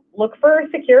 Look for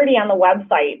security on the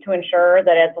website to ensure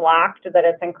that it's locked, that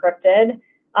it's encrypted.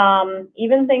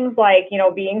 Even things like, you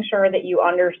know, being sure that you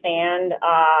understand,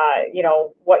 you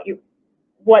know,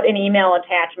 what an email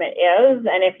attachment is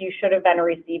and if you should have been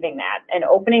receiving that, and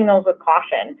opening those with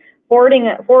caution,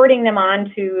 forwarding them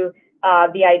on to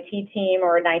the IT team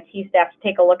or an IT staff to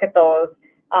take a look at those,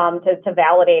 to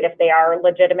validate if they are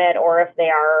legitimate or if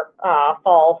they are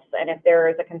false and if there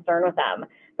is a concern with them.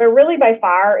 But really, by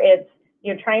far, it's,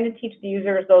 you know, trying to teach the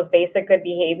users those basic good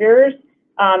behaviors,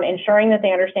 ensuring that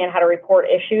they understand how to report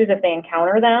issues if they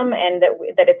encounter them, and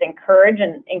that it's encouraged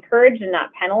and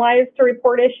not penalized to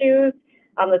report issues,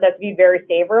 that's viewed very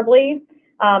favorably.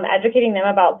 Educating them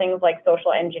about things like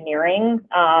social engineering,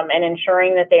 and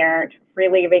ensuring that they aren't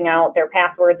freely giving out their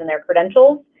passwords and their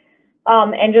credentials,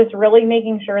 and just really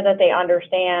making sure that they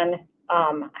understand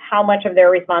how much of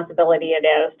their responsibility it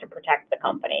is to protect the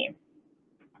company.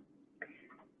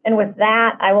 And with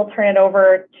that, I will turn it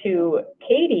over to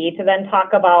Katie to then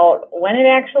talk about when it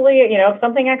actually, you know, if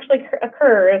something actually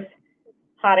occurs,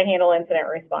 how to handle incident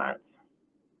response.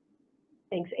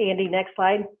 Thanks, Andy. Next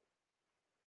slide.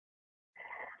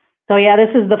 So yeah, this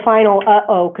is the final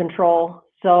uh-oh control.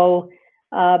 So,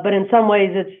 but in some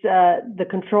ways it's the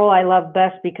control I love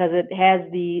best because it has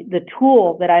the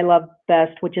tool that I love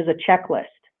best, which is a checklist,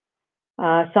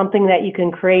 something that you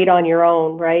can create on your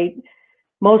own, right?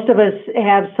 Most of us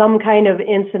have some kind of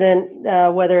incident,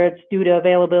 whether it's due to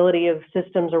availability of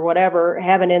systems or whatever,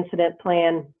 have an incident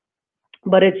plan,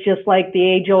 but it's just like the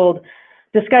age-old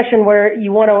discussion where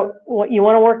you want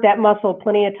to work that muscle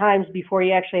plenty of times before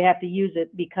you actually have to use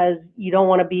it, because you don't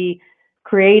want to be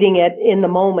creating it in the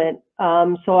moment.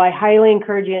 So I highly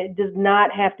encourage you. It does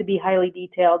not have to be highly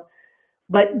detailed,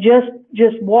 but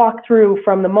just walk through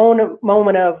from the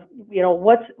moment of, you know,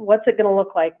 what's it going to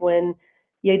look like when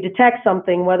you detect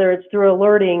something, whether it's through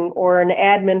alerting or an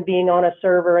admin being on a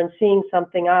server and seeing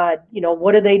something odd. You know,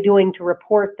 what are they doing to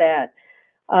report that?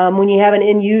 When you have an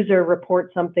end user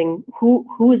report something,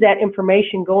 who is that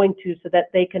information going to so that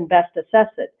they can best assess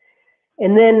it?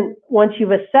 And then once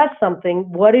you've assessed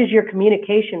something, what is your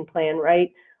communication plan,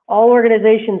 right? All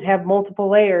organizations have multiple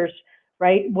layers,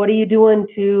 right? What are you doing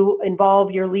to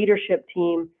involve your leadership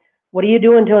team? What are you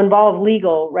doing to involve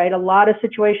legal, right? A lot of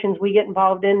situations we get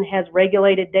involved in has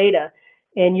regulated data,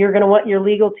 and you're going to want your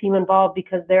legal team involved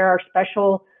because there are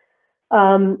special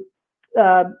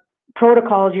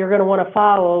protocols you're going to want to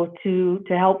follow to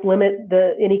help limit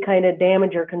any kind of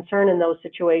damage or concern in those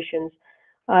situations.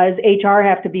 As HR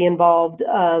have to be involved,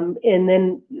 and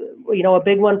then, you know, a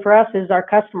big one for us is our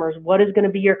customers. What is going to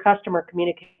be your customer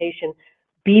communication?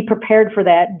 Be prepared for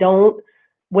that. Don't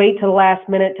wait till the last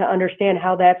minute to understand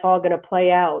how that's all going to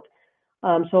play out.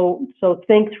 So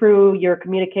think through your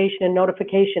communication and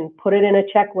notification. Put it in a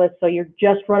checklist so you're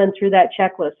just running through that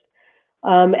checklist.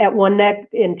 At OneNeck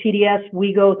in TDS,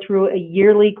 we go through a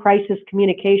yearly crisis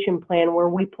communication plan where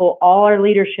we pull all our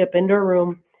leadership into a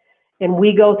room and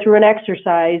we go through an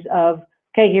exercise of,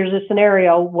 okay, here's a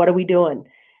scenario, what are we doing?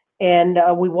 And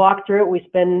we walk through it. We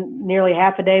spend nearly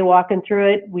half a day walking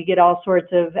through it. We get all sorts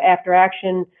of after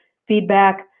action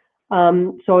feedback.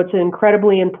 So it's an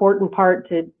incredibly important part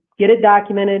to get it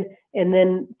documented and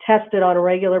then test it on a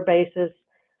regular basis.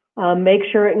 Make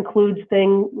sure it includes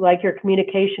things like your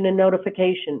communication and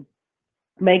notification.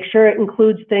 Make sure it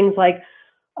includes things like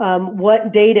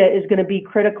what data is going to be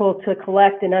critical to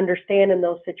collect and understand in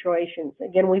those situations.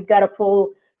 Again, we've got a full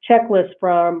checklist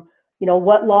from, you know,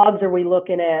 what logs are we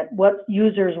looking at? What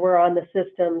users were on the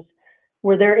systems?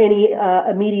 Were there any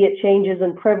immediate changes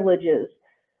in privileges?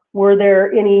 Were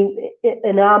there any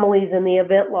anomalies in the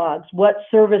event logs? What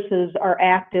services are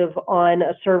active on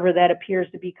a server that appears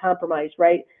to be compromised,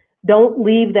 right? Don't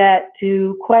leave that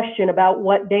to question about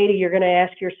what data you're going to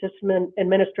ask your system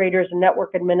administrators and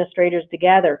network administrators to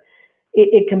gather.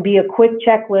 It can be a quick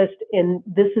checklist, and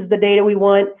this is the data we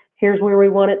want. Here's where we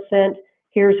want it sent.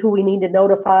 Here's who we need to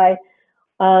notify.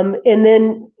 And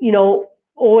then, you know,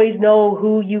 always know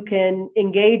who you can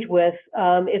engage with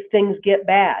if things get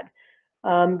bad.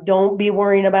 Don't be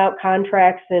worrying about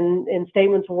contracts and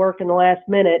statements of work in the last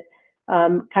minute.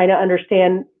 Kind of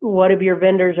understand what of your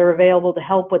vendors are available to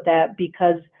help with that,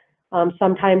 because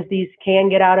sometimes these can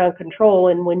get out of control.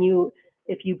 And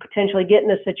if you potentially get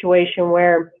in a situation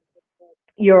where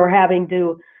you're having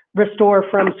to restore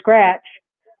from scratch,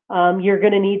 you're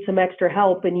going to need some extra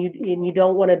help, and you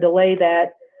don't want to delay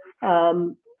that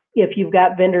if you've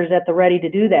got vendors at the ready to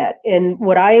do that. And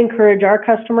what I encourage our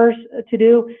customers to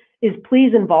do is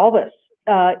please involve us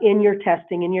in your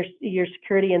testing and your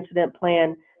security incident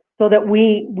plan, so that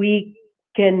we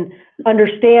can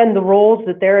understand the roles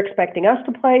that they're expecting us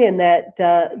to play and that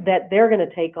they're going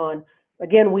to take on.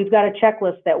 Again, we've got a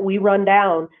checklist that we run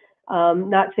down.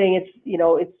 Not saying it's, you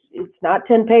know, it's not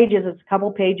 10 pages, it's a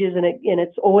couple pages, and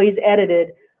it's always edited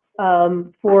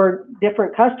for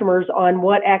different customers on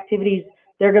what activities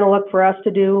they're going to look for us to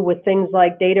do with things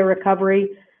like data recovery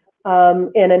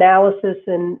and analysis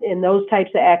and those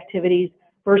types of activities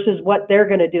versus what they're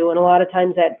going to do. And a lot of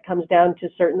times that comes down to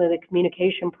certainly the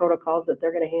communication protocols that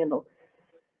they're going to handle.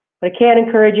 But I can't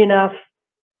encourage you enough.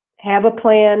 Have a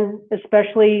plan,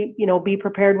 especially, you know, be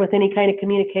prepared with any kind of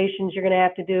communications you're going to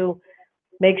have to do.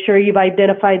 Make sure you've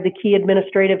identified the key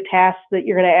administrative tasks that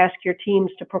you're going to ask your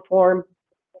teams to perform.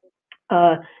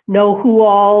 Know who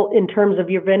all, in terms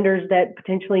of your vendors, that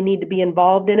potentially need to be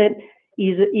involved in it,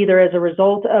 either as a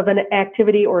result of an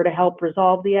activity or to help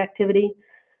resolve the activity.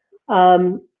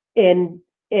 And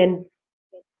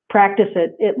practice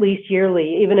it at least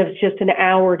yearly, even if it's just an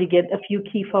hour to get a few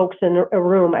key folks in a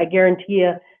room. I guarantee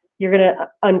you, you're going to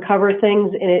uncover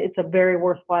things, and it's a very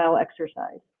worthwhile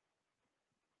exercise.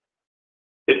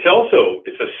 It's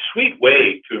a sweet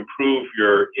way to improve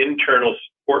your internal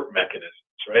support mechanisms,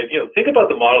 right? You know, think about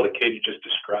the model that Katie just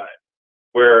described,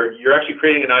 where you're actually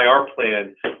creating an IR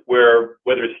plan where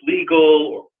whether it's legal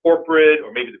or corporate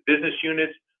or maybe the business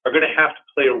units are going to have to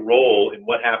play a role in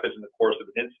what happens in the course of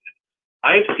an incident.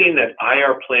 I've seen that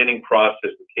IR planning process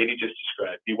that Katie just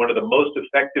described be one of the most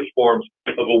effective forms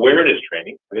of awareness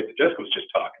training that Jessica was just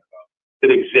talking about that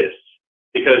exists.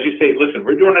 Because you say, listen,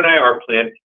 we're doing an IR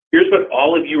plan. Here's what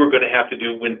all of you are going to have to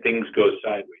do when things go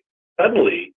sideways.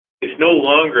 Suddenly, it's no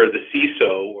longer the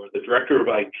CISO or the director of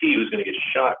IT who's going to get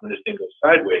shot when this thing goes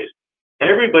sideways.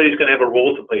 Everybody's going to have a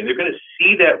role to play, and they're going to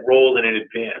see that role in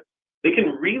advance. It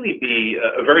can really be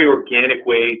a very organic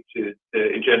way to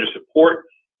engender support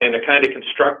and a kind of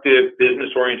constructive,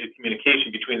 business-oriented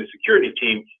communication between the security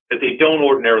team that they don't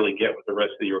ordinarily get with the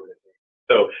rest of the organization.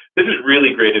 So this is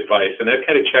really great advice, and that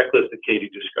kind of checklist that Katie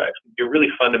describes can be a really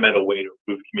fundamental way to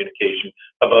improve communication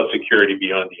about security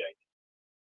beyond the IT.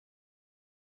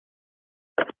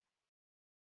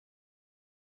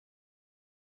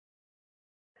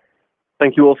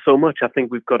 Thank you all so much. I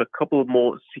think we've got a couple of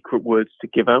more secret words to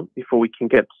give out before we can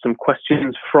get some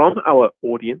questions from our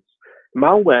audience.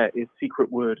 Malware is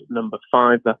secret word number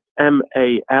 5. That's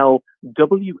M-A-L-W-A-R-E.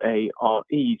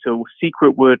 So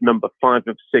secret word number 5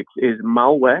 of 6 is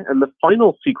malware. And the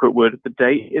final secret word of the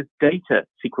day is data.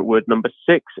 Secret word number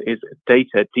 6 is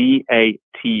data,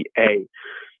 D-A-T-A.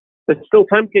 There's still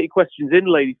time to get your questions in,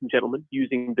 ladies and gentlemen,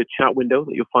 using the chat window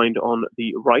that you'll find on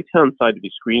the right-hand side of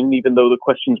your screen. Even though the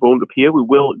questions won't appear, we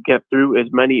will get through as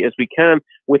many as we can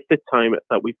with the time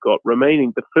that we've got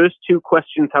remaining. The first 2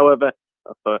 questions, however,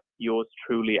 are for yours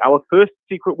truly. Our first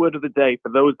secret word of the day, for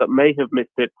those that may have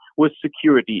missed it, was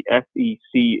security,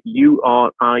 S-E-C-U-R-I-T-Y.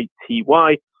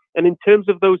 And in terms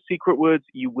of those secret words,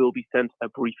 you will be sent a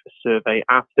brief survey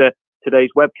after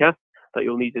today's webcast that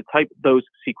you'll need to type those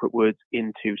secret words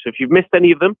into. So if you've missed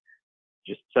any of them,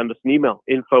 just send us an email,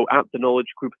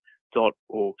 info@theknowledgegroup.org.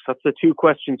 So that's the 2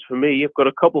 questions for me. I've got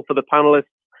a couple for the panelists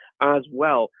as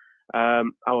well.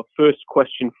 Our first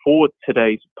question for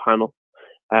today's panel,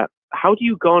 how do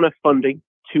you garner funding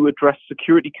to address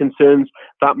security concerns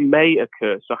that may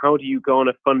occur? So how do you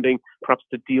garner funding perhaps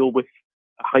to deal with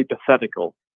a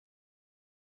hypothetical?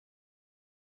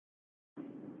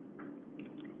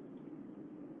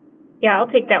 Yeah, I'll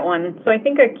take that one. So I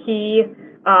think a key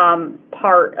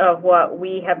part of what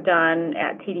we have done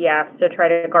at TDS to try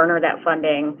to garner that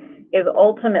funding is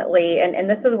ultimately, and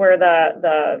this is where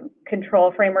the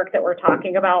control framework that we're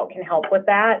talking about can help with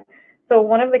that. So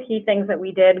one of the key things that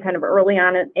we did kind of early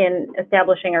on in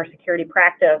establishing our security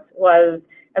practice was,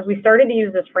 as we started to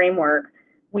use this framework,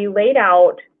 we laid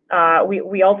out,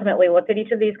 we ultimately looked at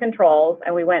each of these controls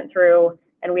and we went through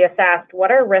and we assessed what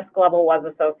our risk level was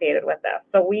associated with this.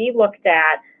 So we looked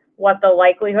at what the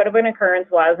likelihood of an occurrence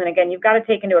was. And again, you've got to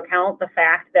take into account the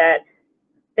fact that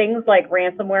things like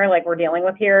ransomware, like we're dealing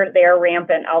with here, they are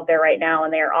rampant out there right now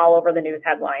and they are all over the news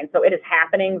headlines. So it is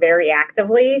happening very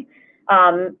actively.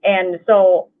 And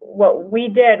so what we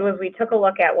did was we took a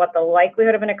look at what the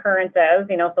likelihood of an occurrence is,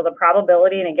 so the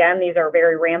probability, and again, these are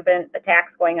very rampant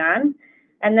attacks going on.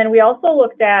 And then we also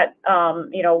looked at,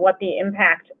 what the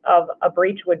impact of a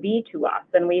breach would be to us.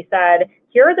 And we said,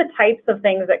 here are the types of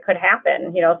things that could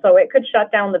happen, so it could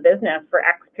shut down the business for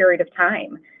X period of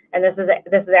time. And this is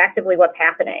actively what's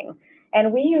happening.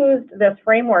 And we used this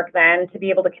framework then to be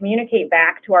able to communicate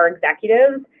back to our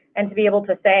executives and to be able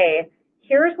to say,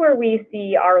 here's where we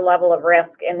see our level of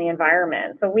risk in the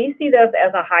environment. So we see this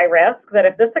as a high risk, that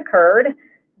if this occurred,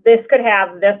 this could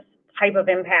have this type of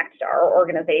impact to our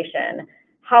organization.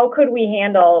 How could we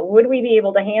would we be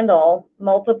able to handle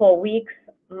multiple weeks,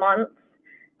 months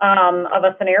of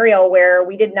a scenario where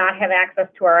we did not have access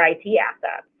to our IT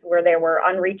assets, where they were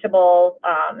unreachable?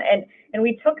 And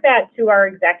we took that to our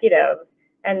executives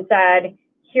and said,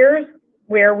 here's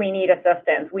where we need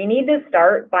assistance. We need to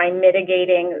start by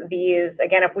mitigating these.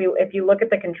 Again, if you look at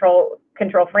the control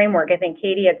framework, I think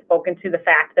Katie had spoken to the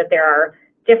fact that there are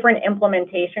different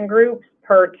implementation groups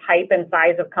per type and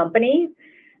size of company.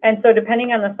 And so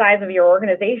depending on the size of your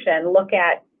organization, look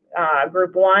at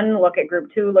group 1, look at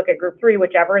group 2, look at group 3,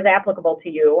 whichever is applicable to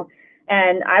you.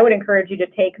 And I would encourage you to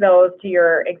take those to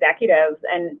your executives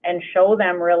and show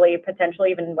them really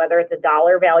potentially, even whether it's a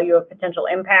dollar value of potential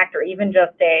impact or even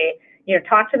just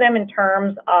talk to them in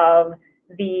terms of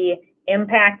the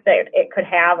impact that it could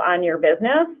have on your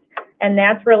business. And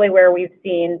that's really where we've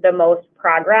seen the most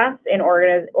progress in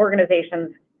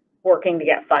organizations working to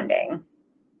get funding.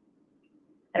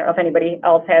 I don't know if anybody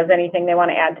else has anything they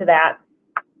want to add to that.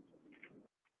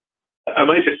 I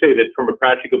might just say that from a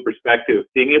practical perspective,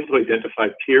 being able to identify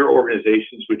peer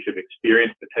organizations which have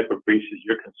experienced the type of breaches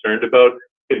you're concerned about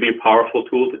can be a powerful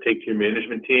tool to take to your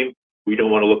management team. We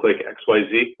don't want to look like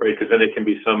XYZ, right? Because then it can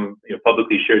be some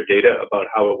publicly shared data about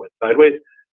how it went sideways.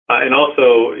 And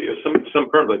also, some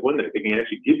firms like OneNeck, they can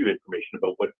actually give you information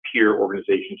about what peer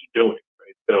organizations are doing,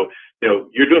 right? So,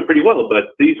 you're doing pretty well,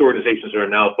 but these organizations are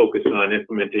now focused on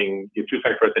implementing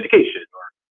two-factor authentication, or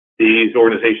these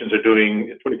organizations are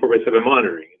doing 24/7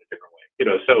 monitoring in a different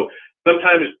way. So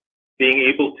sometimes being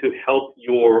able to help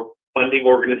your funding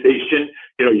organization,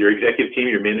 your executive team,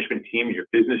 your management team, your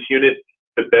business unit,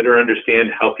 to better understand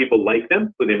how people like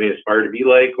them, who they may aspire to be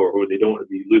like, or who they don't want to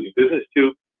be losing business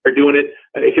to, are doing it.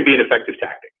 It can be an effective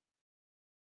tactic.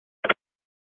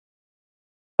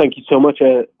 Thank you so much.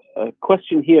 A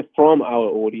question here from our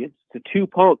audience. It's a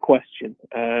two-part question.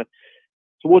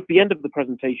 Towards the end of the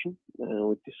presentation,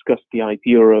 we discussed the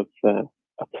idea of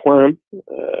a plan.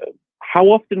 How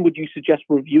often would you suggest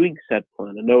reviewing said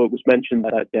plan? I know it was mentioned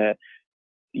that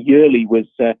yearly was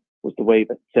the way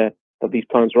that these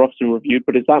plans are often reviewed,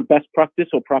 but is that best practice,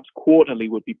 or perhaps quarterly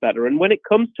would be better? And when it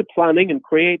comes to planning and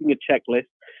creating a checklist,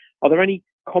 are there any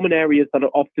common areas that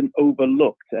are often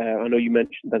overlooked? I know you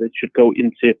mentioned that it should go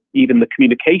into even the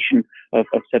communication of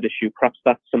said issue. Perhaps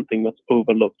that's something that's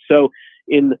overlooked. So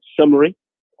in summary,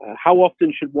 how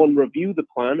often should one review the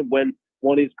plan? And when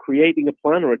one is creating a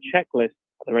plan or a checklist,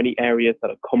 are there any areas that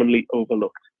are commonly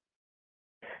overlooked?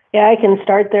 Yeah, I can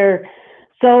start there.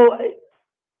 So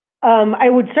I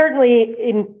would certainly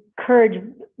encourage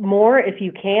more if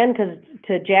you can, because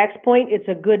to Jack's point, it's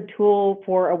a good tool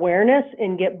for awareness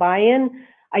and get buy-in.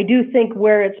 I do think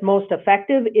where it's most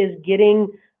effective is getting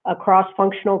a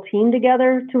cross-functional team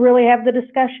together to really have the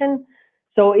discussion.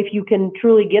 So if you can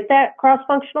truly get that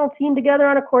cross-functional team together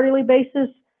on a quarterly basis,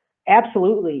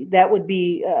 absolutely, that would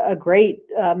be a great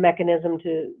mechanism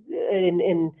to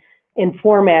in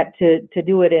format to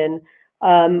do it in.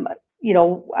 I'm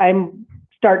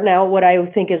starting out what I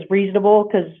think is reasonable,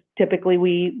 because typically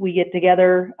we get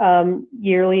together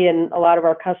yearly, and a lot of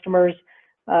our customers,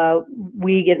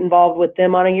 we get involved with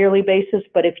them on a yearly basis.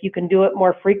 But if you can do it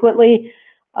more frequently,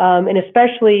 and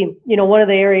especially, one of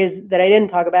the areas that I didn't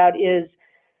talk about is,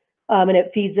 and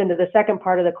it feeds into the second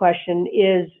part of the question,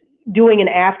 is doing an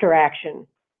after action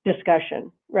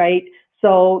discussion, right?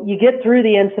 So you get through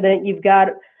the incident, you've got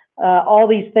all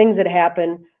these things that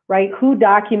happen, right? Who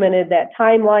documented that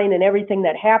timeline and everything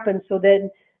that happened, so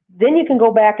that then you can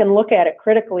go back and look at it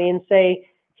critically and say,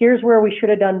 here's where we should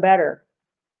have done better.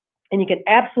 And you can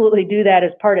absolutely do that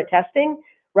as part of testing,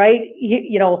 right?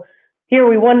 Here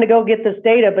we wanted to go get this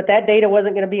data, but that data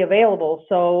wasn't going to be available.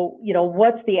 So,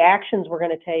 what's the actions we're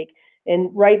going to take?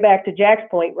 And right back to Jack's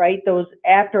point, right? Those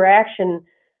after action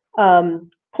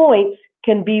points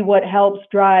can be what helps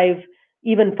drive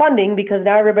even funding, because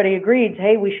now everybody agrees,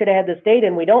 hey, we should have this data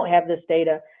and we don't have this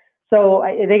data. So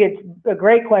I think it's a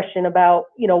great question about,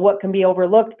 what can be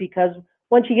overlooked, because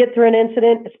once you get through an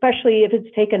incident, especially if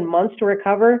it's taken months to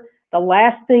recover, the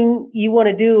last thing you want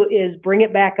to do is bring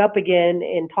it back up again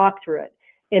and talk through it.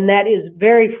 And that is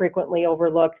very frequently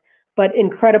overlooked, but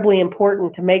incredibly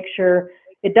important to make sure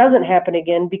it doesn't happen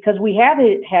again, because we have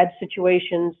had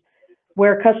situations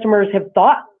where customers have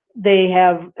thought they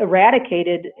have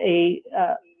eradicated a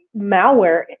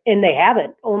malware, and they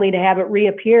haven't, only to have it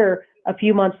reappear a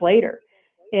few months later.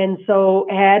 And so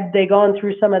had they gone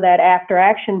through some of that after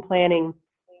action planning,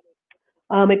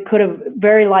 it could have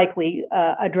very likely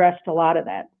addressed a lot of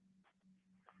that.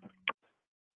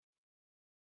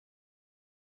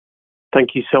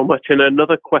 Thank you so much. And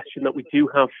another question that we do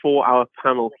have for our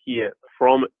panel here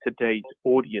from today's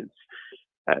audience.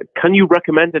 Can you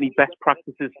recommend any best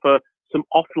practices for some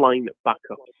offline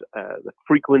backups, the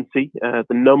frequency, the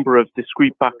number of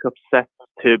discrete backup sets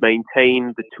to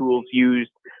maintain, the tools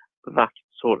used, that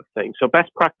sort of thing? So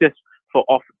best practice for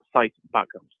off-site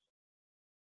backups.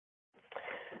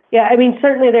 Yeah,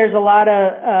 certainly there's a lot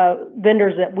of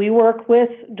vendors that we work with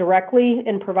directly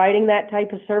in providing that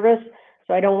type of service.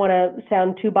 So I don't want to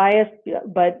sound too biased,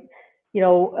 but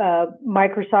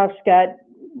Microsoft's got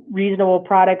reasonable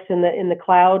products in the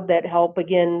cloud that help,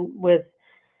 again, with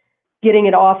getting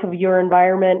it off of your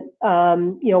environment.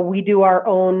 We do our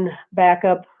own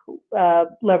backup,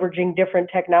 leveraging different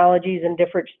technologies and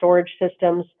different storage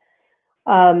systems.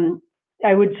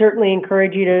 I would certainly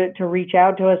encourage you to reach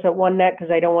out to us at OneNeck,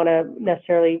 because I don't want to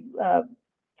necessarily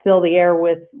fill the air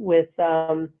with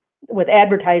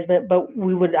advertisement, but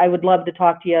I would love to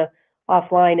talk to you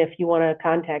offline if you want to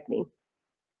contact me.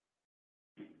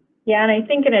 Yeah, and I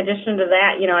think in addition to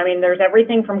that, there's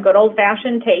everything from good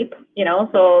old-fashioned tape,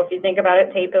 so if you think about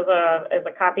it, tape is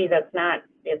a copy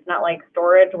it's not like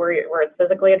storage where it's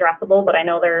physically addressable, but I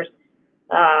know there's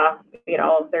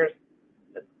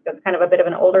it's kind of a bit of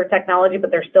an older technology, but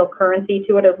there's still currency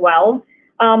to it as well.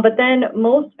 But then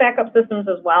most backup systems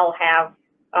as well have,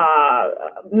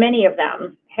 many of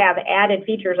them have added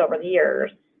features over the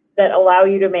years that allow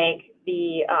you to make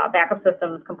the backup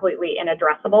systems completely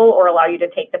inaddressable, or allow you to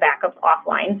take the backups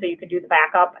offline. So you could do the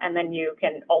backup, and then you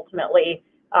can ultimately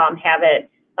have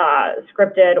it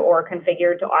scripted or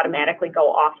configured to automatically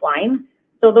go offline.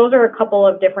 So those are a couple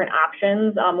of different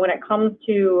options. When it comes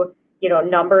to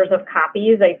numbers of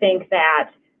copies. I think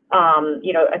that,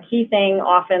 a key thing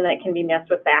often that can be missed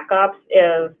with backups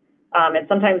is it's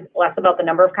sometimes less about the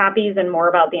number of copies and more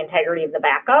about the integrity of the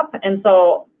backup. And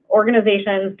so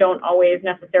organizations don't always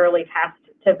necessarily test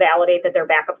to validate that their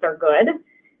backups are good.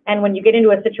 And when you get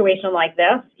into a situation like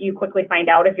this, you quickly find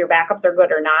out if your backups are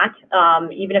good or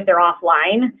not, even if they're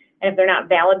offline, and if they're not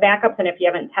valid backups, and if you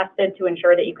haven't tested to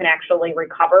ensure that you can actually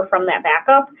recover from that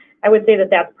backup. I would say that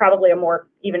that's probably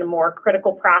even more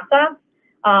critical process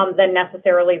than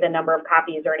necessarily the number of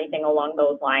copies or anything along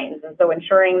those lines. And so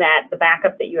ensuring that the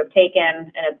backup that you have taken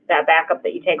and it's that backup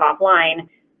that you take offline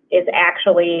is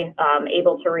actually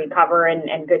able to recover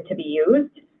and good to be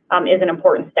used is an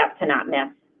important step to not miss.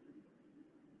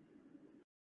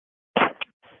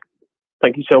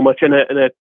 Thank you so much. And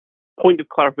a point of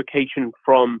clarification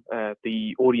from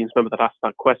the audience member that asked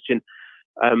that question,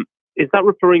 is that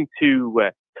referring to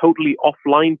totally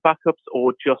offline backups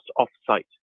or just off-site?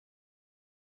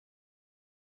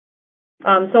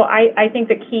 So I think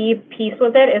the key piece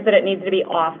with it is that it needs to be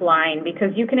offline, because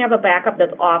you can have a backup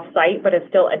that's off-site but is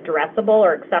still addressable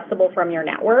or accessible from your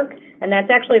network. And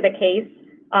that's actually the case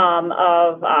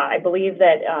I believe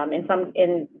that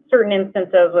in certain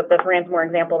instances with this ransomware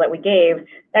example that we gave,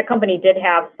 that company did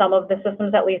have some of the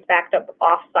systems at least backed up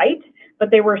off-site, but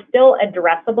they were still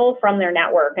addressable from their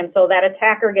network. And so that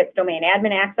attacker gets domain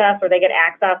admin access, or they get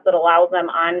access that allows them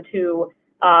onto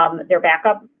their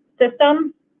backup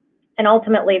system. And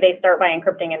ultimately, they start by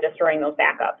encrypting and destroying those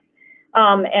backups.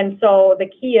 And so the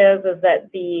key is that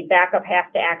the backup has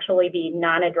to actually be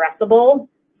non-addressable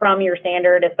from your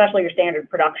standard, especially your standard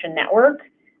production network.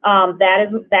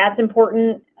 That's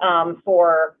important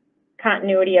for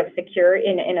continuity of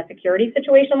in a security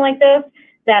situation like this.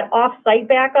 That off-site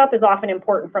backup is often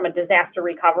important from a disaster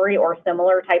recovery or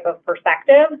similar type of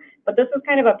perspective, but this is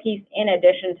kind of a piece in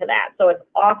addition to that. So it's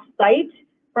off-site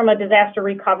from a disaster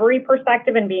recovery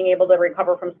perspective and being able to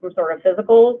recover from some sort of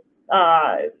physical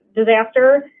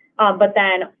disaster, but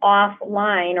then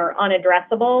offline or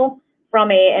unaddressable from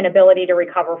an ability to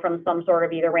recover from some sort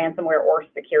of either ransomware or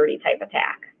security type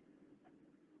attack.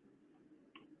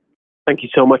 Thank you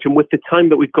so much. And with the time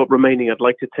that we've got remaining, I'd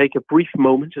like to take a brief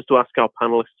moment just to ask our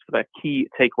panelists for their key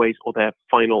takeaways or their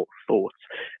final thoughts.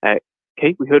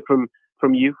 Kate, we heard from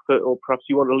you, or perhaps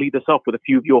you want to lead us off with a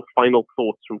few of your final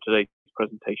thoughts from today's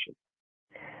presentation.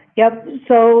 Yep.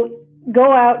 So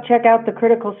go out, check out the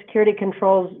critical security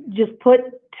controls. Just put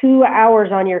 2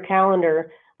 hours on your calendar.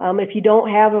 If you don't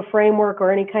have a framework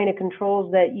or any kind of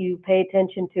controls that you pay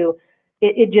attention to,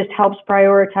 it just helps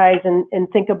prioritize and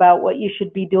think about what you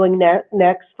should be doing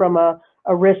next from a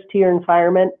risk to your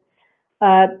environment.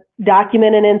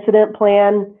 Document an incident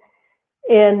plan.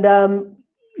 And,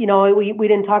 we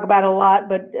didn't talk about it a lot,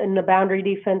 but in the boundary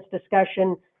defense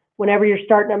discussion, whenever you're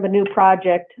starting up a new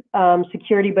project,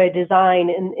 security by design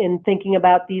and thinking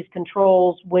about these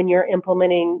controls when you're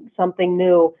implementing something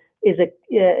new is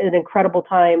an incredible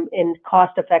time and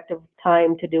cost-effective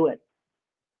time to do it.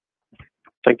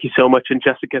 Thank you so much. And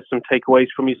Jessica, some takeaways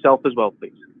from yourself as well,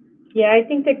 please. Yeah, I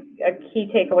think a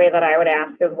key takeaway that I would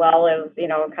ask as well is,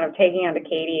 kind of taking on to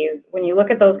Katie's, when you look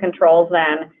at those controls,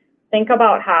 then think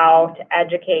about how to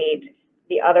educate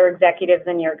the other executives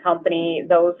in your company,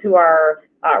 those who are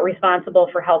responsible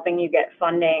for helping you get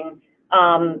funding.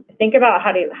 Think about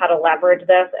how to leverage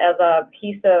this as a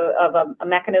piece of a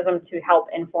mechanism to help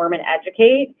inform and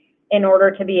educate in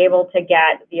order to be able to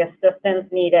get the assistance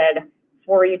needed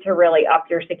for you to really up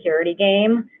your security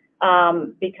game,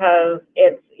 because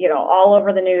it's all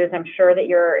over the news. I'm sure that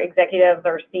your executives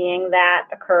are seeing that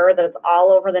occur, that it's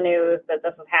all over the news, that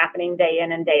this is happening day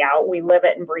in and day out. We live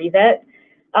it and breathe it.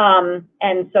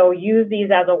 And so use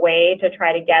these as a way to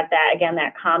try to get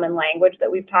that common language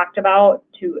that we've talked about,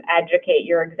 to educate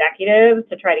your executives,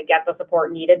 to try to get the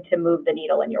support needed to move the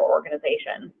needle in your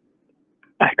organization.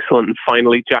 Excellent. And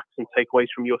finally, Jackson, takeaways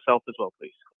from yourself as well,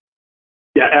 please.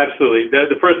 Yeah, absolutely.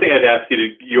 The first thing I'd ask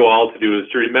you all to do is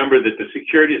to remember that the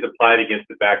security is applied against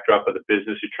the backdrop of the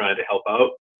business you're trying to help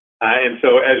out. And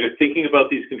so as you're thinking about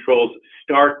these controls,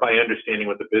 start by understanding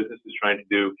what the business is trying to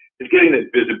do, is getting that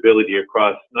visibility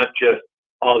across not just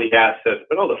all the assets,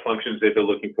 but all the functions that they're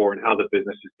looking for and how the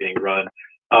business is being run.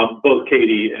 Both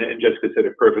Katie and Jessica said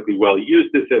it perfectly well.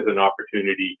 Use this as an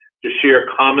opportunity to share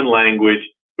common language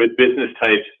with business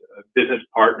types, business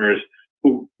partners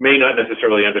who may not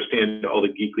necessarily understand all the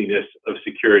geekliness of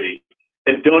security.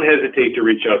 And don't hesitate to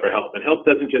reach out for help. And help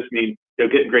doesn't just mean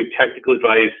getting great technical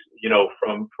advice,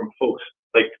 from folks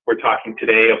like we're talking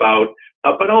today about,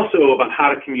 but also about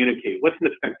how to communicate. What's an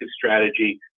effective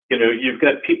strategy? You've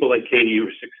got people like Katie who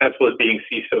are successful at being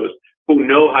CISOs, who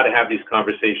know how to have these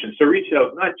conversations. So reach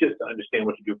out, not just to understand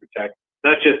what to do for tech,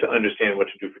 not just to understand what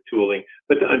to do for tooling,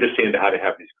 but to understand how to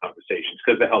have these conversations,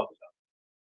 because they help us out.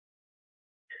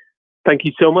 Thank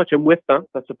you so much. And with that,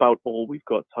 that's about all we've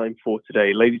got time for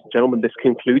today. Ladies and gentlemen, this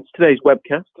concludes today's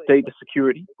webcast, Data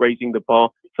Security, Raising the Bar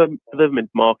for the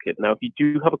Mid-Market. Now, if you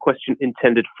do have a question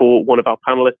intended for one of our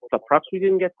panelists that perhaps we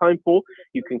didn't get time for,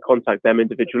 you can contact them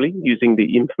individually using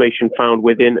the information found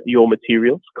within your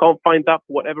materials. Can't find that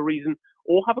for whatever reason,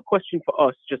 or have a question for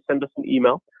us, just send us an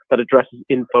email that addresses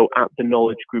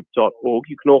info@theknowledgegroup.org.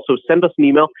 You can also send us an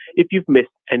email if you've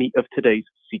missed any of today's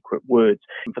secret words.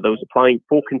 And for those applying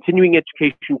for continuing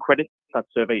education credit, that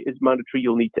survey is mandatory.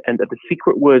 You'll need to enter the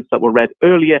secret words that were read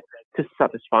earlier to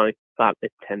satisfy that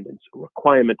attendance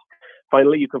requirement.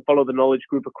 Finally, you can follow the Knowledge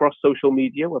Group across social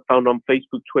media. We're found on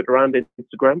Facebook, Twitter, and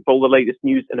Instagram for all the latest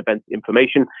news and event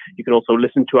information. You can also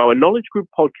listen to our Knowledge Group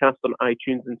podcast on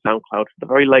iTunes and SoundCloud for the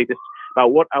very latest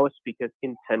about what our speakers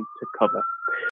intend to cover